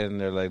ship again.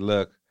 They're like,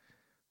 look,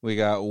 we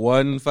got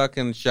one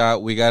fucking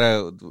shot.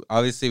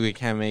 Obviously we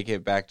can't make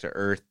it back to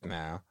Earth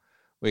now.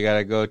 We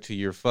gotta go to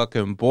your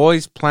fucking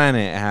boy's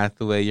planet,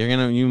 Hathaway.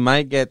 You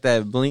might get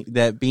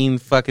that bean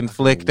fucking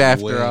flicked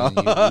after all.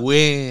 You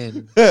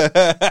win.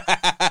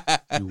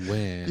 You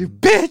win. You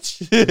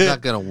bitch. He's not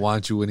gonna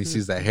want you when he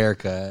sees that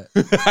haircut.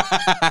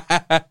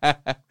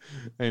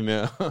 I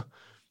know.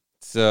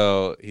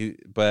 So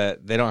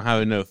but they don't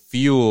have enough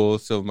fuel.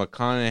 So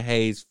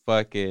McConaughey's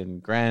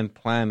fucking grand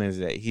plan is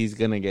that he's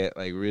gonna get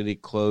like really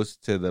close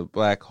to the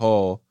black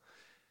hole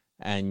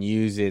and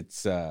use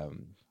its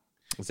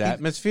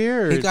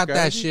atmosphere. He got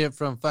that shit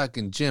from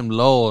fucking Jim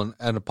Lowell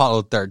and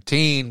Apollo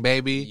 13,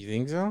 baby. You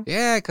think so?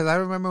 Yeah, because I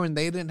remember when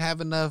they didn't have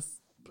enough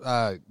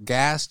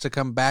gas to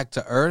come back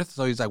to Earth,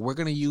 so he's like, we're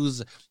gonna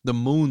use the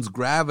moon's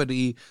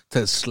gravity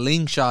to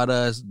slingshot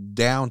us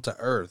down to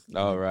Earth.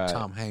 All right.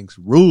 Tom Hanks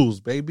rules,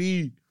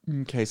 baby.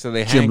 Okay, so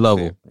they Jim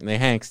Lovell. They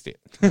Hanksed it.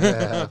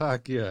 Yeah,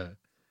 fuck yeah.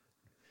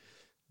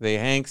 They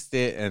Hanksed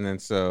it, and then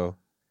so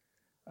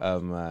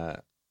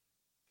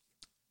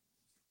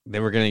they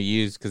were going to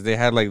use, because they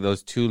had like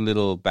those two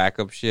little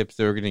backup ships,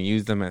 they were going to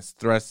use them as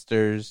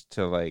thrusters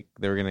to like,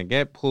 they were going to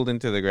get pulled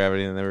into the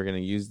gravity, and they were going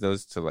to use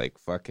those to like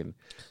fucking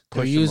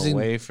push them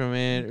away from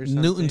it or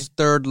something. Newton's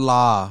third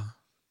law.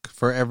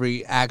 For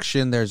every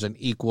action, there's an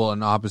equal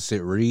and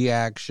opposite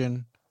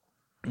reaction.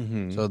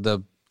 Mm-hmm. So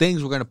the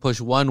things were going to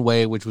push one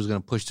way, which was going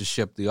to push the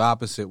ship the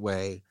opposite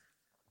way,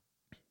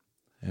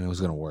 and it was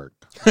going to work.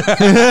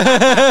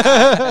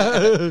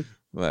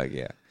 Well,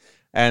 yeah.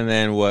 And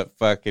then what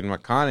fucking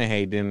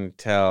McConaughey didn't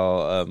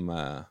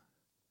tell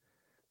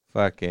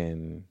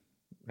fucking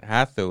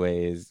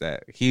Hathaway is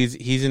that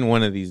he's in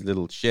one of these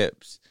little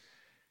ships.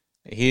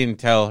 He didn't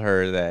tell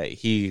her that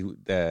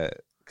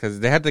because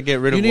they had to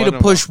get rid of. You need to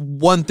push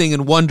one thing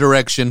in one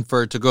direction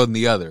for it to go in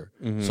the other.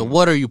 Mm-hmm. So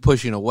what are you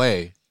pushing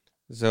away?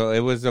 So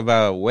it was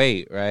about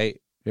weight, right?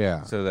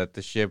 Yeah. So that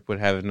the ship would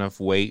have enough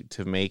weight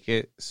to make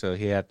it. So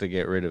he had to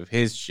get rid of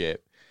his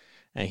ship,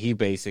 and he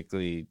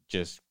basically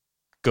just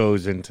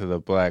goes into the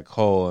black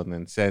hole and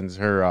then sends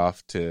her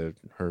off to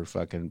her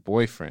fucking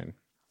boyfriend.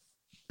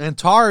 And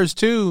Tars,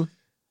 too.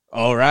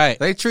 All right.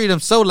 They treat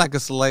him so like a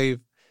slave.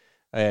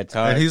 Yeah,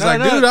 Tars. And he's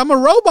dude, I'm a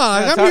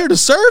robot. I'm here to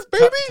serve,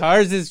 baby.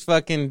 Tars is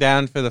fucking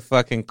down for the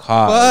fucking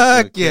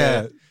cause. Fuck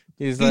yeah.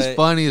 He's like,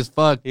 funny as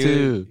fuck,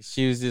 too.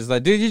 She was just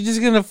like, dude, you're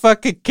just going to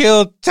fucking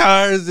kill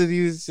Tars. And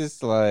he was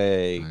just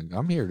like,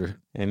 I'm here to.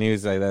 And he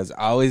was like, that's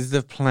always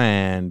the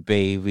plan,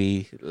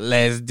 baby.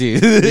 Let's do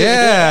this.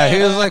 Yeah.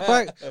 He was like,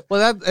 fuck.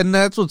 Well,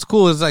 that's what's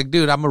cool. Is like,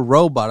 dude, I'm a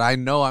robot. I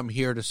know I'm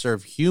here to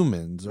serve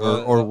humans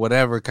or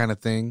whatever kind of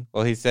thing.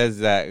 Well, he says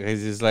that.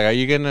 He's just like, are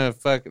you going to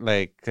fuck?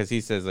 Like, because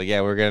he says, like, yeah,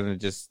 we're going to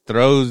just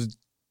throw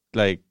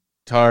like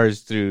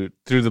TARS through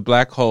the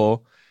black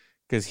hole,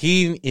 because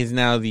he is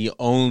now the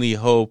only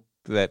hope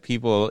that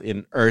people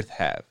in Earth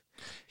have.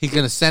 He's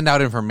gonna send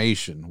out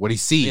information, what he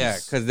sees. Yeah,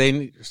 because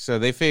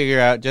they figure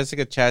out,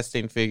 Jessica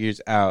Chastain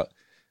figures out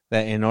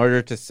that in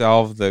order to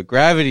solve the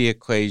gravity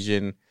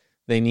equation,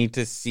 they need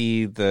to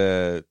see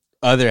the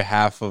other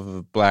half of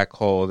a black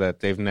hole that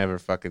they've never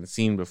fucking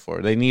seen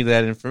before. They need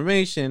that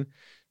information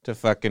to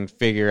fucking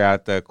figure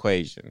out the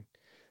equation.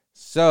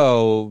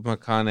 So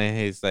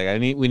McConaughey's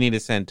like, we need to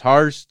send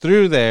TARS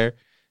through there,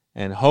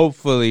 and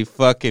hopefully,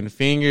 fucking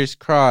fingers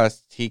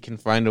crossed, he can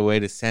find a way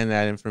to send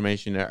that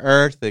information to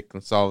Earth. It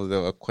can solve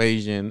the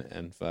equation,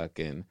 and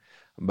fucking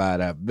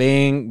bada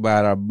bing,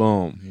 bada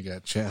boom. You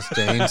got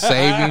Chastain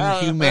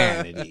saving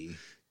humanity.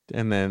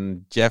 And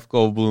then Jeff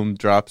Goldblum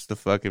drops the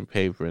fucking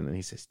paper, and then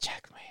he says,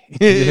 "Checkmate."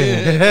 We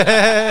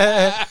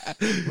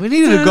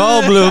needed a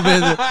Goldblum.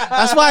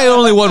 That's why I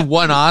only won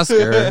one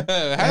Oscar.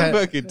 How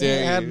fucking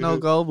dare you? Had no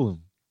Goldblum.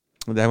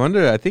 I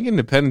wonder, I think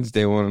Independence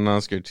Day won an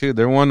Oscar too.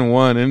 They're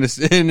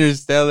 1-1,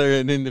 Interstellar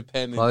and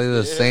Independence. Probably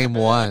the same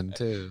one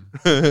too.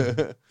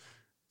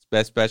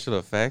 Best special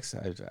effects?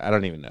 I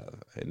don't even know.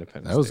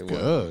 Independence That was Day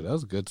good. won. That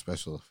was good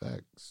special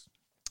effects.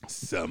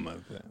 Some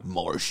of them.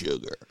 More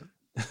sugar.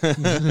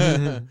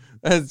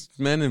 That's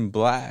Men in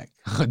Black.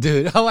 Oh,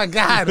 dude. Oh my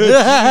God.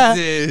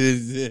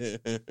 Jesus.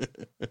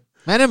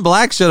 Men in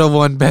Black should have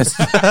won best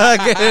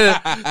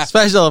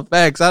special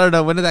effects. I don't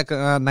know. When did that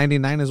come?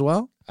 99 as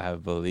well? I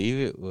believe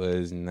it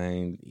was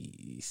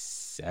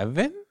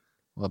 97?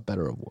 What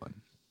better have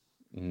won?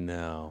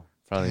 No,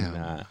 probably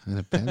not.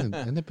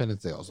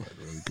 Independence Day also had a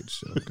really good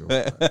show.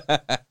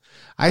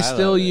 I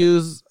still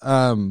use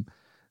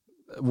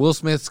Will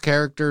Smith's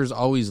character is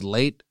always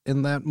late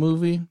in that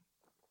movie.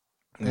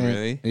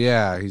 Really?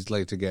 Yeah, he's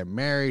late to get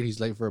married. He's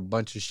late for a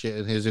bunch of shit,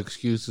 and his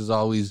excuse is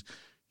always,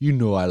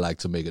 I like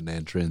to make an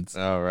entrance.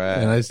 All right.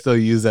 And I still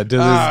use that to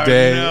this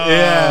day. No.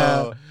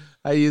 Yeah.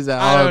 I use that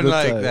all the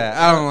time.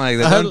 I don't like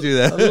that. Don't do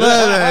that. I love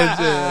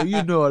that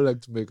shit. I like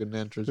to make an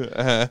entrance.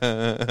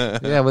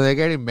 Yeah, when they're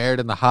getting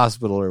married in the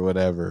hospital or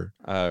whatever.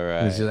 All right.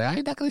 And she's like,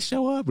 I'm not going to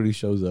show up. And he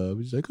shows up.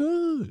 He's like, I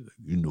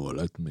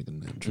like to make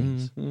an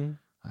entrance. Mm-hmm.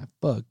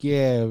 Fuck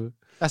yeah.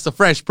 That's the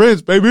Fresh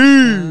Prince, baby.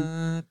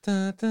 Anyway.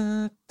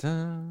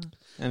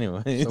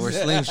 So we're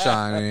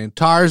slingshotting.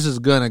 TARS is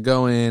going to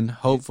go in,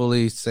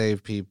 hopefully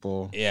save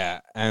people.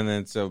 Yeah. And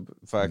then so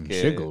fucking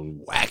shit goes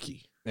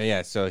wacky.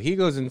 Yeah, so he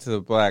goes into the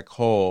black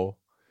hole,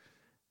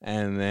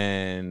 and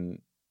then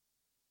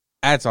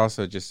that's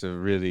also just a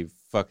really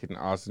fucking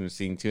awesome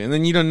scene too. And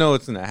then you don't know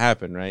what's gonna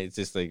happen, right? It's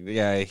just like,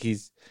 yeah,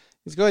 he's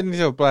going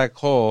into a black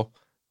hole.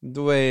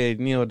 The way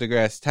Neil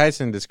deGrasse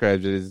Tyson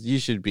describes it is, you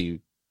should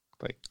be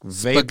like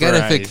vaporized.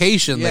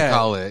 Spaghettification, they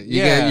call it.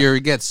 You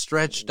get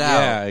stretched out.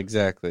 Yeah,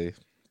 exactly.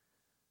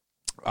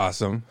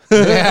 Awesome.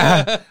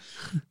 Yeah,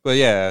 but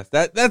yeah,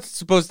 that's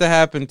supposed to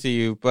happen to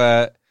you,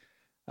 but.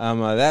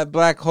 That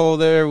black hole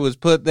there was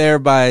put there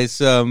by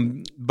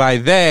they,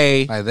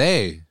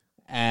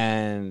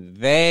 and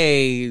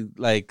they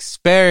like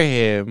spare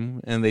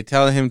him, and they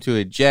tell him to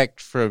eject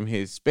from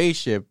his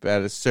spaceship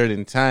at a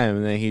certain time,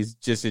 and then he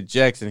just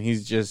ejects, and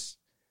he's just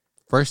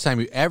first time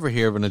you ever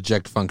hear of an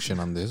eject function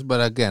on this. But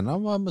again,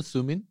 I'm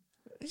assuming.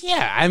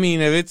 Yeah, I mean,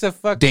 if it's a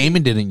fucking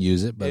Damon didn't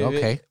use it, but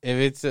okay.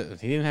 He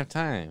didn't have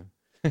time.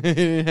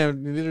 They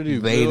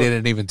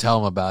didn't even tell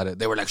him about it.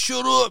 They were like,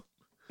 "Shut up."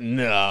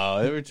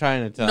 No, they were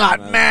trying to tell Not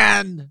him.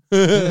 man.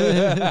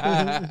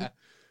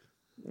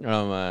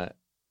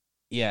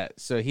 Yeah,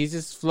 so he's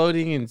just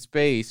floating in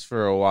space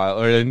for a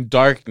while, or in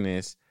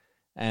darkness,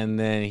 and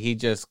then he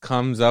just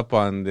comes up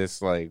on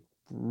this like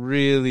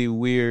really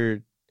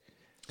weird.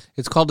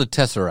 It's called a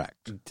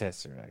tesseract.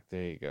 Tesseract,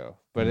 there you go.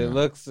 But it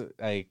looks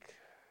like,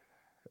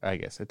 I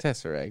guess, a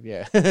tesseract.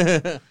 Yeah,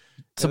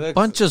 it's a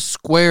bunch of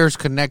squares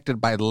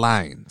connected by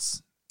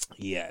lines.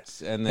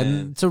 Yes, and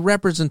then it's a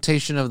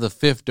representation of the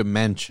fifth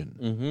dimension.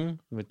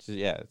 Mm-hmm. Which is,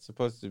 it's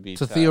supposed to be.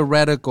 It's a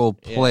theoretical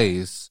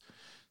place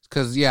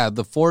because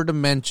the 4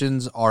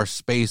 dimensions are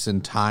space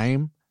and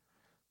time.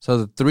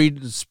 So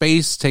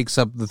space takes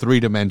up the 3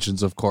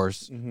 dimensions, of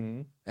course.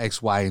 Mm-hmm. X,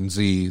 Y, and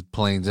Z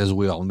planes, as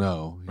we all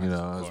know,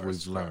 as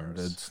we've learned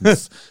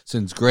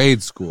since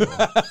grade school.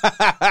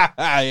 Fuck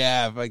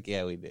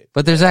yeah, we did.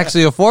 But there's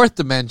actually a 4th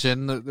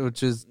dimension,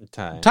 which is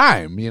time.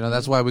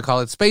 That's why we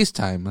call it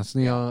space-time. That's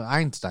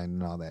Einstein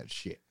and all that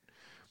shit.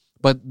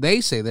 But they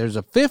say there's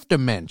a 5th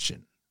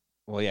dimension.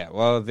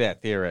 Well,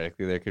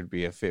 theoretically there could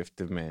be a 5th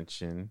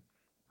dimension,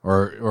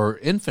 or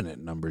infinite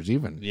numbers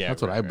even. Yeah,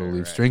 that's what I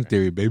believe. String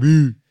theory,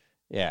 baby.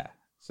 Yeah.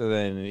 So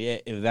then,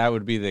 if that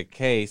would be the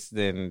case,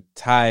 then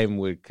time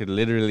could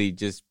literally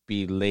just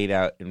be laid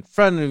out in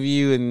front of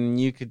you,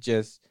 and you could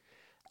just...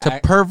 It's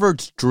a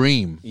pervert's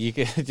dream. You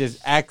could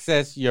just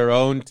access your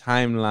own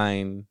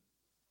timeline.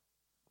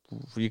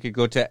 You could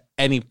go to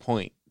any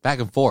point. Back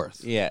and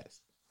forth.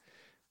 Yes.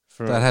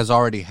 That has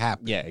already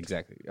happened. Yeah,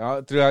 exactly.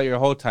 Throughout your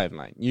whole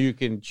timeline. You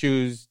can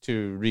choose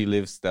to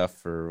relive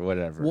stuff or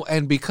whatever. Well,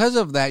 and because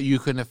of that, you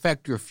can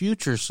affect your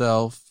future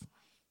self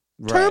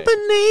Right.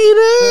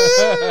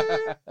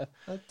 Terminator.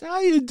 I'll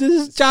tell you,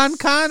 this is John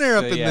Connor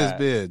up in yeah. this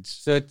bitch.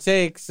 So it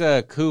takes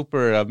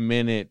Cooper a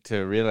minute to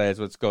realize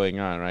what's going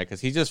on, right?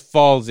 Because he just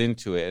falls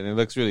into it, and it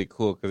looks really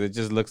cool because it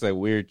just looks like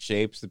weird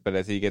shapes. But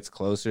as he gets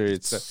closer,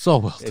 it's so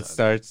well done. It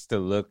starts to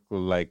look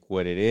like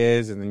what it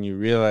is, and then you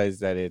realize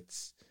that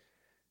it's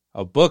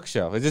a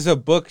bookshelf. It's just a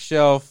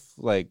bookshelf,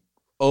 like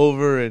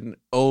over and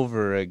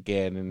over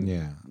again,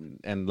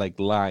 and like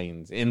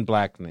lines in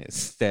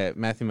blackness that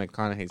Matthew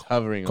McConaughey's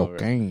hovering over.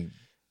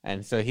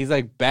 And so he's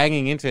like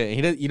banging into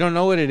it. You don't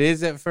know what it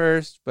is at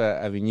first,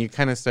 but I mean, you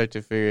kind of start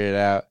to figure it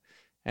out.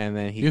 And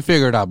then you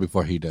figure it out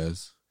before he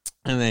does.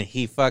 And then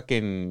he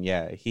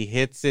he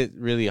hits it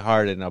really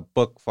hard, and a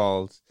book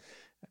falls.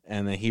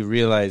 And then he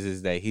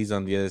realizes that he's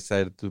on the other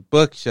side of the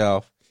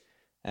bookshelf.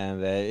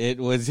 And that it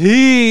was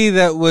he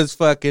that was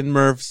fucking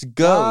Murph's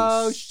ghost.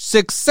 Oh,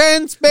 Sixth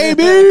Sense,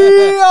 baby!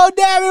 Oh,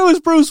 damn, it was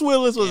Bruce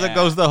Willis was a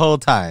ghost the whole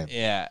time.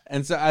 Yeah.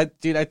 And so, I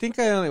think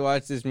I only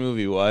watched this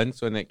movie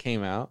once when it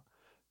came out.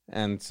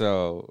 And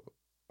so,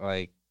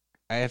 like,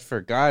 I had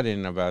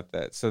forgotten about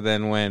that. So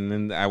then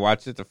when I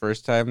watched it the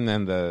first time,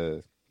 then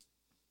the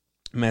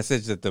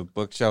message that the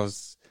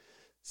bookshelves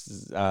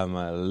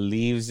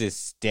leaves is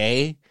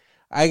stay.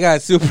 I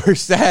got super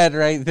sad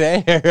right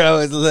there. I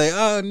was like,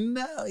 oh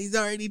no, he's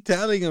already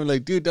telling him,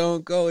 like, dude,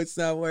 don't go. It's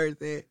not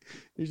worth it.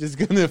 You're just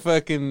going to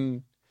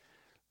fucking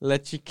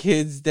let your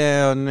kids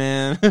down,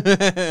 man.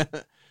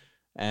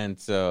 And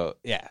so,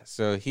 yeah,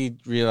 so he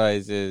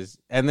realizes,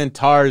 and then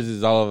Tars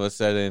is all of a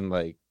sudden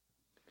like,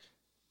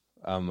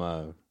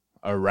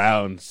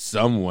 around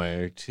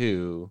somewhere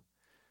too.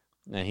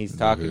 And he's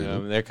talking to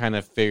him. They're kind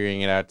of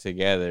figuring it out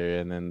together.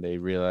 And then they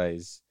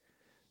realize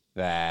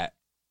that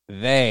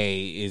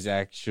they is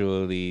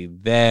actually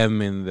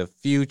them in the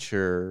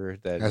future.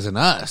 That as in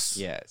us.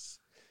 Yes.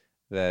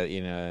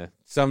 That,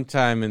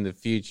 sometime in the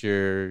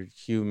future,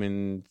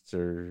 humans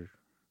or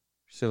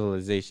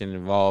civilization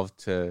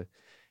evolved to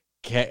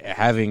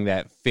having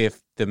that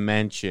fifth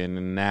dimension.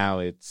 And now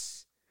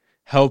it's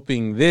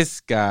helping this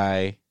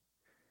guy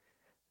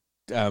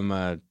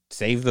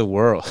save the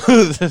world.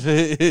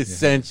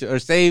 Essentially, or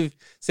save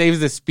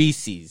the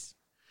species.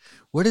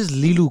 Where does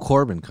Lilu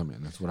Corbin come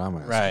in? That's what I'm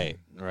asking.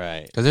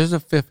 Right. Because there's a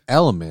fifth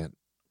element,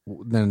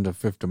 then the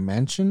fifth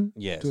dimension.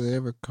 Yes. Do they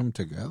ever come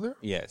together?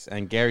 Yes,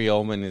 and Gary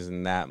Oldman is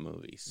in that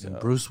movie. So. And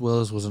Bruce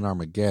Willis was in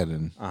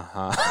Armageddon.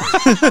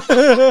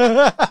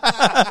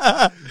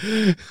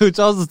 Which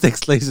also takes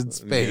place in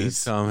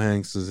space. Yeah, Tom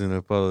Hanks was in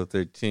Apollo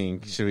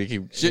 13. Should we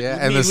keep...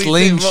 and the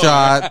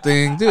slingshot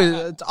thing. Dude,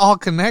 it's all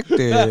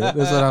connected. That's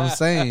what I'm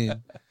saying.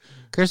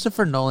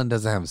 Christopher Nolan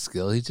doesn't have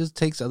skill. He just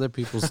takes other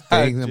people's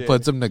things and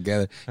puts them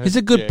together. He's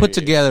a good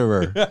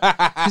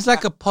put-togetherer. He's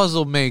like a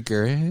puzzle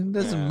maker. He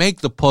doesn't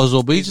make the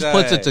puzzle, but he just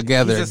puts it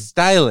together. He's a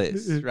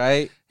stylist,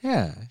 right?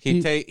 Yeah.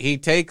 He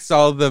takes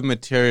all the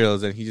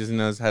materials and he just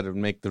knows how to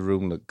make the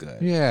room look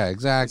good. Yeah,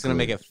 exactly. He's going to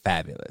make it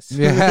fabulous.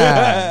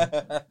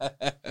 Yeah.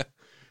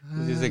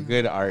 He's a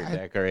good art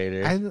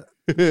decorator.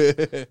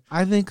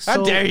 I think so.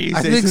 How dare you?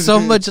 I think so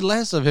much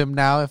less of him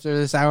now after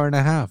this hour and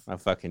a half. I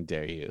fucking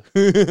dare you.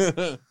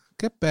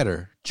 Get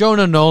better.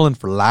 Jonah Nolan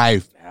for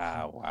life.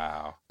 Ah,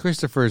 wow.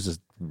 Christopher's is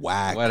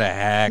whack. What a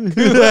hack.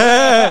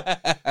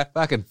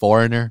 Fucking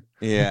foreigner.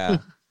 Yeah.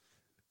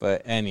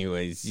 But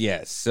anyways,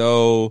 yes.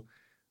 So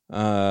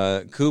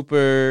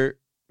Cooper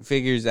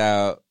figures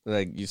out,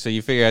 so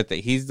you figure out that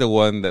he's the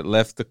one that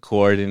left the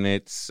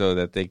coordinates so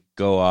that they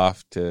go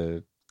off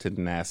to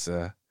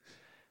NASA,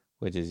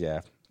 which is,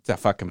 it's a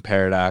fucking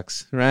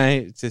paradox,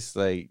 right? It's just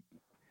like,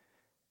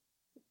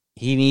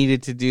 he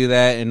needed to do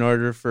that in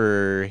order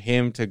for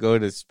him to go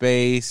to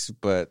space,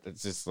 but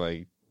it's just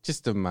like,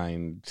 just a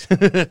mind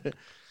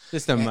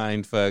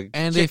fuck.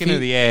 And chicken or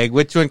the egg,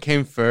 which one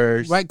came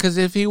first? Right, because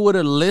if he would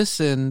have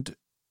listened,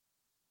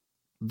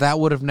 that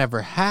would have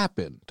never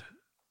happened.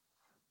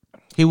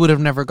 He would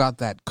have never got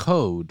that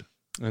code.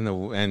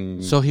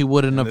 And so he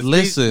wouldn't have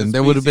listened.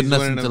 There would have been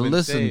nothing to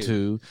listen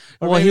to.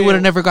 Well, he would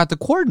have never got the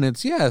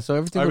coordinates. Yeah, so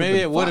everything. Or maybe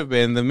it would have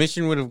been. The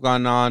mission would have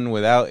gone on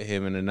without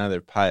him and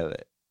another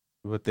pilot.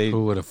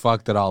 Who would have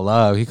fucked it all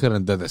up? He couldn't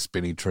have done the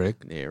spinny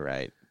trick. Yeah,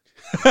 right.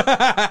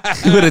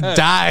 He would have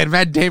died.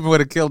 Matt Damon would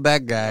have killed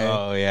that guy.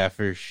 Oh, yeah,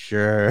 for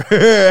sure. He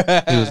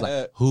was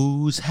like,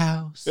 whose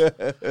house?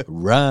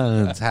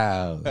 Run's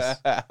house.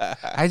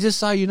 I just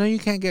saw, you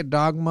can't get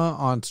Dogma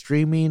on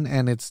streaming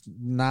and it's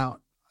not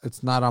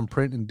on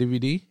print and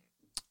DVD.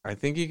 I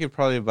think you could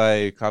probably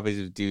buy copies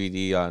of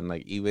DVD on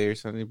like eBay or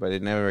something, but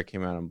it never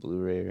came out on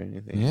Blu-ray or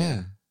anything.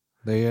 Yeah.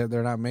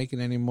 They're not making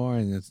anymore,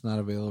 and it's not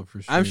available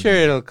for streaming. I'm sure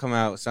it'll come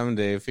out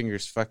someday.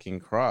 Fingers fucking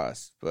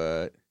crossed.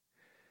 But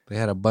they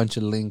had a bunch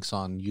of links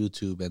on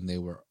YouTube, and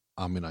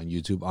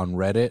on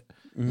Reddit,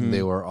 and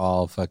they were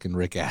all fucking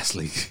Rick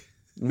Astley.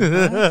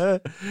 They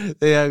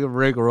had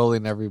Rick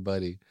rolling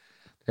everybody.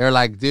 They're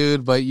like,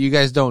 dude, but you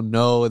guys don't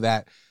know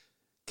that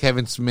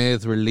Kevin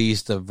Smith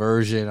released a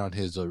version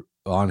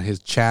on his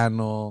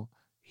channel.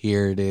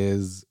 Here it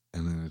is.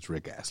 and then it's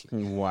Rick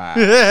Astley. Wow.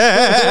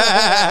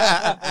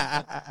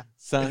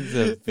 Sons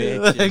of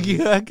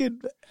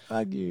bitches.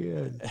 Fuck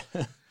you.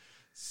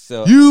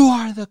 So You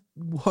are the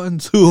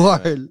ones who are.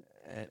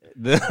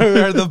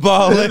 the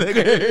ball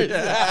lickers.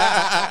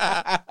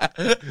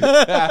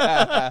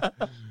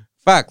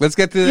 Fuck, let's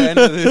get to the end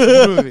of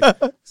this movie.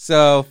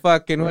 So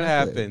fucking what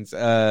happens?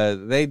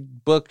 They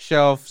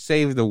bookshelf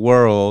save the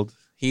world.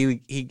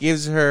 He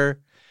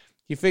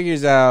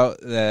figures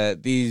out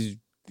that these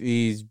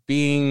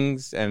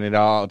beings, and it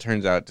all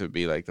turns out to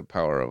be like the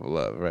power of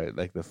love, right?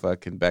 Like the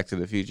fucking Back to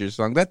the Future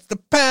song. That's the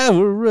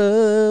power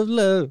of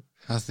love.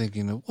 I was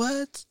thinking of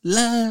what's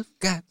love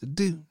got to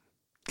do?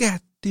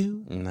 Got to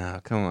do. No,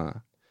 come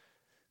on.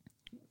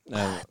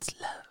 What's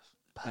love?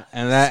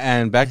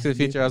 And Back to the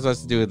Future also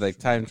has to do with like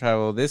time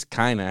travel. This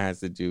kind of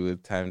has to do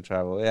with time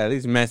travel. Yeah,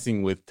 he's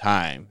messing with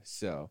time.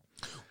 So,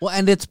 well,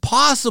 and it's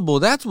possible.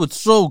 That's what's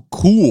so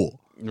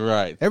cool.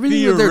 Right.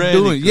 Everything that they're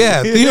doing.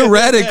 Yeah,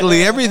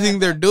 theoretically, everything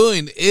they're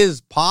doing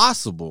is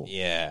possible.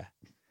 Yeah.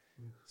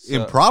 So,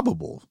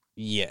 improbable.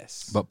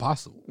 Yes. But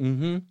possible.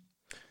 Mm-hmm.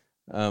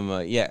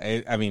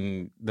 Yeah, I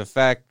mean, the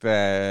fact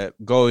that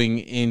going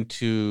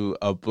into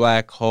a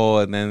black hole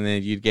and then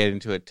you'd get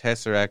into a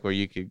tesseract where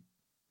you could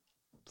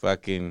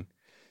fucking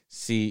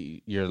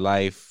see your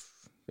life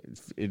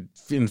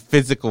in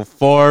physical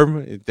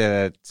form,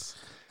 that's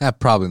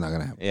probably not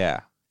gonna happen. Yeah,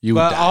 you would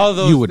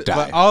die. You would die.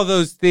 But all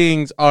those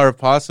things are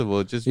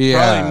possible, just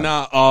probably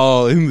not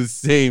all in the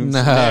same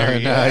scenario.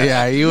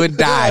 Yeah, you would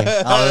die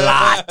a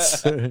lot.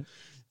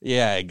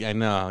 Yeah, I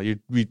know.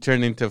 We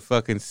turn into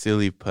fucking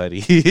silly putty.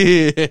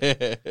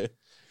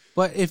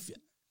 But if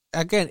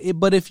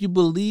you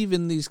believe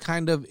in these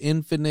kind of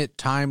infinite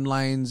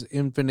timelines,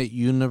 infinite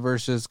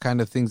universes, kind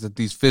of things that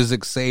these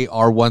physics say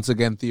are once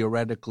again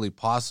theoretically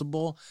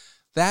possible,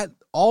 that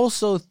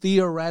also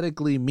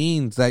theoretically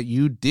means that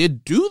you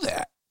did do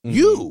that. Mm-hmm.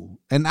 You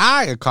and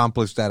I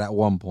accomplished that at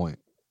one point.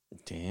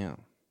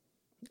 Damn.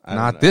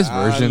 Not this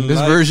version. Unlikely.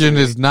 This version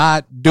is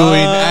not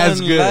doing as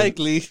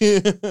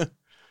good.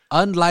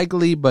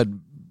 Unlikely, but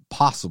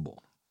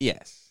possible.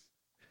 Yes.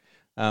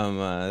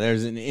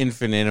 There's an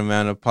infinite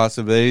amount of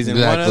possibilities,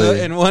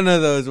 and one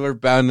of those we're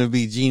bound to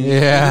be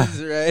geniuses. Yeah,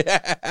 right.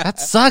 That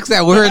sucks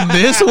that we're in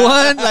this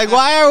one. Like,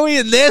 why are we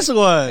in this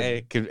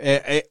one?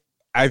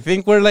 I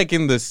think we're like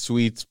in the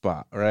sweet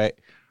spot, right?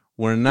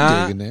 We're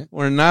not fucking.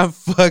 We're not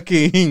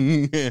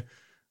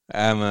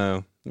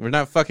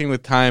fucking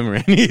with time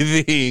or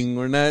anything.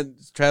 We're not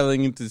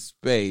traveling into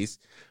space,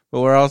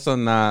 but we're also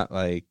not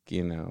like,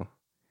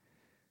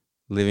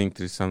 living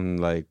through some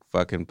like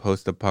fucking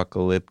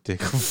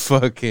post-apocalyptic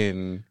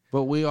fucking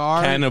but we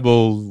are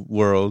cannibal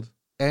world.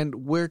 And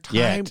we're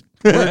time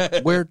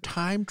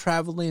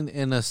traveling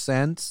in a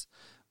sense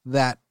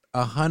that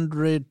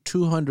 100,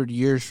 200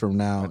 years from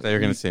now. I thought you were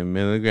going to say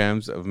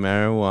milligrams of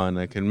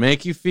marijuana can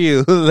make you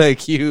feel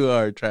like you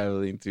are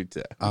traveling through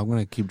time. I'm going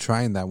to keep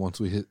trying that once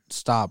we hit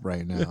stop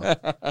right now.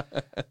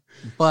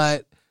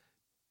 But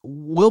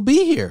we'll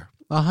be here.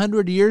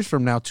 100 years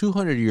from now,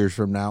 200 years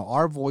from now,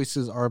 our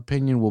voices, our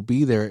opinion will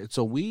be there.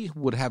 So we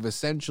would have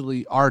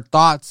essentially our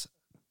thoughts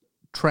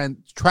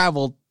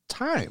traveled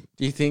time.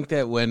 Do you think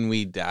that when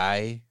we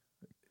die,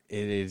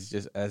 it is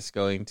just us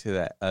going to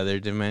that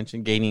other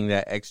dimension, gaining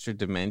that extra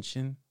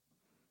dimension?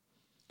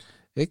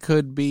 It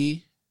could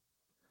be.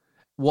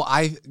 Well,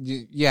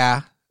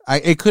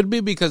 it could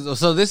be because,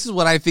 so this is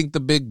what I think the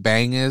Big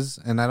Bang is,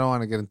 and I don't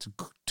want to get into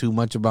too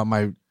much about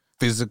my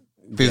physics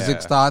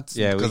thoughts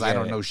because I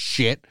don't know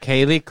shit.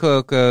 Kaylee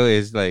Cuoco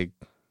is like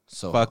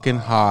so fucking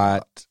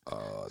hot.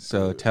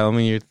 So tell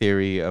me your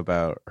theory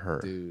about her.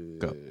 Dude.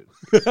 Go.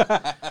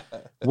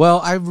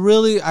 Well, I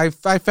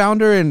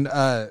found her in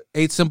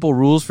 8 Simple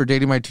Rules for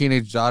Dating My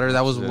Teenage Daughter.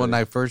 That was when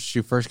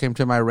she first came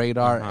to my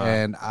radar,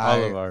 and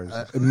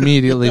I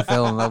immediately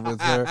fell in love with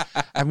her.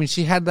 I mean,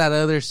 she had that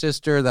other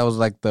sister that was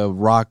like the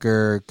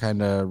rocker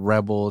kind of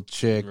rebel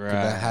chick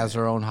that has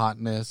her own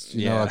hotness,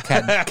 you know, a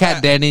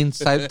Kat Dennings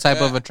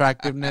type of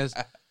attractiveness.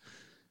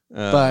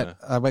 But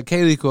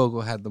Kaylee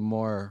Cuoco had the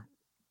more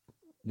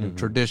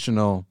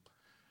traditional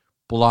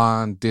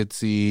blonde,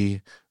 ditzy,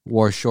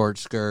 wore short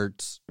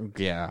skirts.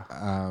 Yeah.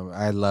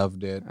 I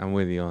loved it. I'm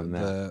with you on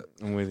that.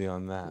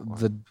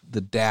 One.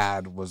 The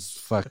dad was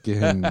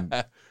fucking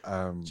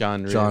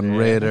John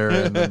Ritter,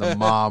 and then the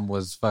mom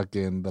was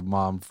fucking the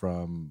mom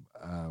from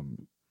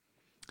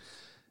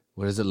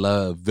what is it?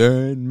 Love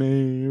and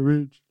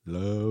Marriage.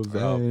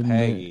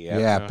 Peggy.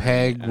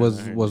 Peg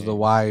was the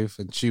wife,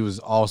 and she was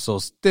also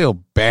still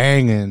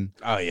banging.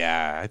 Oh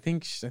yeah, I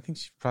think she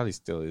probably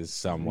still is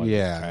somewhat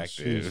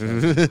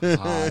attractive.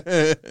 Hot.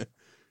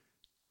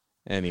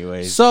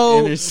 Anyways,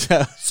 so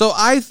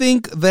I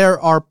think there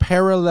are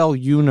parallel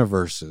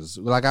universes.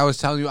 Like I was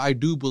telling you, I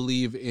do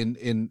believe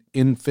in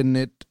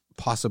infinite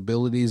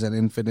possibilities and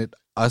infinite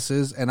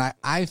us's, and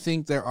I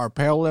think there are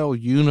parallel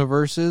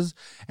universes,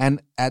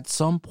 and at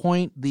some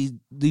point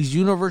these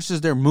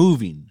universes, they're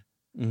moving.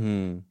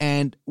 Mm-hmm.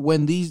 And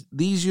when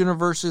these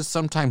universes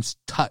sometimes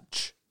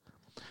touch,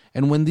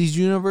 and when these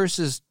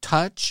universes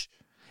touch,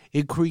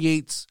 it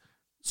creates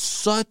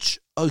such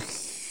a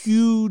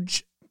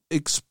huge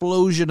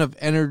explosion of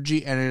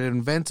energy, and it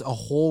invents a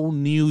whole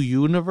new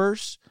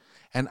universe.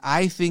 And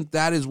I think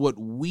that is what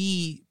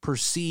we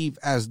perceive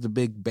as the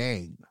Big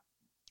Bang.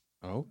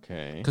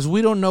 Okay. Because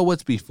we don't know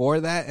what's before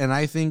that, and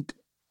I think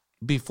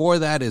before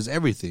that is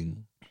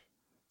everything.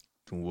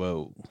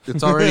 Whoa.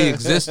 It's already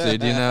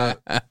existed, you know.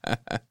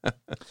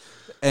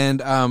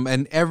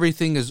 And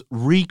everything is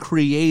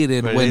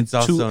recreated But when it's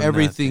also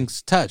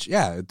everything's touched.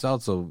 Yeah, it's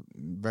also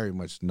very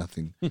much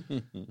nothing.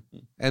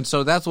 And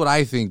so that's what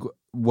I think,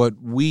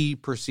 what we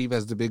perceive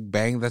as the Big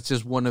Bang. That's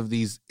just one of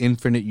these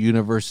infinite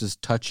universes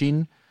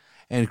touching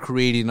and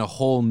creating a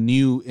whole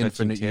new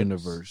infinite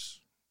universe.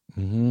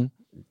 Mm-hmm.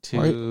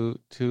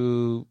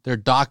 They're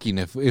docking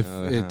if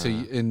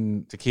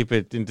to keep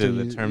it into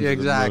the terms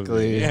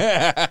exactly. of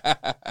the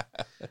movie.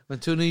 When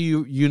two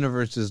new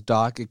universes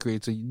dock, it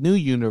creates a new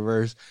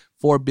universe.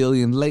 4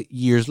 billion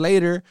years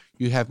later,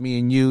 you have me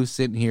and you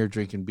sitting here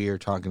drinking beer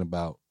talking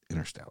about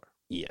Interstellar.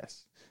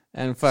 Yes.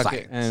 And fuck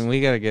it. And we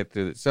got to get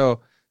through this.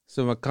 So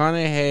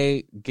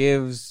McConaughey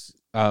gives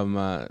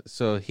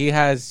so he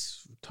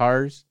has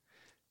TARS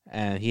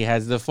and he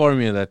has the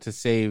formula to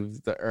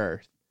save the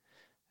Earth.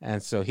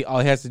 And so all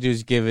he has to do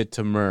is give it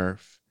to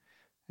Murph.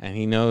 And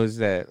he knows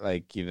that,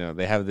 like, you know,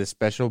 they have this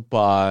special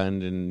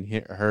bond, and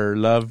her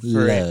love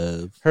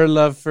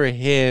for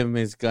him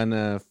is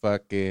gonna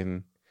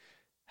fucking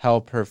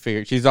help her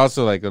figure. She's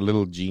also like a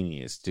little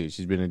genius too.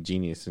 She's been a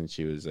genius since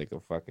she was like a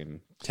fucking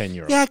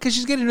 10-year-old. Yeah, because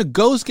she's getting a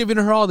ghost giving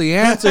her all the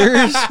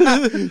answers.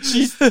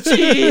 She's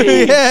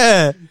cheating.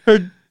 Yeah,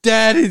 her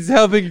dad is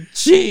helping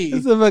cheat.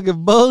 It's a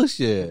fucking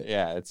bullshit.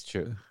 Yeah, it's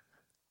true.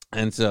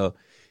 And so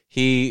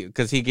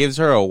because he gives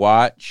her a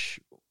watch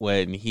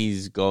when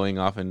he's going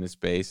off into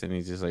space, and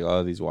he's just like,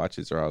 all these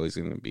watches are always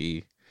going to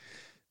be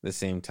the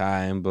same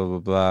time, blah, blah,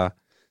 blah.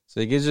 So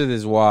he gives her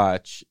this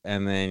watch,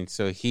 and then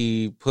so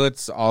he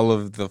puts all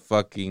of the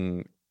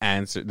fucking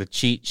the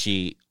cheat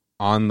sheet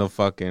on the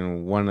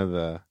fucking one of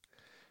the...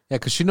 Yeah,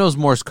 because she knows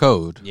Morse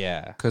code.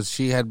 Yeah. Because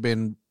she had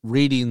been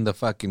reading the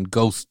fucking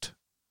ghost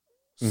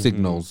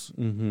signals.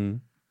 Mm-hmm.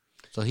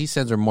 So he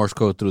sends her Morse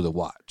code through the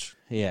watch.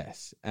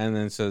 Yes. And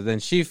then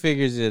she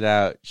figures it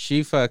out.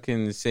 She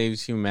fucking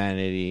saves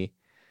humanity.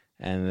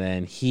 And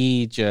then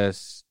he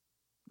just,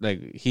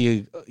 like,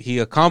 he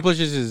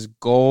accomplishes his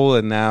goal,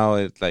 and now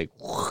it's like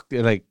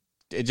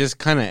it just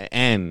kind of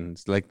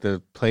ends. Like,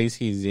 the place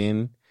he's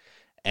in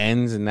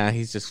ends, and now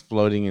he's just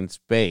floating in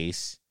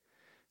space.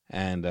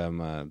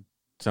 And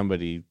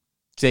somebody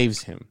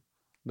saves him,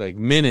 like,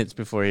 minutes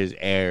before his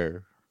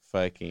air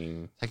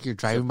fucking... Like you're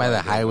driving by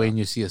the highway and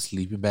you see a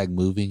sleeping bag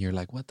moving, you're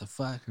like, what the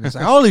fuck? And it's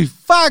like, holy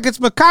fuck, it's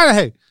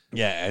McConaughey.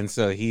 Yeah, and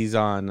so he's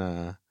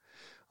on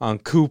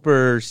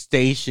Cooper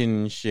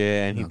Station and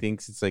shit, and he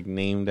thinks it's like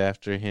named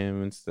after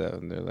him and stuff.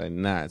 And they're like,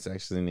 nah, it's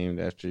actually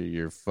named after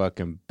your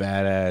fucking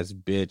badass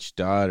bitch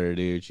daughter,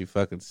 dude. She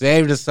fucking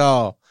saved us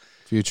all.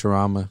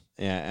 Futurama.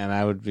 Yeah, and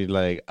I would be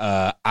like,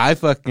 I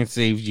fucking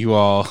saved you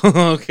all.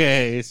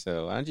 Okay,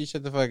 so why don't you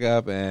shut the fuck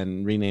up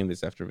and rename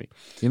this after me?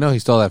 You know he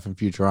stole that from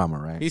Futurama,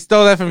 right? He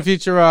stole that from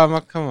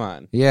Futurama? Come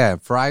on. Yeah,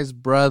 Fry's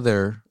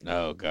brother.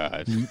 Oh,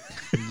 God.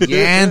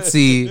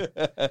 Yancey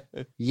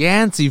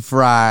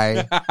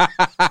Fry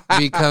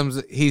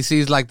he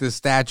sees like this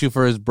statue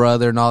for his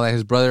brother and all that.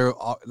 His brother,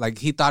 like,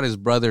 he thought his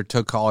brother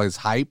took all his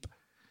hype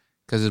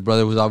because his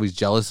brother was always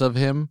jealous of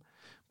him.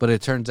 But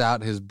it turns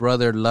out his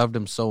brother loved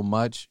him so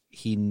much,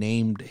 he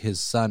named his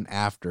son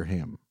after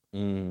him.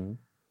 Mm.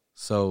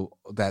 So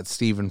that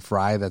Stephen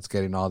Fry that's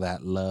getting all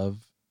that love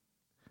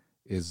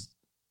is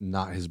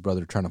not his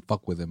brother trying to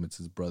fuck with him. It's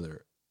his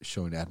brother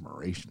showing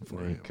admiration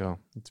for him. There you go.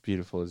 It's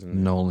beautiful, isn't it?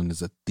 Nolan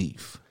is a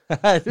thief.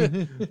 I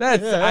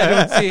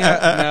don't see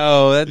how.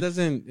 No, that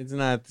doesn't. It's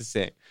not the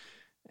same.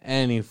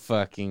 Any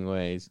fucking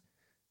ways.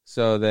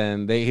 So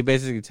then he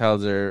basically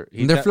tells her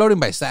they're floating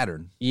by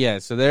Saturn. Yeah,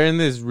 so they're in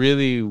this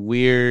really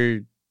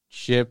weird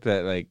ship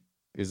that like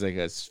is like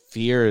a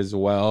sphere as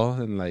well,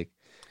 and like,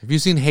 have you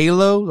seen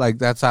Halo? Like,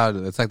 that's how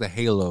it's like the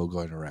halo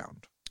going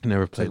around. I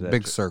never played like that a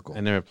big circle.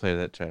 I never played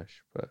that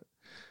trash, but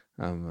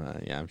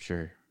yeah, I'm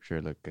sure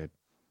it looked good.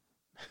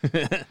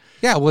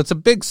 Yeah, well, it's a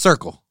big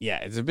circle. Yeah,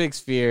 it's a big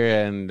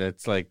sphere, and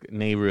it's like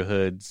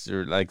neighborhoods,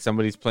 or like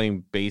somebody's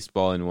playing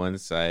baseball in one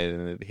side,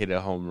 and it hit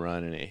a home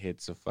run, and it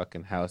hits a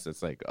fucking house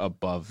that's like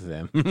above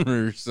them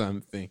or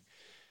something.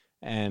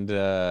 And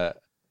yeah,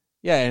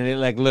 and it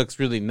like looks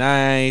really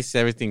nice.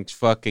 Everything's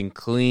fucking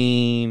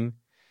clean.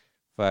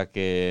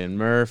 Fucking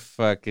Murph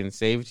fucking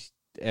saved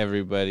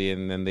everybody,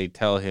 and then they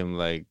tell him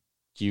like,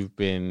 you've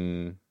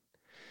been...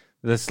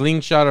 The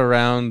slingshot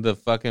around the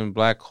fucking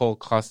black hole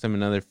cost him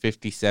another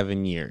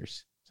 57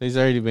 years. So he's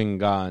already been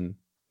gone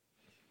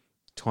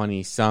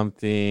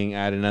 20-something,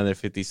 add another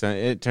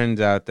 50-something. It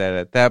turns out that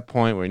at that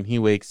point, when he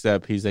wakes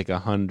up, he's like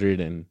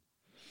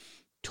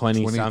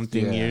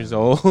 120-something years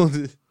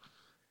old.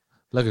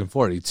 Looking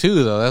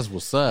 42, though. That's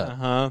what's up.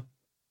 Uh-huh.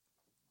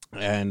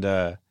 And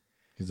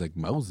he's like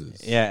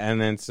Moses. Yeah, and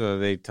then so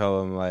they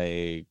tell him,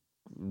 like,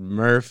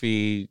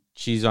 Murphy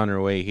she's on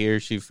her way here.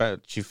 She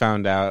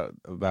found out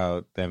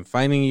about them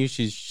finding you.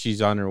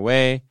 She's on her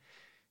way.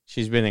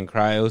 She's been in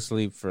cryo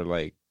sleep for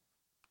like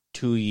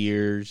 2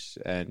 years,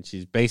 and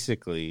she's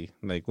basically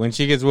like, when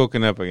she gets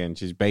woken up again,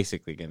 she's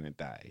basically gonna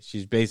die.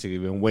 She's basically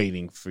been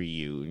waiting for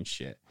you and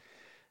shit.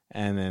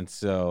 And then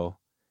so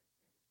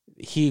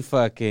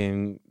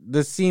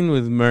the scene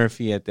with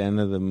Murphy at the end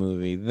of the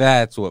movie,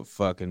 that's what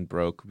fucking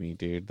broke me,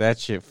 dude. That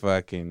shit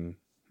fucking,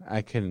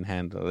 I couldn't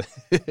handle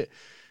it.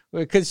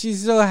 Because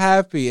she's so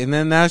happy, and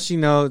then now she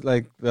knows,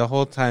 like, the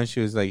whole time she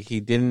was like, he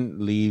didn't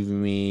leave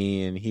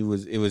me, and it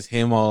was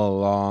him all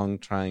along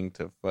trying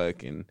to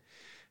fucking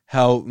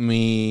help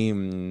me,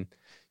 and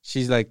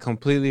she's like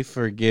completely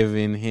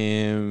forgiving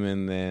him,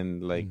 and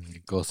then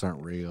like ghosts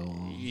aren't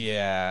real.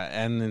 Yeah,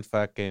 and then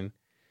fucking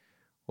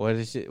what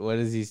does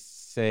he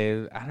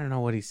say? I don't know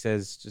what he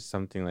says, just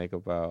something like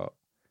about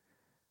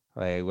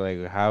like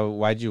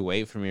why'd you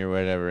wait for me or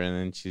whatever, and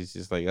then she's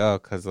just like, oh,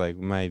 cause like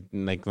my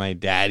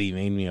daddy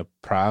made me a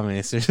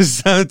promise or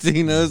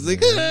something. I was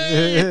like,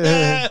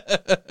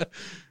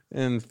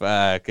 and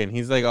fuck, and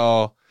he's like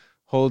all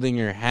holding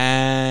her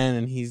hand,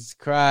 and he's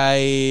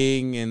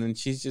crying, and then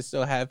she's just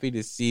so happy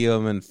to see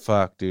him, and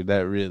fuck, dude,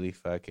 that really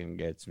fucking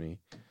gets me.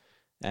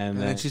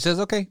 And then she says,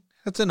 okay,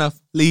 that's enough,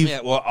 leave.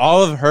 Yeah, well,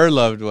 all of her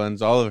loved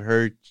ones, all of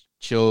her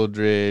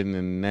children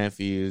and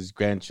nephews,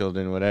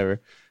 grandchildren,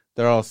 whatever,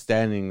 they're all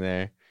standing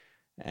there,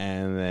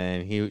 and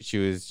then she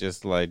was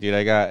just like, dude,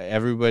 I got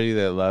everybody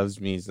that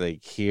loves me is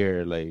like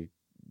here, like,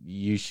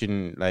 you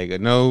shouldn't, like,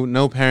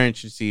 no parent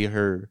should see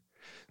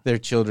their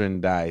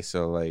children die,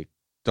 so like,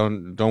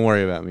 Don't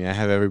worry about me. I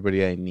have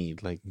everybody I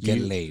need. Like,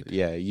 get laid.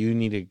 Yeah, you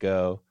need to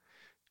go.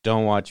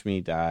 Don't watch me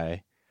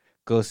die.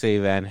 Go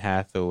save Anne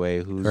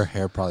Hathaway. Her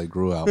hair probably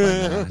grew out by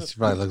now. She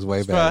probably looks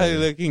way better. Probably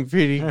looking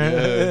pretty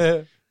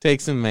good. Take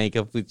some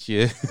makeup with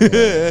you.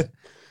 Yeah.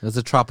 It's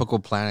a tropical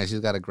planet. She's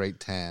got a great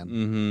tan.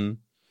 Mm-hmm.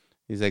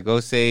 He's like, go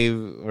save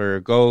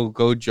or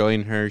go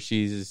join her.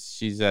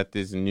 She's at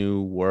this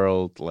new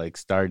world, like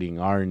starting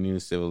our new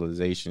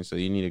civilization. So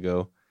you need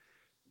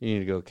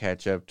to go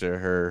catch up to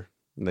her.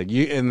 Like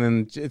you, and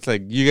then it's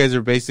like you guys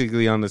are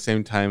basically on the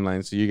same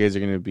timeline, so you guys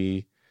are gonna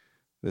be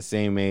the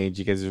same age.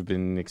 You guys have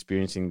been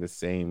experiencing the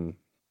same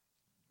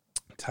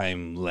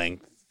time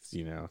length,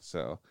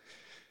 So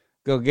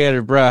go get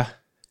her, bruh.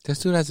 This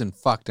dude hasn't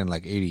fucked in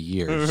like 80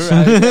 years.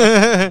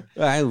 Right.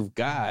 Oh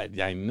God,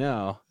 I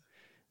know.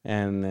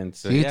 And then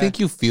so do you think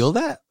you feel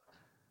that?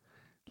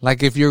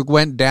 Like if you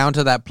went down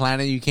to that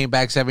planet, you came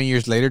back 7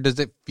 years later, does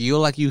it feel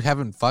like you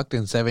haven't fucked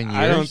in 7 years?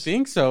 I don't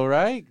think so,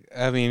 right?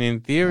 I mean, in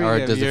theory. Or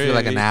does it feel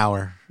like an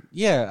hour?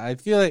 Yeah, I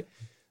feel like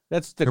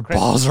that's the... Your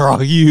balls are all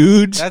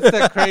huge. That's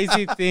the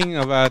crazy thing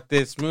about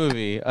this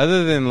movie.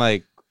 Other than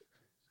like,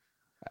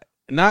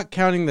 not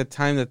counting the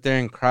time that they're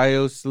in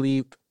cryo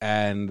sleep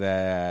and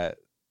that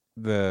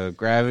the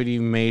gravity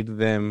made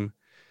them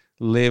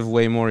live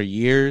way more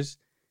years,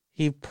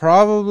 he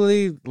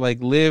probably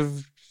like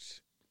lived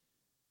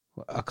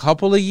a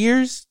couple of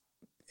years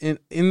in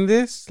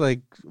this.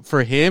 Like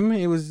for him,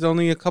 it was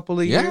only a couple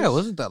of years. Yeah, it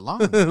wasn't that long.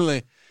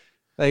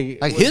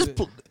 like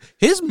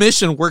his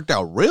mission worked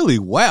out really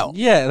well.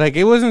 Yeah, like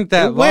it wasn't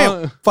that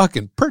long.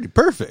 Fucking pretty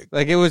perfect.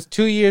 Like it was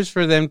 2 years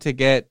for them to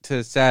get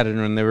to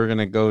Saturn when they were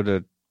gonna go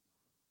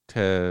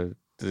to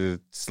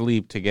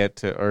sleep to get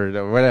to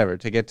or whatever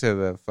to get to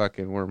the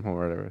fucking wormhole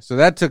or whatever. So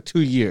that took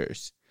 2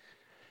 years,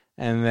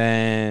 and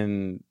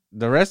then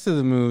the rest of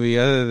the movie,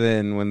 other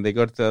than when they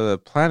go to the other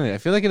planet, I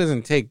feel like it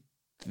doesn't take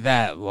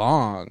that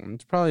long.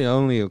 It's probably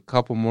only a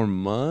couple more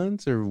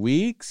months or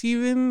weeks,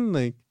 even.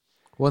 Like,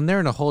 well, and they're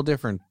in a whole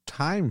different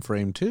time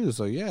frame too.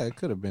 So yeah, it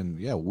could have been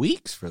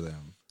weeks for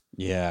them.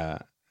 Yeah,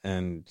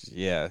 and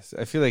yes,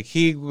 I feel like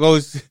he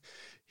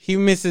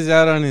misses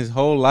out on his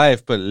whole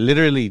life, but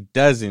literally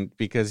doesn't,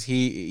 because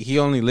he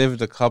only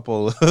lived a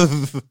couple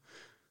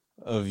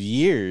of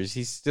years.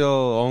 He's still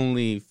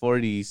only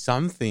 40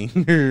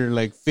 something or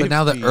like 50. But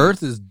now the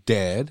Earth is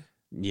dead.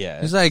 Yeah,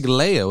 it's like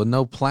Leia with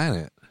no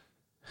planet.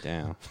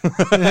 Damn.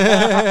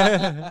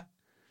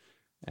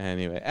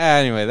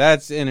 Anyway,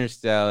 that's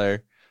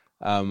Interstellar.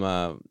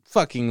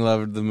 Fucking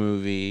loved the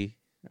movie.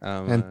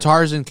 And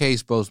Tarzan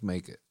Case both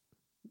make it.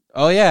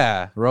 Oh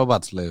yeah,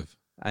 robots live.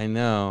 I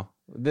know.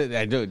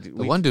 I do.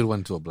 One dude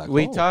went to a black hole.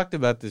 We talked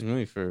about this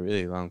movie for a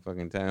really long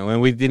fucking time.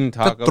 When we didn't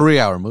talk, it's a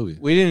 3-hour movie.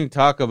 We didn't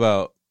talk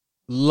about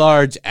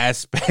large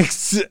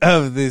aspects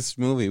of this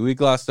movie. We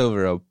glossed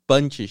over a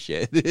bunch of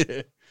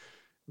shit.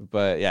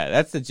 But yeah,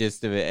 that's the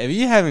gist of it. If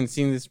you haven't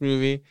seen this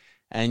movie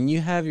and you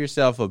have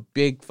yourself a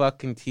big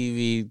fucking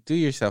TV, do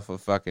yourself a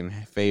fucking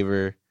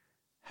favor.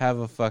 Have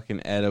a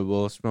fucking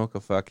edible, smoke a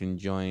fucking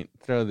joint,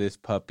 throw this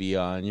puppy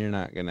on. You're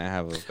not going to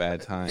have a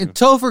bad time. And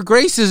Topher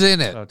Grace is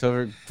in it. Oh,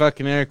 Topher,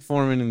 fucking Eric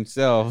Foreman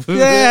himself.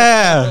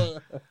 Yeah.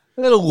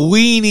 Little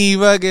weenie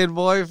fucking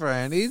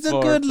boyfriend. He's a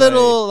good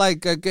little,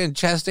 like, again,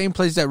 Chastain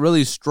plays that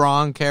really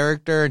strong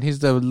character, and he's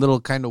the little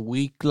kind of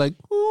weak, like,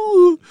 ooh,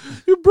 "Oh,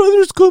 your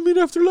brother's coming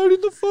after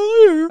lighting the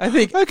fire.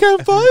 I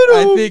can't fight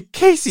him." I think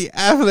Casey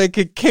Affleck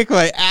could kick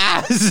my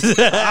ass.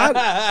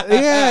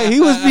 Yeah, he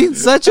was being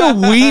such a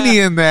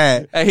weenie in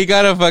that. He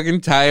got a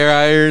fucking tire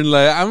iron.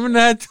 Like, I'm gonna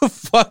have to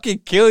fucking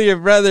kill your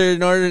brother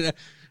in order to.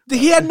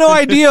 He had no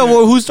idea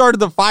who started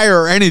the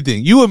fire or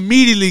anything. You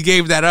immediately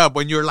gave that up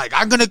when you were like,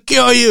 "I'm gonna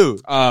kill you."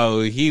 Oh,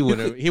 he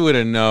would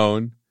have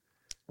known.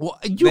 Well,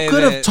 you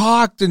could have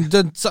talked and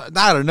done.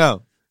 I don't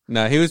know.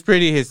 No, he was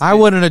pretty hysterical. I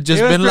wouldn't have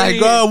just been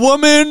like,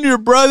 "Woman, your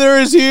brother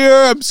is here.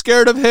 I'm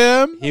scared of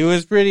him." He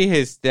was pretty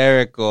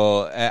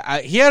hysterical.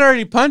 He had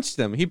already punched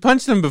him. He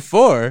punched him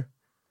before.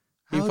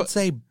 I would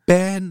say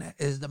Ben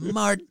is the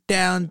more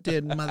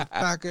talented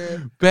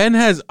motherfucker. Ben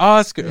has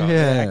Oscar.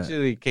 Yeah.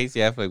 Actually, Casey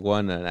Affleck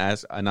won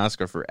an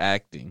Oscar for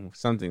acting.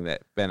 Something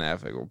that Ben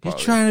Affleck will probably. You're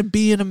trying to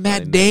be in a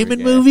Matt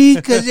Damon movie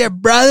because your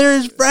brother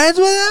is friends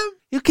with him?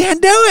 You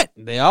can't do it.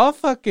 They all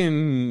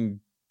fucking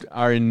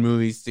are in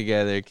movies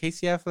together.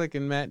 Casey Affleck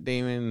and Matt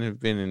Damon have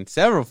been in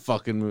several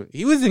fucking movies.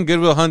 He was in Good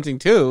Will Hunting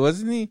too,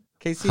 wasn't he?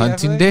 Casey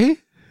Hunting Affleck? Day?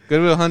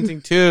 Good Will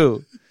Hunting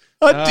 2.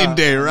 Hunting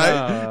Day,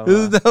 right? No.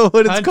 Isn't that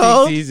what it's Hunting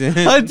called? Season.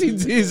 Hunting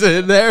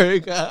season. There we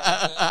go.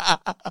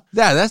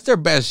 Yeah, that's their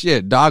best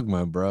shit.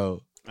 Dogma,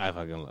 bro. I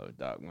fucking love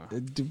Dogma.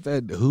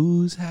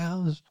 Whose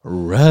house?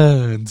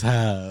 Run's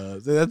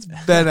house. That's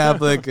Ben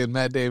Affleck and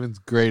Matt Damon's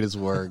greatest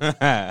work.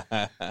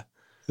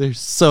 They're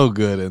so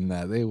good in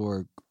that. They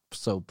work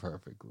so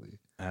perfectly.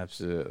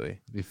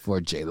 Absolutely.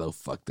 Before J-Lo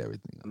fucked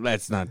everything up.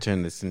 Let's not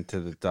turn this into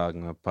the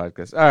Dogma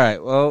podcast. All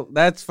right. Well,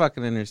 that's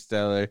fucking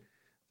Interstellar.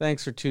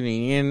 Thanks for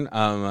tuning in.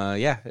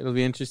 Yeah, it'll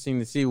be interesting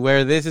to see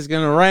where this is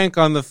gonna rank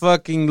on the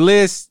fucking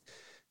list.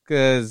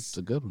 Cause it's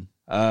a good one.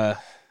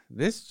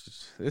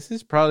 This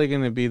is probably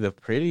gonna be the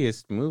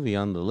prettiest movie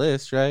on the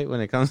list, right? When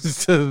it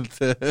comes to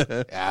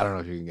the yeah, I don't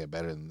know if you can get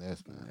better than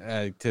this,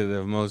 man. To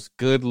the most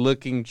good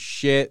looking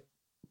shit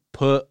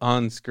put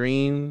on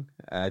screen.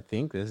 I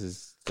think this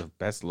is the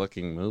best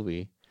looking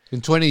movie.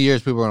 In 20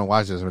 years, people are gonna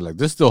watch this and be like,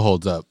 "This still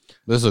holds up.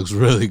 This looks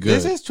really good."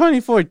 This is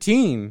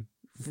 2014.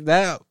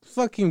 That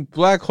fucking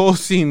black hole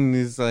scene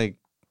is like,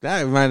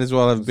 that might as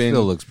well have been.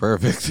 Still looks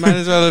perfect. Might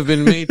as well have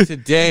been made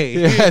today.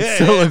 Yeah, it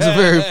still looks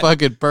very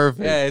fucking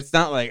perfect. Yeah, it's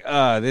not like,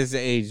 this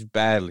aged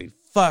badly.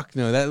 Fuck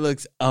no, that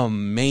looks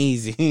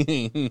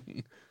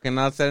amazing. And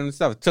outside of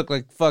stuff, it took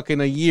like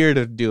fucking a year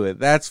to do it.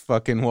 That's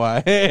fucking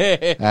why.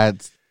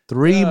 That's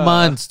 3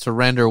 months to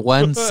render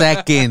 1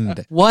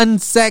 second. 1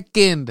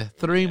 second.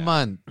 3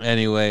 months.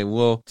 Anyway,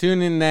 we'll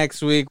tune in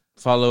next week.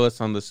 Follow us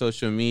on the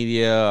social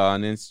media,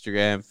 on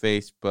Instagram,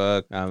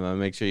 Facebook.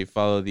 Make sure you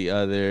follow the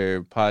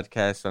other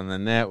podcasts on the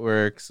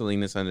network.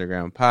 Salinas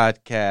Underground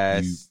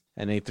Podcast.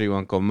 And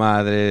 831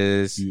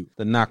 Comadres.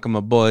 The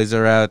Nakama Boys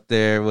are out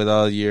there with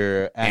all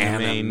your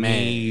anime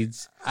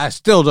needs. I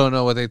still don't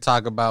know what they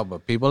talk about,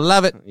 but people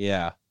love it.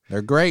 Yeah.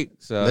 They're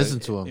great. So listen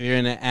to them. If you're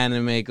into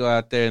anime, go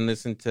out there and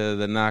listen to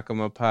the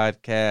Nakama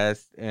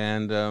Podcast.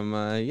 And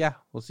yeah,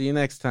 we'll see you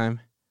next time.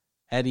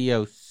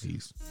 Adios.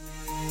 Peace.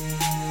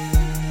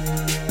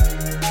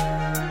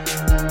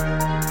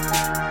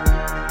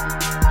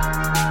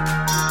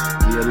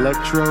 The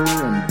Electro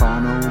and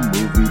Bono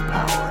Movie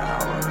Power